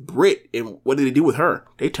with Britt, and what did they do with her?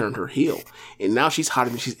 They turned her heel, and now she's hotter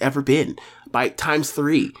than she's ever been by times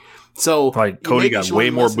 3. So like Cody got way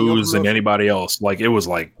more boos than anybody else. Like it was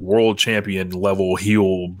like world champion level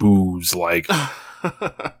heel boos, like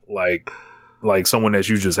like someone that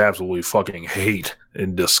you just absolutely fucking hate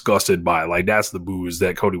and disgusted by. Like that's the boos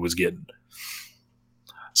that Cody was getting.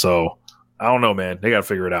 So I don't know, man. They got to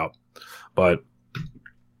figure it out. But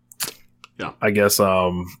yeah, I guess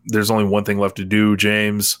there's only one thing left to do,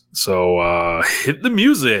 James. So hit the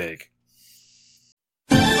music.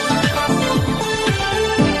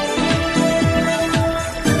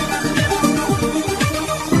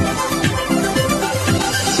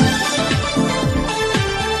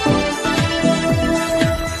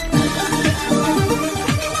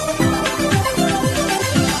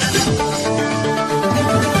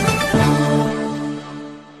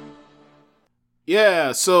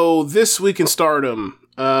 Yeah, so this week in Stardom,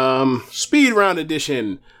 Speed Round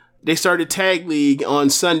Edition. They started Tag League on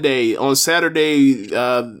Sunday. On Saturday,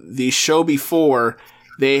 the show before,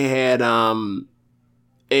 they had in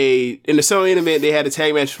the semi-main event, they had a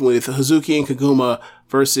tag match with Hazuki and Koguma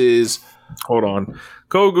versus... Hold on.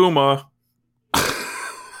 Koguma.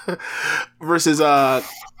 versus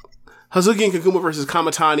Hazuki and Koguma versus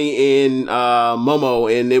Kamatani and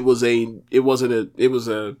Momo, and it was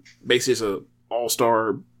basically a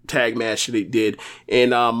all-star tag match that they did,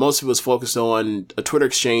 and most of it was focused on a Twitter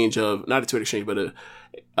exchange of, not a Twitter exchange, but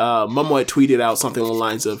Momo had tweeted out something along the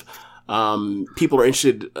lines of people are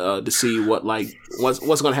interested to see what's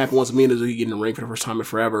going to happen once me and Hazuki get in the ring for the first time in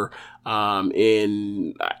forever,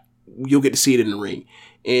 and you'll get to see it in the ring.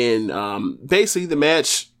 And basically the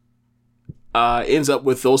match ends up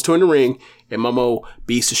with those two in the ring, and Momo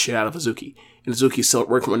beats the shit out of Hazuki, and Hazuki's still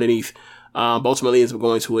working from underneath. Ultimately ends up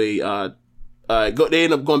going to they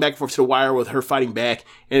end up going back and forth to the wire with her fighting back,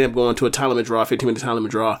 and end up going to a time limit draw, 15-minute time limit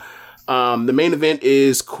draw. The main event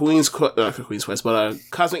is Cosmic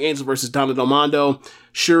Angels versus Donna Del Mondo,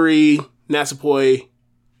 Shuri, Natsupoi,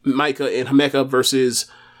 Maika, and Himeka versus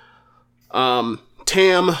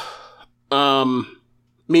Tam,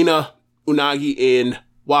 Mina, Unagi, and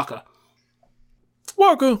Waka.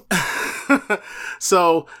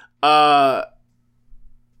 So, the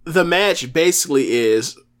match basically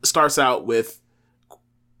starts out with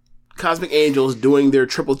Cosmic Angels doing their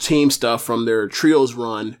triple team stuff from their trios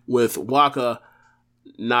run with Waka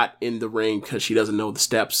not in the ring because she doesn't know the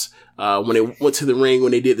steps. When they went to the ring,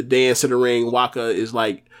 when they did the dance to the ring, Waka is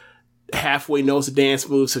like halfway knows the dance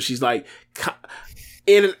moves, so she's like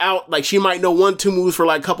in and out. Like she might know 1-2 moves for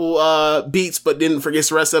like a couple beats, but then forgets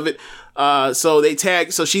the rest of it. So they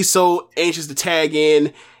tag. So she's so anxious to tag in,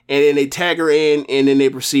 and then they tag her in, and then they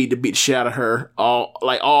proceed to beat the shit out of her.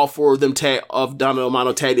 All four of them of Donna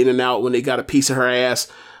O'Mano tagged in and out when they got a piece of her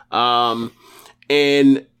ass.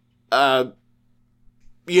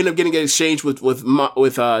 You end up getting an exchange with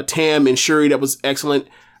Tam and Shuri that was excellent.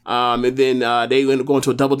 And then they end up going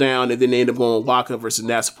to a double down, and then they end up going Waka versus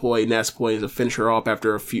Natsupoi. Natsupoi is a finisher off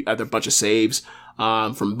after a bunch of saves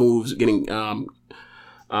from moves getting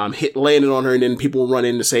hit landed on her, and then people run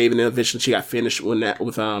in to save, and then eventually she got finished with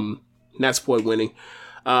Natsupoi winning.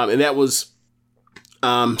 And that was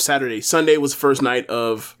Saturday. Sunday was the first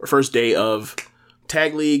day of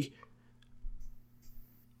Tag League.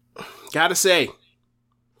 Gotta say,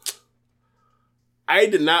 I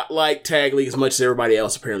did not like Tag League as much as everybody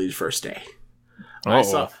else apparently the first day.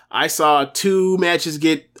 I saw 2 matches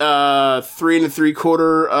get 3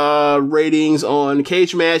 3/4 ratings on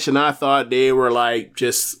Cage Match, and I thought they were like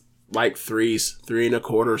just like 3s, 3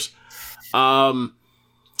 1/4s.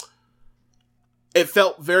 It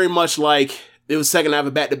felt very much like it was second half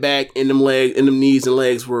of back to back, and them knees and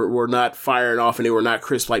legs were not firing off, and they were not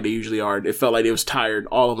crisp like they usually are. It felt like they was tired,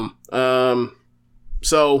 all of them.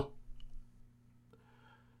 So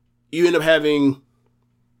you end up having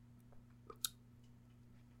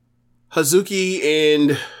Hazuki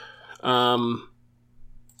and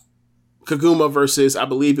Kaguma versus, I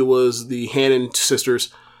believe it was the Hannon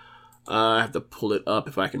sisters. I have to pull it up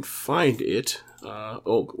if I can find it.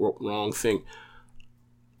 Wrong thing.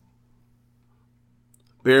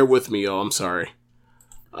 Bear with me, y'all. I'm sorry.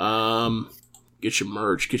 Get your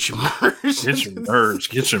merch. Get your merch.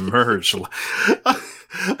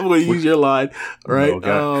 I'm going to use your line, right?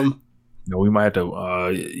 We might have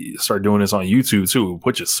to start doing this on YouTube too.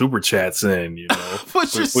 Put your super chats in,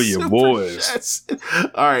 Put your boys. Chats.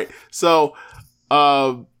 All right. So,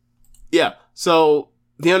 yeah. So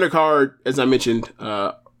the undercard, as I mentioned,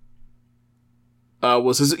 was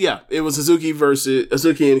Hazuki and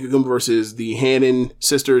Kaguma versus the Hannon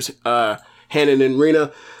sisters, Hannon and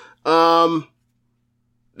Rina.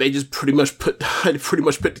 They just pretty much put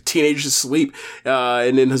the teenagers to sleep,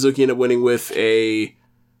 and then Hazuki ended up winning with a.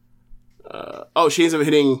 She ends up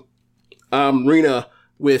hitting Rina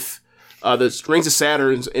with the Rings of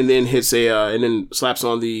Saturns, and then hits and then slaps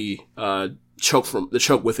on the choke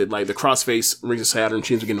with it, like the crossface Rings of Saturn.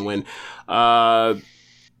 She ends up getting the win.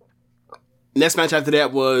 Next match after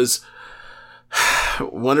that was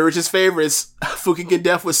one of Rich's favorites, Fukigen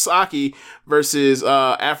Death with Saki versus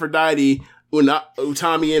Aphrodite,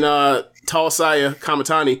 Utami, and Tall Saya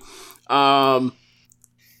Kamatani.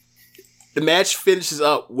 The match finishes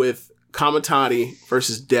up with Kamatani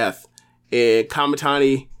versus Death, and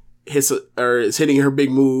Kamatani is hitting her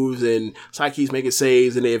big moves, and Saki's making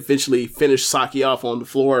saves, and they eventually finish Saki off on the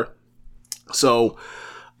floor. So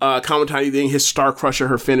Kamatani then hits Star Crusher,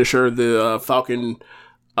 her finisher, the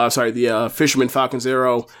Fisherman Falcon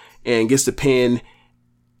Zero, and gets the pin.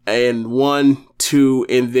 And 1, 2,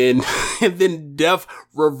 and then Death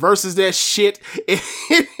reverses that shit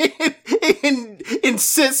and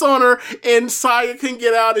sits on her, and Saya couldn't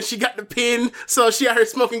get out, and she got the pin, so she out here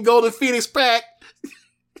smoking Golden Phoenix pack.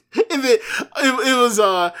 And then it was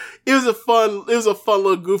a fun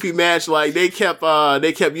little goofy match. Like they kept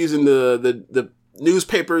using the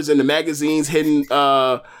newspapers and the magazines hitting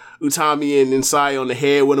Utami and Saya on the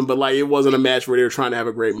head with them, but like it wasn't a match where they were trying to have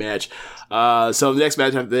a great match. So the next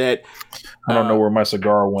match after that, I don't know where my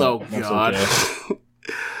cigar went. Oh God! Okay.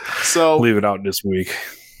 So leave it out this week.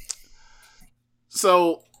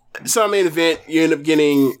 So main event, you end up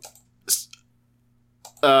getting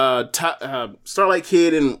Starlight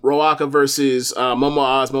Kid and Roaka versus Momo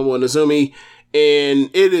Oz, Momo and Azumi. And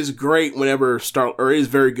it is great whenever it is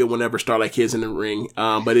very good whenever Starlight Kid's in the ring.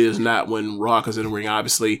 But it is not when Roaka's in the ring,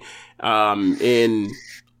 obviously. And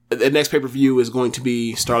the next pay-per-view is going to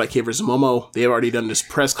be Starlight Kid versus Momo. They have already done this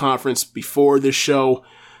press conference before this show.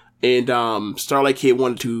 And, Starlight Kid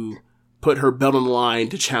wanted to put her belt on the line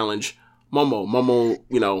to challenge Momo.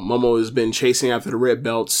 Momo has been chasing after the red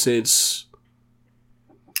belt since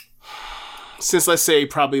let's say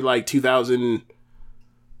probably like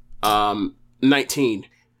 2019.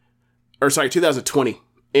 2020.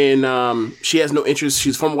 And she has no interest.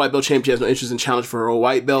 She's former white belt champ. She has no interest in challenging for her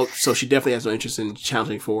white belt. So she definitely has no interest in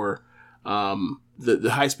challenging for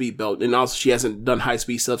the high speed belt. And also she hasn't done high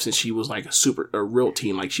speed stuff since she was like a real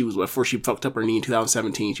teen. Like she was before she fucked up her knee in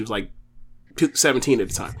 2017. She was like 17 at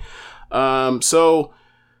the time. So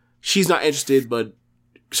she's not interested, but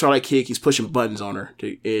Starlight Kid keeps pushing buttons on her.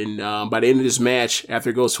 And by the end of this match,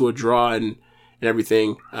 after it goes to a draw and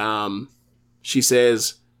everything, she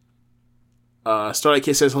says, Starlight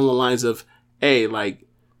Kid says on the lines of, hey, like,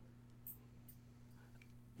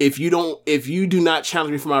 if you do not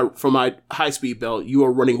challenge me for my high speed belt, you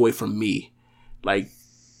are running away from me. Like,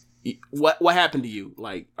 what happened to you?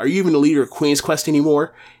 Like, are you even the leader of Queen's Quest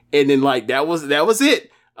anymore? And then, like, that was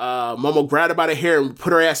it. Momo grabbed her by the hair and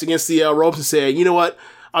put her ass against the ropes and said, you know what?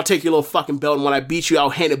 I'll take your little fucking belt, and when I beat you, I'll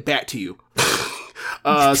hand it back to you.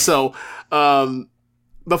 So,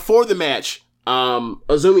 before the match,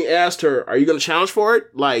 Azumi asked her, are you going to challenge for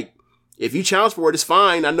it? Like, if you challenge for it, it's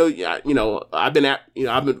fine. I know, I've been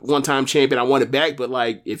one-time champion. I won it back, but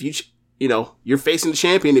like, if you're facing the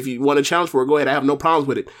champion. If you want to challenge for it, go ahead. I have no problems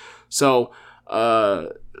with it. So,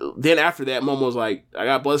 then after that, Momo was like, I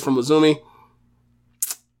got blessed from Azumi.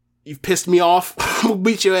 You've pissed me off. I'm gonna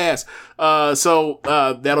beat your ass. So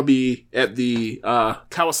that'll be at the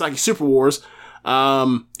Kawasaki Super Wars.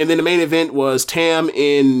 And then the main event was Tam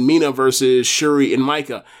and Mina versus Shuri and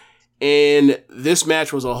Maika. And this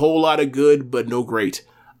match was a whole lot of good, but no great.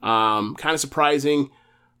 Kind of surprising.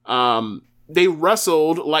 They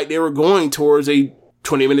wrestled like they were going towards a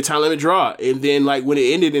 20-minute time limit draw. And then, like, when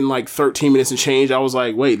it ended in like 13 minutes and change, I was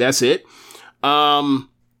like, wait, that's it?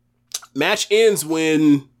 Match ends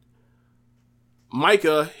when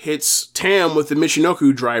Maika hits Tam with the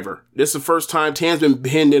Michinoku driver. This is the first time Tam's been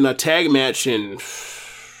pinned in a tag match in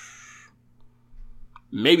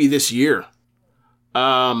maybe this year.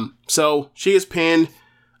 So she is pinned.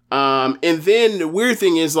 And then the weird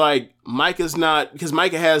thing is, like, Maika's not, because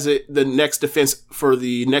Maika has the next defense for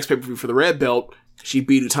the next pay-per-view for the red belt. She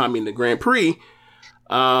beat Utami in the Grand Prix.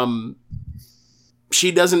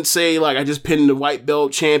 She doesn't say, like, I just pinned the white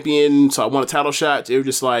belt champion, so I want a title shot. They were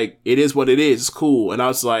just like, it is what it is. It's cool. And I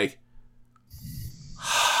was like,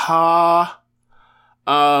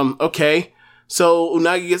 okay. So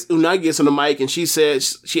Unagi gets on the mic and she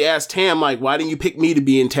asked Tam, like, why didn't you pick me to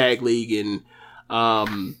be in tag league? And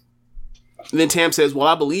then Tam says, well,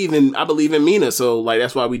 I believe in Mina. So, like,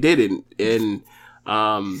 that's why we did it. And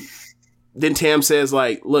then Tam says,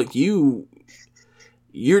 like, look,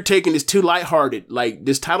 you're taking this too lighthearted. Like,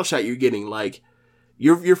 this title shot you're getting, like,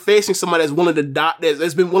 you're facing somebody that's willing to die,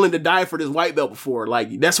 that's been willing to die for this white belt before.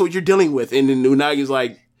 Like, that's what you're dealing with. And then Unagi's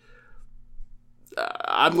like,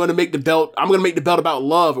 I'm going to make the belt about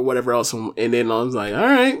love or whatever else. And then I was like, all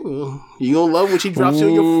right, well, you going to love when she drops you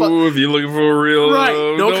in your fuck. If you're looking for a real right.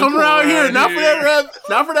 love, Don't come around here. Not for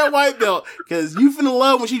that white belt. Cause you finna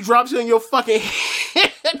love when she drops you in your fucking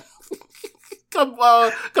head. Come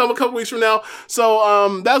a couple weeks from now.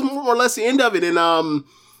 So, that's more or less the end of it. And,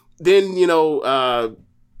 then,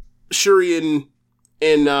 Shuri and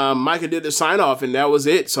Maika did the sign off and that was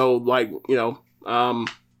it. So, like,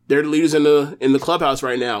 they're the leaders in the clubhouse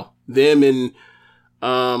right now. Them and,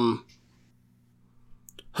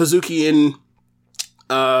 Hazuki and,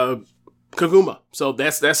 Kaguma. So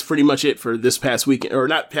that's pretty much it for this past weekend, or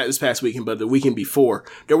not this past weekend, but the weekend before.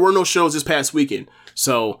 There were no shows this past weekend.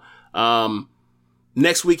 So,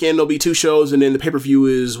 next weekend there'll be 2 shows, and then the pay-per-view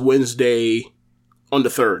is Wednesday on the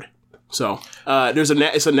 3rd. So,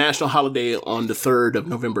 it's a national holiday on the 3rd of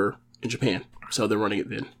November in Japan. So they're running it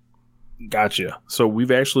then. Gotcha. So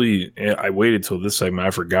we've actually, I waited till this segment.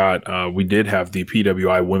 I forgot. We did have the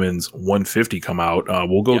PWI Women's 150 come out.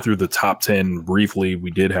 We'll go through the top 10 briefly.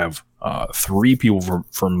 We did have 3 people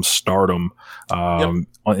from Stardom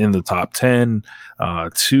in the top 10,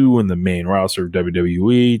 2 in the main roster of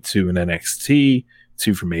WWE, 2 in NXT,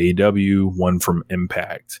 2 from AEW, 1 from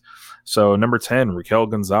Impact. So number 10, Raquel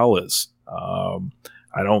Gonzalez.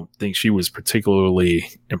 I don't think she was particularly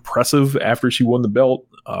impressive after she won the belt.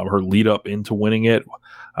 Her lead up into winning it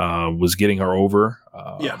was getting her over.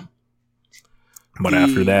 But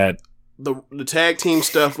after that, the tag team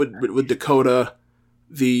stuff with Dakota,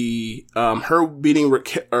 her beating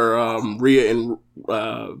Rhea in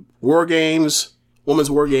War Games,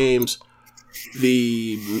 Women's War Games,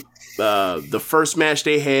 the first match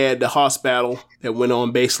they had, the Hoss battle that went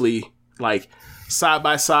on basically like side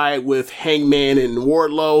by side with Hangman and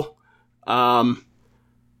Wardlow.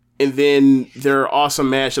 And then their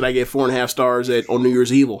awesome match that I gave 4.5 stars on New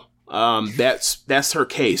Year's Evil. That's her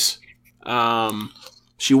case.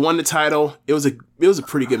 She won the title. It was a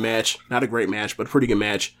pretty good match. Not a great match, but a pretty good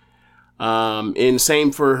match. And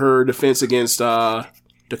same for her defense against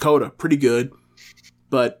Dakota. Pretty good.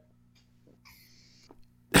 But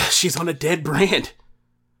she's on a dead brand.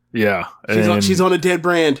 Yeah. She's on a dead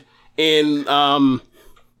brand. And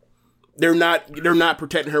they're not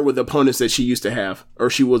protecting her with the opponents that she used to have, or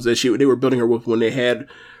they were building her with when they had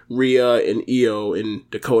Rhea and Io and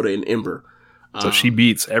Dakota and Ember. So she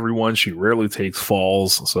beats everyone. She rarely takes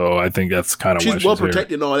falls. So I think that's kind of why she's well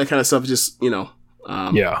protected and all that kind of stuff. Just,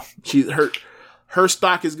 her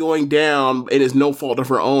stock is going down and it's no fault of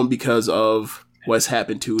her own because of what's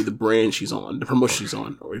happened to the brand she's on, the promotion she's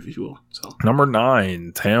on, or if you will. So number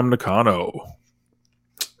 9, Tam Nakano.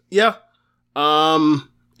 Yeah.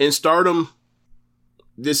 In Stardom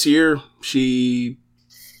this year, she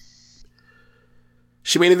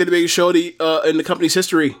made it the biggest show in the company's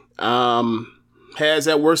history. Has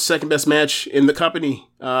that worst second best match in the company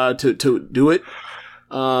to do it.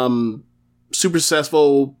 Super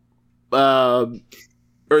successful, or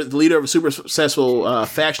the leader of a super successful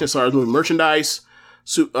faction as far as moving merchandise.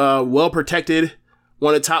 Well protected,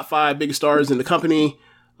 one of the top 5 biggest stars in the company.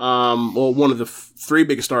 Well, one of the 3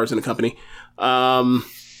 biggest stars in the company.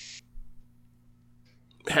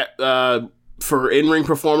 For in-ring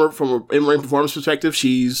performer, from an in-ring performance perspective,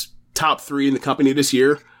 she's top 3 in the company this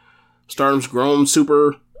year. Stardom's grown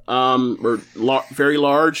super, very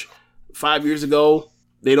large. 5 years ago,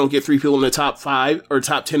 they don't get 3 people in the top 5 or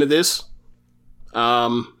top 10 of this.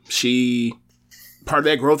 Part of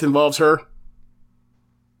that growth involves her.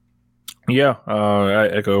 Yeah, I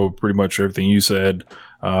echo pretty much everything you said.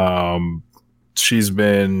 She's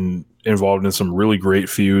been involved in some really great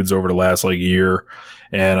feuds over the last year,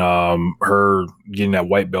 and her getting that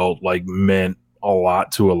white belt meant a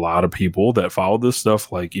lot to a lot of people that follow this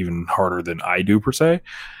stuff, even harder than I do per se.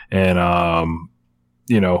 And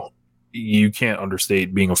you can't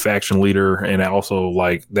understate being a faction leader and also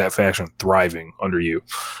that faction thriving under you.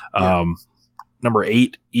 Yeah. Number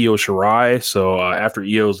 8, Io Shirai. So after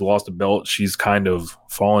Io's lost the belt, she's kind of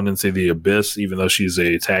fallen into the abyss. Even though she's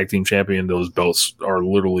a tag team champion, those belts are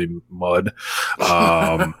literally mud.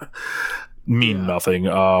 Mean nothing.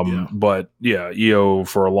 But yeah, Io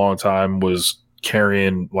for a long time was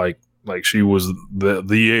carrying like she was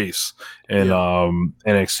the ace in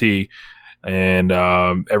NXT. And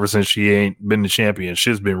ever since she ain't been the champion,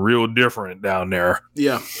 she's been real different down there.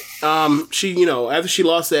 Yeah. She, after she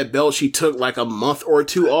lost that belt, she took a month or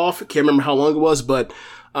 2 off. I can't remember how long it was, but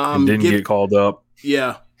didn't get called up.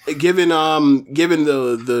 Yeah. Given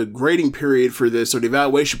the grading period for this, or the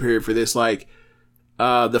evaluation period for this,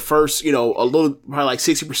 the first, a little, probably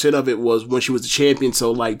 60% of it was when she was the champion.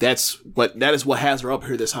 So that is what has her up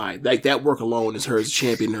here this high. That work alone is her as a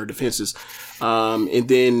champion and her defenses. And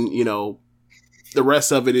then, the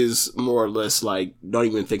rest of it is more or less don't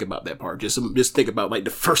even think about that part. Just think about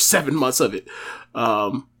the first 7 months of it.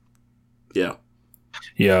 Yeah.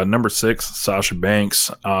 Yeah. Number 6, Sasha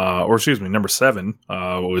Banks, number 7,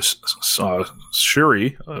 was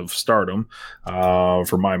Shuri of Stardom.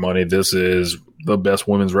 For my money, this is the best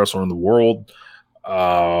women's wrestler in the world.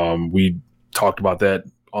 We talked about that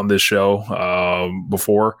on this show,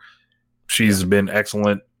 before. She's been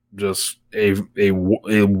excellent. Just a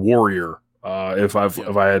warrior. If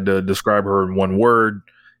I had to describe her in one word,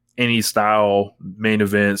 any style, main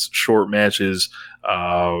events, short matches,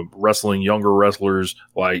 wrestling younger wrestlers,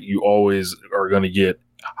 you always are going to get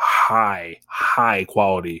high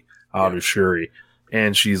quality out of Shuri.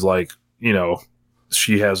 And she's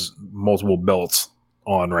she has multiple belts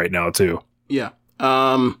on right now too. Yeah.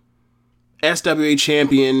 SWA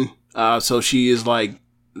champion. So she is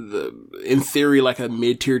in theory, a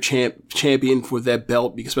mid-tier champion for that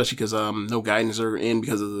belt, especially because no guidance are in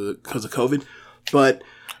because of COVID. But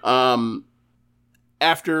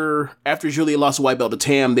after Julia lost the white belt to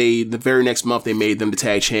Tam, the very next month they made them the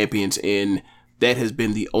tag champions, and that has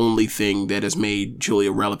been the only thing that has made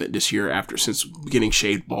Julia relevant this year since getting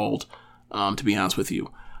shaved bald. To be honest with you,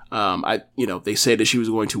 they said that she was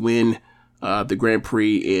going to win the Grand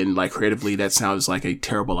Prix, and creatively that sounds that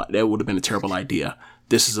would have been a terrible idea.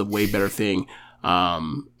 This is a way better thing.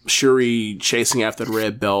 Shuri chasing after the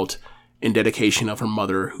red belt in dedication of her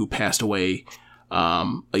mother, who passed away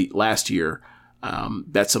last year.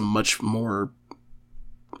 That's a much more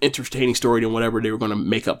entertaining story than whatever they were going to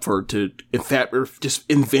make up for just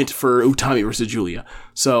invent for Utami versus Julia.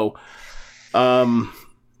 So,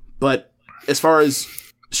 but as far as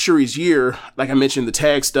Shuri's year, like I mentioned, the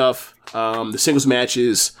tag stuff, the singles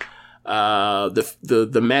matches,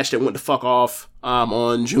 the match that went the fuck off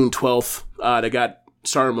on June 12th, that got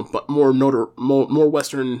started more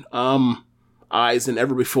Western eyes than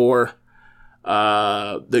ever before.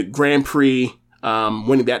 The Grand Prix,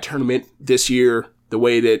 winning that tournament this year, the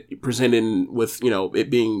way that it presented with it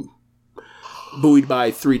being buoyed by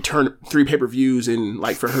 3 pay-per-views,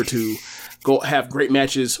 and for her to go have 4 great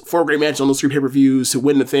matches on those 3 pay-per-views to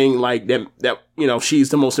win the thing that she's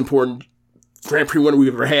the most important Grand Prix winner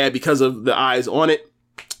we've ever had because of the eyes on it.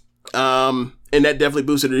 and that definitely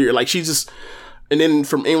boosted her year. Like she's just, and then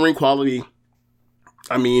from in-ring quality,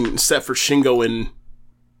 I mean, except for Shingo and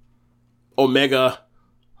Omega,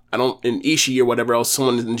 in Ishii or whatever else,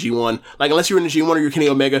 someone in G1. Like unless you're in the G1 or you're Kenny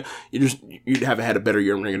Omega, you haven't had a better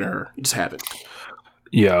year in ring than her. You just haven't.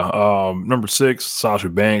 Yeah. Number 6, Sasha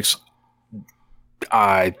Banks.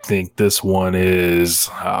 I think this one is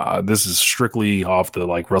strictly off the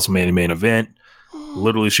like WrestleMania main event.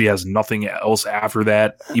 Literally, she has nothing else after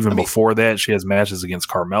that. Even before that, she has matches against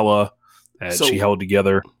Carmella that she held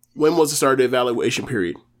together. When was the start of the evaluation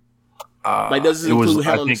period? Like, does it include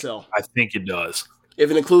Hell in a Cell? I think it does. If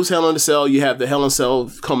it includes Hell in a Cell, you have the Hell in a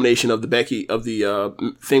Cell culmination of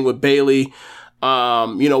the thing with Bayley.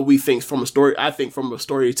 We think I think from a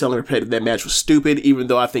storytelling perspective, that match was stupid, even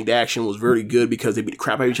though I think the action was very good because they beat the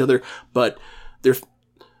crap out of each other. But there's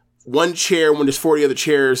one chair when there's 40 other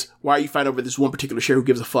chairs. Why are you fighting over this one particular chair? Who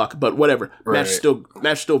gives a fuck? But whatever. Right.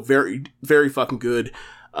 Match still very, very fucking good.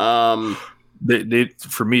 They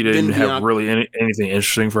for me, they didn't have really anything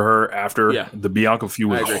interesting for her after the Bianca feud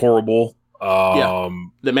was horrible.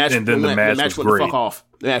 The match went the fuck off.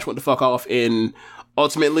 The match went the fuck off, and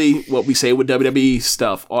ultimately, what we say with WWE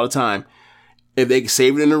stuff all the time, if they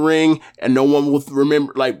save it in the ring and no one will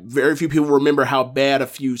remember, like very few people remember how bad a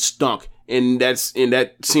feud stunk. And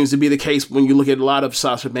that seems to be the case when you look at a lot of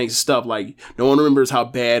Sasha Banks stuff. Like no one remembers how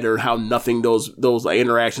bad or how nothing those like,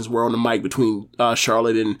 interactions were on the mic between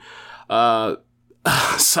Charlotte and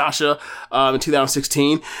Sasha in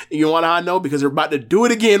 2016. You want to know? Because they're about to do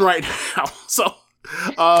it again right now. So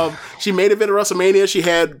she made event at WrestleMania. She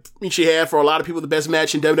had for a lot of people the best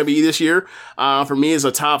match in WWE this year. For me, is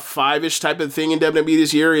a top 5-ish type of thing in WWE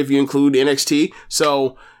this year if you include NXT.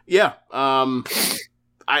 So yeah, I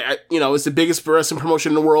it's the biggest wrestling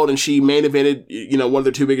promotion in the world, and she main evented one of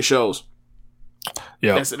their 2 biggest shows.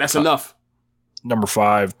 Yeah, that's enough. Number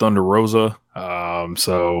 5, Thunder Rosa.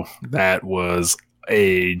 So that was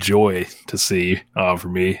a joy to see for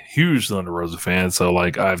me. Huge Thunder Rosa fan. So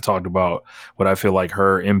like I've talked about what I feel like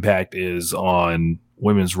her impact is on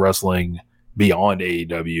women's wrestling beyond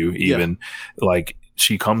AEW. Even like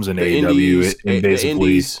she comes in AEW indies, and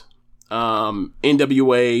basically the indies,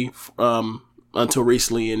 NWA until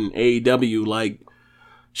recently in AEW. Like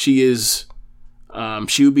she is,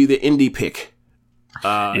 she would be the indie pick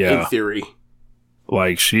in theory.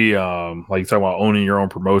 Like she, like talking about owning your own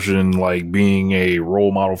promotion, like being a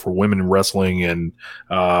role model for women in wrestling, and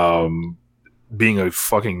being a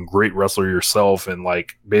fucking great wrestler yourself, and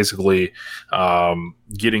like basically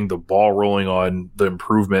getting the ball rolling on the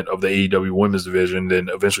improvement of the AEW women's division, then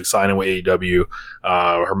eventually signing with AEW.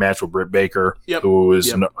 Her match with Britt Baker, who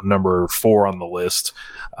is number 4 on the list.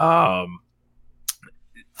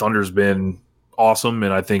 Thunder's been awesome,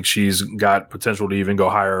 and I think she's got potential to even go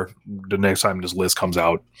higher the next time this list comes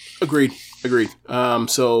out. Agreed.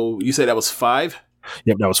 So you said that was 5?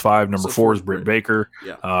 Yep, that was 5. Number 4 is Britt Baker.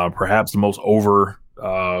 Yeah. Perhaps the most over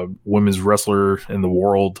women's wrestler in the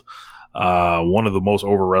world. One of the most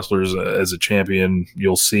over wrestlers as a champion.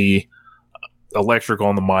 You'll see electric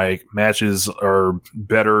on the mic. Matches are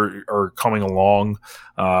better or coming along.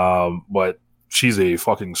 But she's a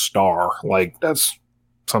fucking star. Like that's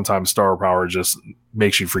sometimes star power just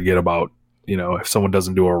makes you forget about, if someone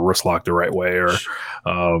doesn't do a wrist lock the right way or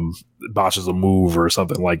botches a move or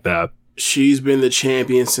something like that. She's been the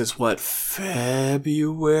champion since what, February?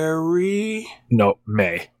 No,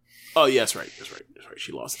 May. Oh, yeah, that's right.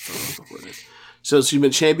 She lost it before this. So she's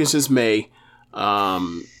been champion since May.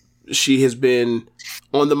 She has been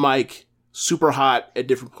on the mic, super hot at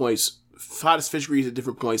different points, hottest 5 degrees at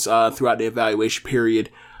different points throughout the evaluation period.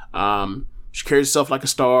 She carries herself like a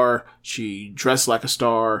star. She dressed like a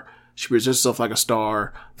star. She presents herself like a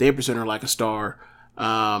star. They present her like a star.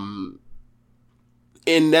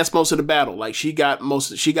 And that's most of the battle. Like she got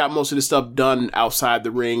most of the stuff done outside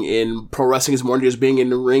the ring. And pro wrestling is more than just being in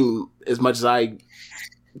the ring. As much as I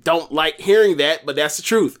don't like hearing that, but that's the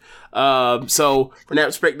truth. So from that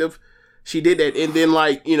perspective, she did that. And then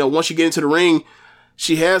once you get into the ring,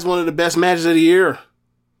 she has one of the best matches of the year.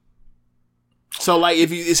 So like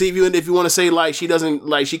if you want to say like she doesn't,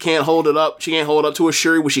 like she can't hold it up, she can't hold up to a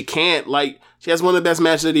Shuri, well she can't, like she has one of the best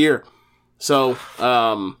matches of the year. So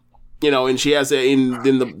and she has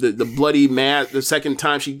the bloody mat, the second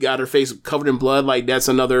time she got her face covered in blood, like that's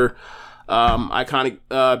another iconic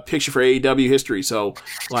picture for AEW history. So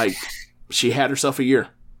like she had herself a year.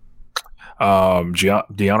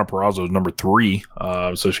 Deonna Purrazzo is number 3.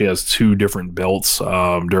 So she has 2 different belts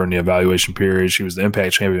during the evaluation period. She was the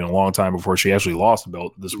Impact champion a long time before she actually lost the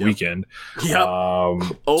belt this weekend. Yep. On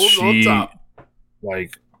top.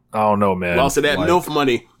 Like I don't know, man. Lost to that MILF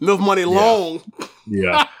money. MILF money long.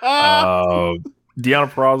 Yeah.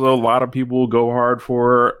 Deonna Purrazzo, a lot of people go hard for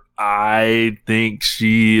her. I think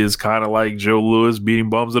she is kind of like Joe Louis beating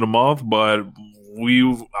bums of the month, but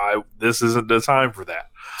this isn't the time for that.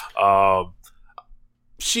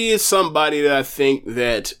 She is somebody that I think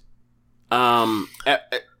that, well,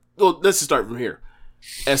 let's just start from here.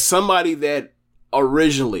 As somebody that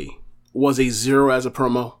originally was a zero as a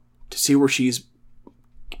promo, to see where she's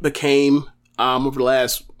became over the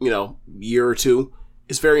last year or two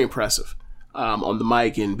is very impressive. On the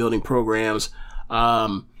mic and building programs,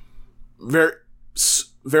 very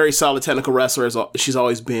very solid technical wrestler as she's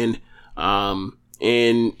always been,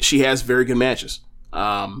 and she has very good matches,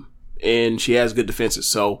 and she has good defenses.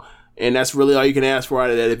 So, and that's really all you can ask for out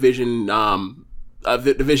of that division. A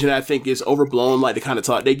division that I think is overblown, like the kind of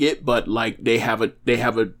talk they get, but like they had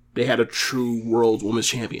a true world women's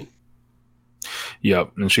champion.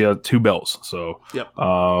 Yep, and she had 2 belts. So, yep.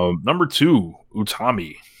 Number 2,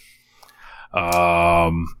 Utami.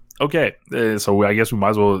 Okay, so I guess we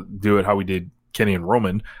might as well do it how we did Kenny and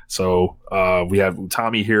Roman. So we have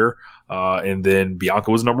Utami here, and then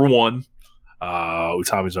Bianca was number 1.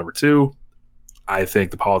 Utami's number 2. I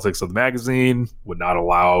think the politics of the magazine would not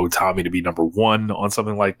allow Utami to be number 1 on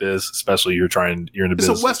something like this, especially you're in the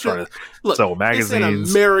business of trying to sell magazines. It's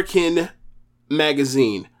an American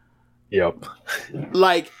magazine. Yep.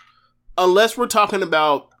 Like, unless we're talking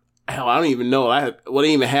about, hell, I don't even know. I didn't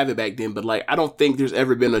even have it back then, but like, I don't think there's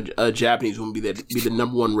ever been a Japanese woman be the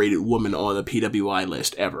number 1 rated woman on the PWI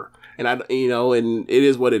list ever. And and it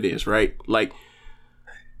is what it is, right? Like,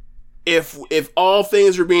 if all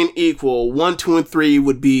things were being equal, 1, 2, and 3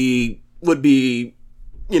 would be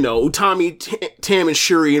Utami, Tam, and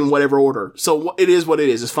Shuri in whatever order. So it is what it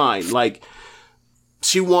is. It's fine. Like,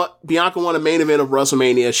 Bianca won a main event of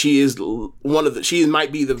WrestleMania. She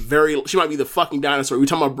might be the fucking dinosaur. We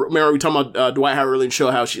talking about Dwight Howard earlier in the show,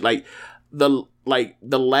 how she the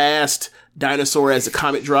last dinosaur as the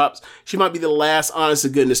comet drops. She might be the last, honest to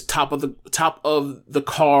goodness, top of the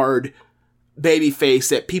card baby face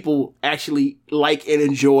that people actually like and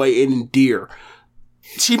enjoy and endear.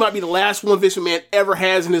 She might be the last one Vince McMahon ever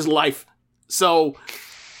has in his life. So,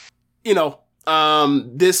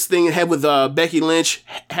 this thing had with Becky Lynch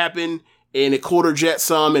happened, and it cooled her jet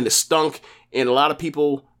some, and it stunk, and a lot of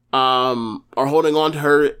people are holding on to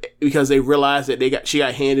her because they realized that she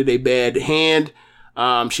got handed a bad hand.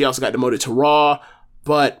 She also got demoted to Raw,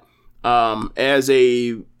 but as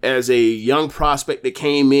a young prospect that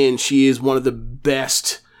came in, she is one of the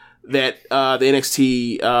best that the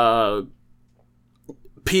NXT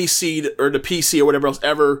PC or the PC or whatever else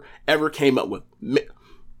ever came up with.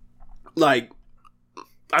 Like,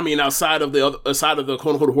 I mean, outside of the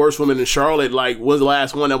quote unquote horsewoman in Charlotte, like, was the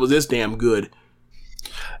last one that was this damn good.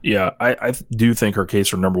 Yeah, I do think her case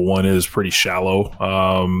for number 1 is pretty shallow.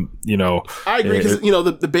 I agree because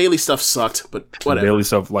the Bayley stuff sucked, but whatever. The Bayley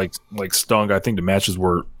stuff like stunk. I think the matches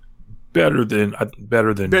were better than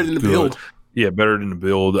the build. Yeah, better than the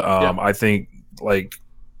build. I think like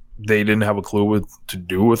they didn't have a clue what to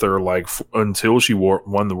do with her until she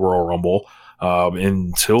won the Royal Rumble.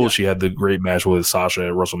 Until she had the great match with Sasha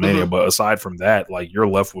at WrestleMania. Mm-hmm. But aside from that, like, you're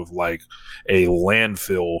left with like a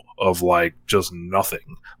landfill of like just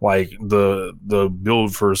nothing. Like the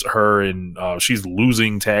build for her, and she's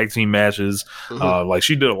losing tag team matches. Mm-hmm. Like,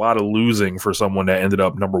 she did a lot of losing for someone that ended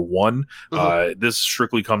up number 1. Mm-hmm. This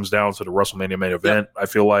strictly comes down to the WrestleMania main event. I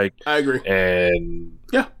feel like I agree. And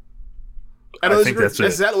yeah, I think that's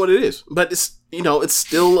exactly what it is. But it's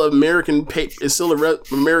still American. It's still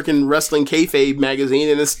American wrestling kayfabe magazine,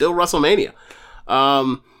 and it's still WrestleMania.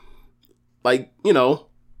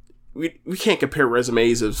 We can't compare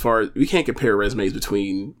resumes we can't compare resumes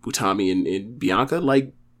between Utami and Bianca.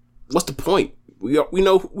 Like, what's the point? We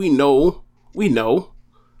know,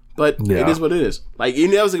 but it is what it is. Like,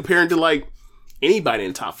 I was comparing to like anybody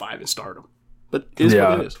in the top 5 in Stardom, but it is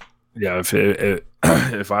what it is. Yeah,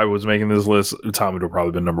 if I was making this list, Utami would have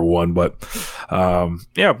probably been number 1. But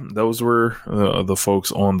those were the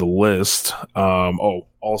folks on the list.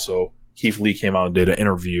 Also, Keith Lee came out and did an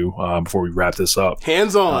interview before we wrap this up.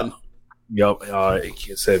 Hands on.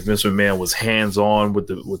 It said Vince McMahon was hands on with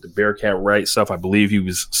the Bearcat right stuff. I believe he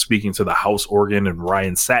was speaking to the house organ and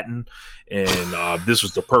Ryan Satin. And this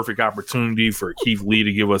was the perfect opportunity for Keith Lee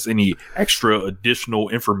to give us any extra additional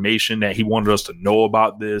information that he wanted us to know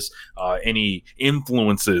about this, any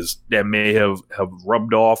influences that may have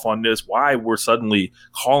rubbed off on this, why we're suddenly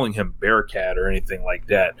calling him Bearcat or anything like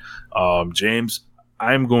that. James,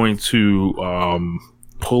 I'm going to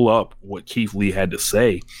pull up what Keith Lee had to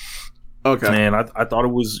say. Okay. And I thought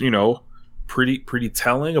it was, pretty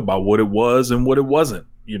telling about what it was and what it wasn't,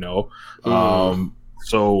 you know.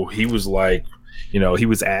 So he was like, you know, he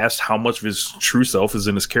was asked how much of his true self is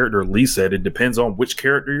in his character. Lee said it depends on which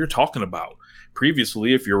character you're talking about.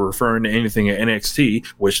 Previously, if you're referring to anything at NXT,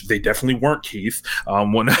 which they definitely weren't, Keith,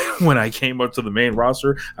 when I came up to the main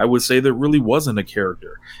roster, I would say there really wasn't a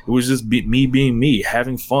character. It was just me being me,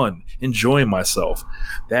 having fun, enjoying myself.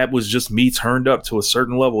 That was just me turned up to a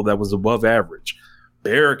certain level that was above average.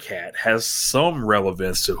 Bearcat has some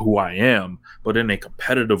relevance to who I am, but in a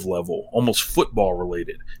competitive level, almost football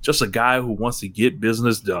related. Just a guy who wants to get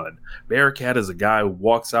business done. Bearcat is a guy who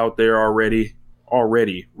walks out there already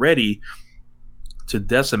ready to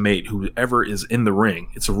decimate whoever is in the ring.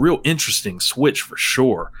 It's a real interesting switch for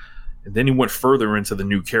sure. And then he went further into the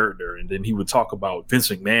new character, and then he would talk about Vince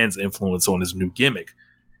McMahon's influence on his new gimmick.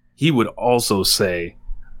 He would also say,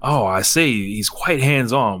 oh, I say he's quite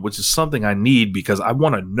hands-on, which is something I need because I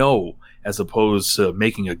want to know as opposed to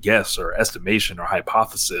making a guess or estimation or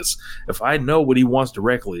hypothesis. If I know what he wants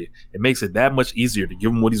directly, it makes it that much easier to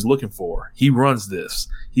give him what he's looking for. He runs this.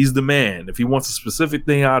 He's the man. If he wants a specific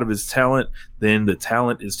thing out of his talent, then the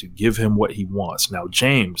talent is to give him what he wants. Now,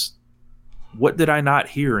 James, what did I not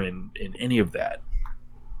hear in any of that?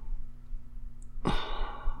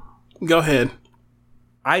 Go ahead.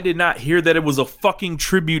 I did not hear that it was a fucking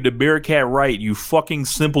tribute to Bearcat Wright, you fucking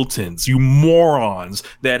simpletons, you morons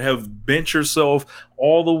that have bent yourself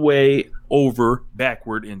all the way over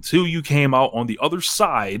backward until you came out on the other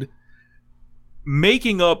side,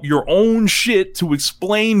 making up your own shit to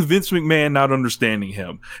explain Vince McMahon not understanding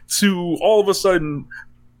him, to all of a sudden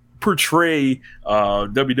portray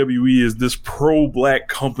WWE as this pro-black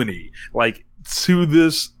company, like, to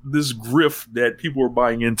this grift that people are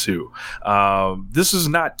buying into. This is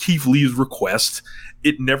not Keith Lee's request.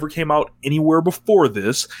 It never came out anywhere before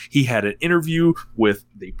this. He had an interview with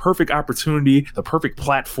the perfect opportunity, the perfect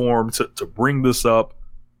platform to bring this up.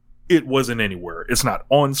 It wasn't anywhere. It's not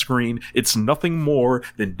on screen. It's nothing more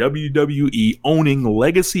than WWE owning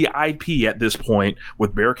legacy IP at this point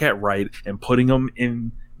with Bearcat Wright and putting him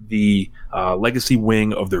in the legacy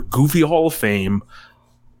wing of their goofy Hall of Fame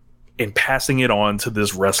and passing it on to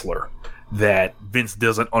this wrestler that Vince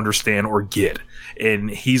understand or get. And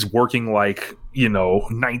he's working like,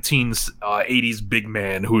 1980s big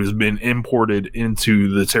man who has been imported into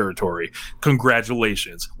the territory.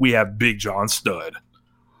 Congratulations. We have Big John Studd.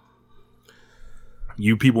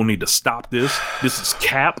 You people need to stop this. This is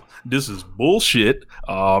cap. This is bullshit.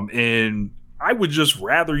 And I would just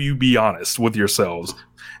rather you be honest with yourselves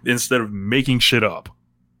instead of making shit up.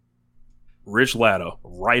 Rich Latta,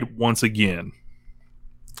 right once again.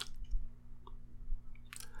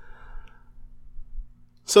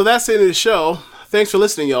 So that's the end of the show. Thanks for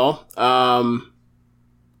listening, y'all.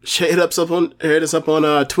 Hit us up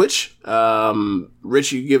on Twitch.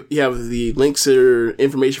 Rich, you have the links or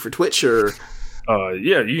information for Twitch, or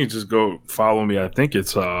yeah, you can just go follow me. I think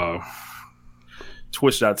it's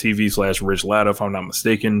twitch.tv/Rich Latta, if I'm not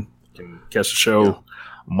mistaken. You can catch the show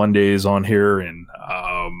Mondays on here, and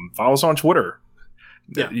follow us on Twitter.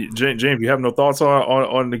 Yeah, James, you have no thoughts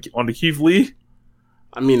on the Keith Lee?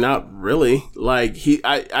 I mean, not really. Like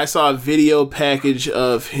I saw a video package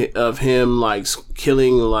of him like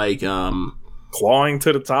killing clawing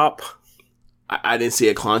to the top. I didn't see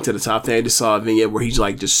a clawing to the top thing. I just saw a vignette where he's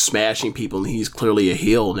like just smashing people, and he's clearly a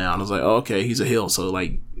heel now. And I was like, oh, okay, he's a heel. So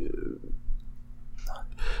like,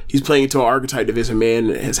 he's playing into an archetype that Vince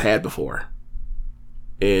McMahon has had before.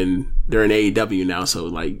 And they're in AEW now, so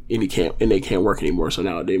like, and they can't work anymore. So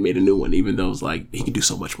now they made a new one, even though it's like he can do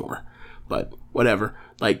so much more. But whatever.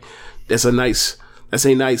 Like, that's a nice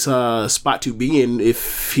spot to be in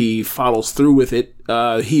if he follows through with it.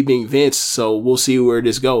 He being Vince, so we'll see where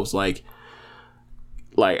this goes. Like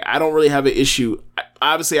I don't really have an issue.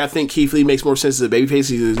 Obviously, I think Keith Lee makes more sense as a babyface.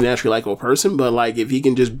 He's a naturally likable person, but like, if he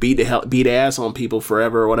can just beat ass on people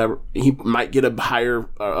forever or whatever, he might get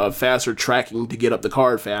a faster tracking to get up the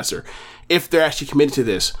card faster if they're actually committed to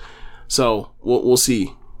this. So we'll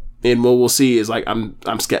see, and what we'll see is like,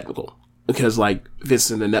 I'm skeptical because like, Vince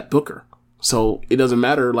is the net booker, so it doesn't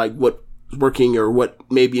matter like what's working or what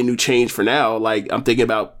may be a new change for now. Like, I'm thinking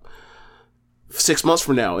about 6 months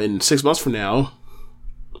from now. In 6 months from now,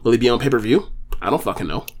 will he be on pay-per-view? I don't fucking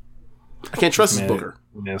know. I can't trust this booker.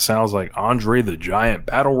 Man, it sounds like Andre the Giant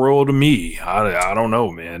Battle Royal to me. I don't know,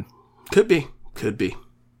 man. Could be.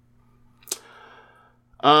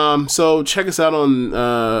 So check us out on,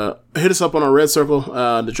 hit us up on our Red Circle,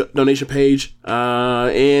 the donation page,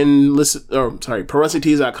 and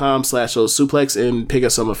ProWrestlingTees.com/SoSuplex, and pick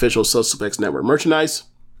up some official SoSuplex Network merchandise.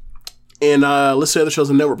 And listen to other shows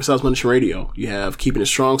on the network besides One Nation Radio. You have Keeping It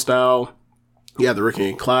Strong Style, You have the Rick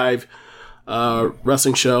and Clive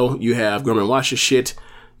wrestling show. You have Gorman Watch Your Shit.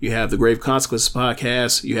 You have the Grave Consequences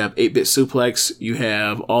podcast. You have 8-Bit Suplex. You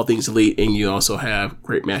have All Things Elite. And you also have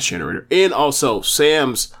Great Match Generator. And also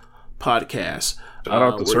Sam's podcast. Shout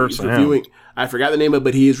out to Sir Sam. I forgot the name of it,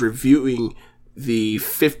 but he is reviewing the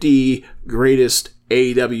 50 greatest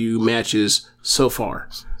AEW matches so far.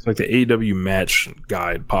 It's like the AEW Match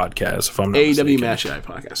Guide podcast, if I'm not AEW mistaken. Match Guide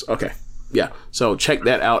podcast. Okay. Yeah. So check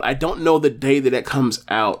that out. I don't know the day that comes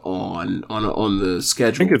out on the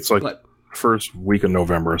schedule. I think it's like first week of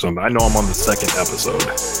November or something. I know I'm on the second episode.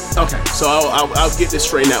 Okay. So I'll get this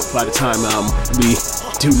straightened out by the time we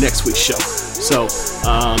do next week's show. So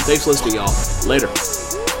thanks for listening, y'all. Later.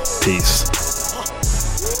 Peace.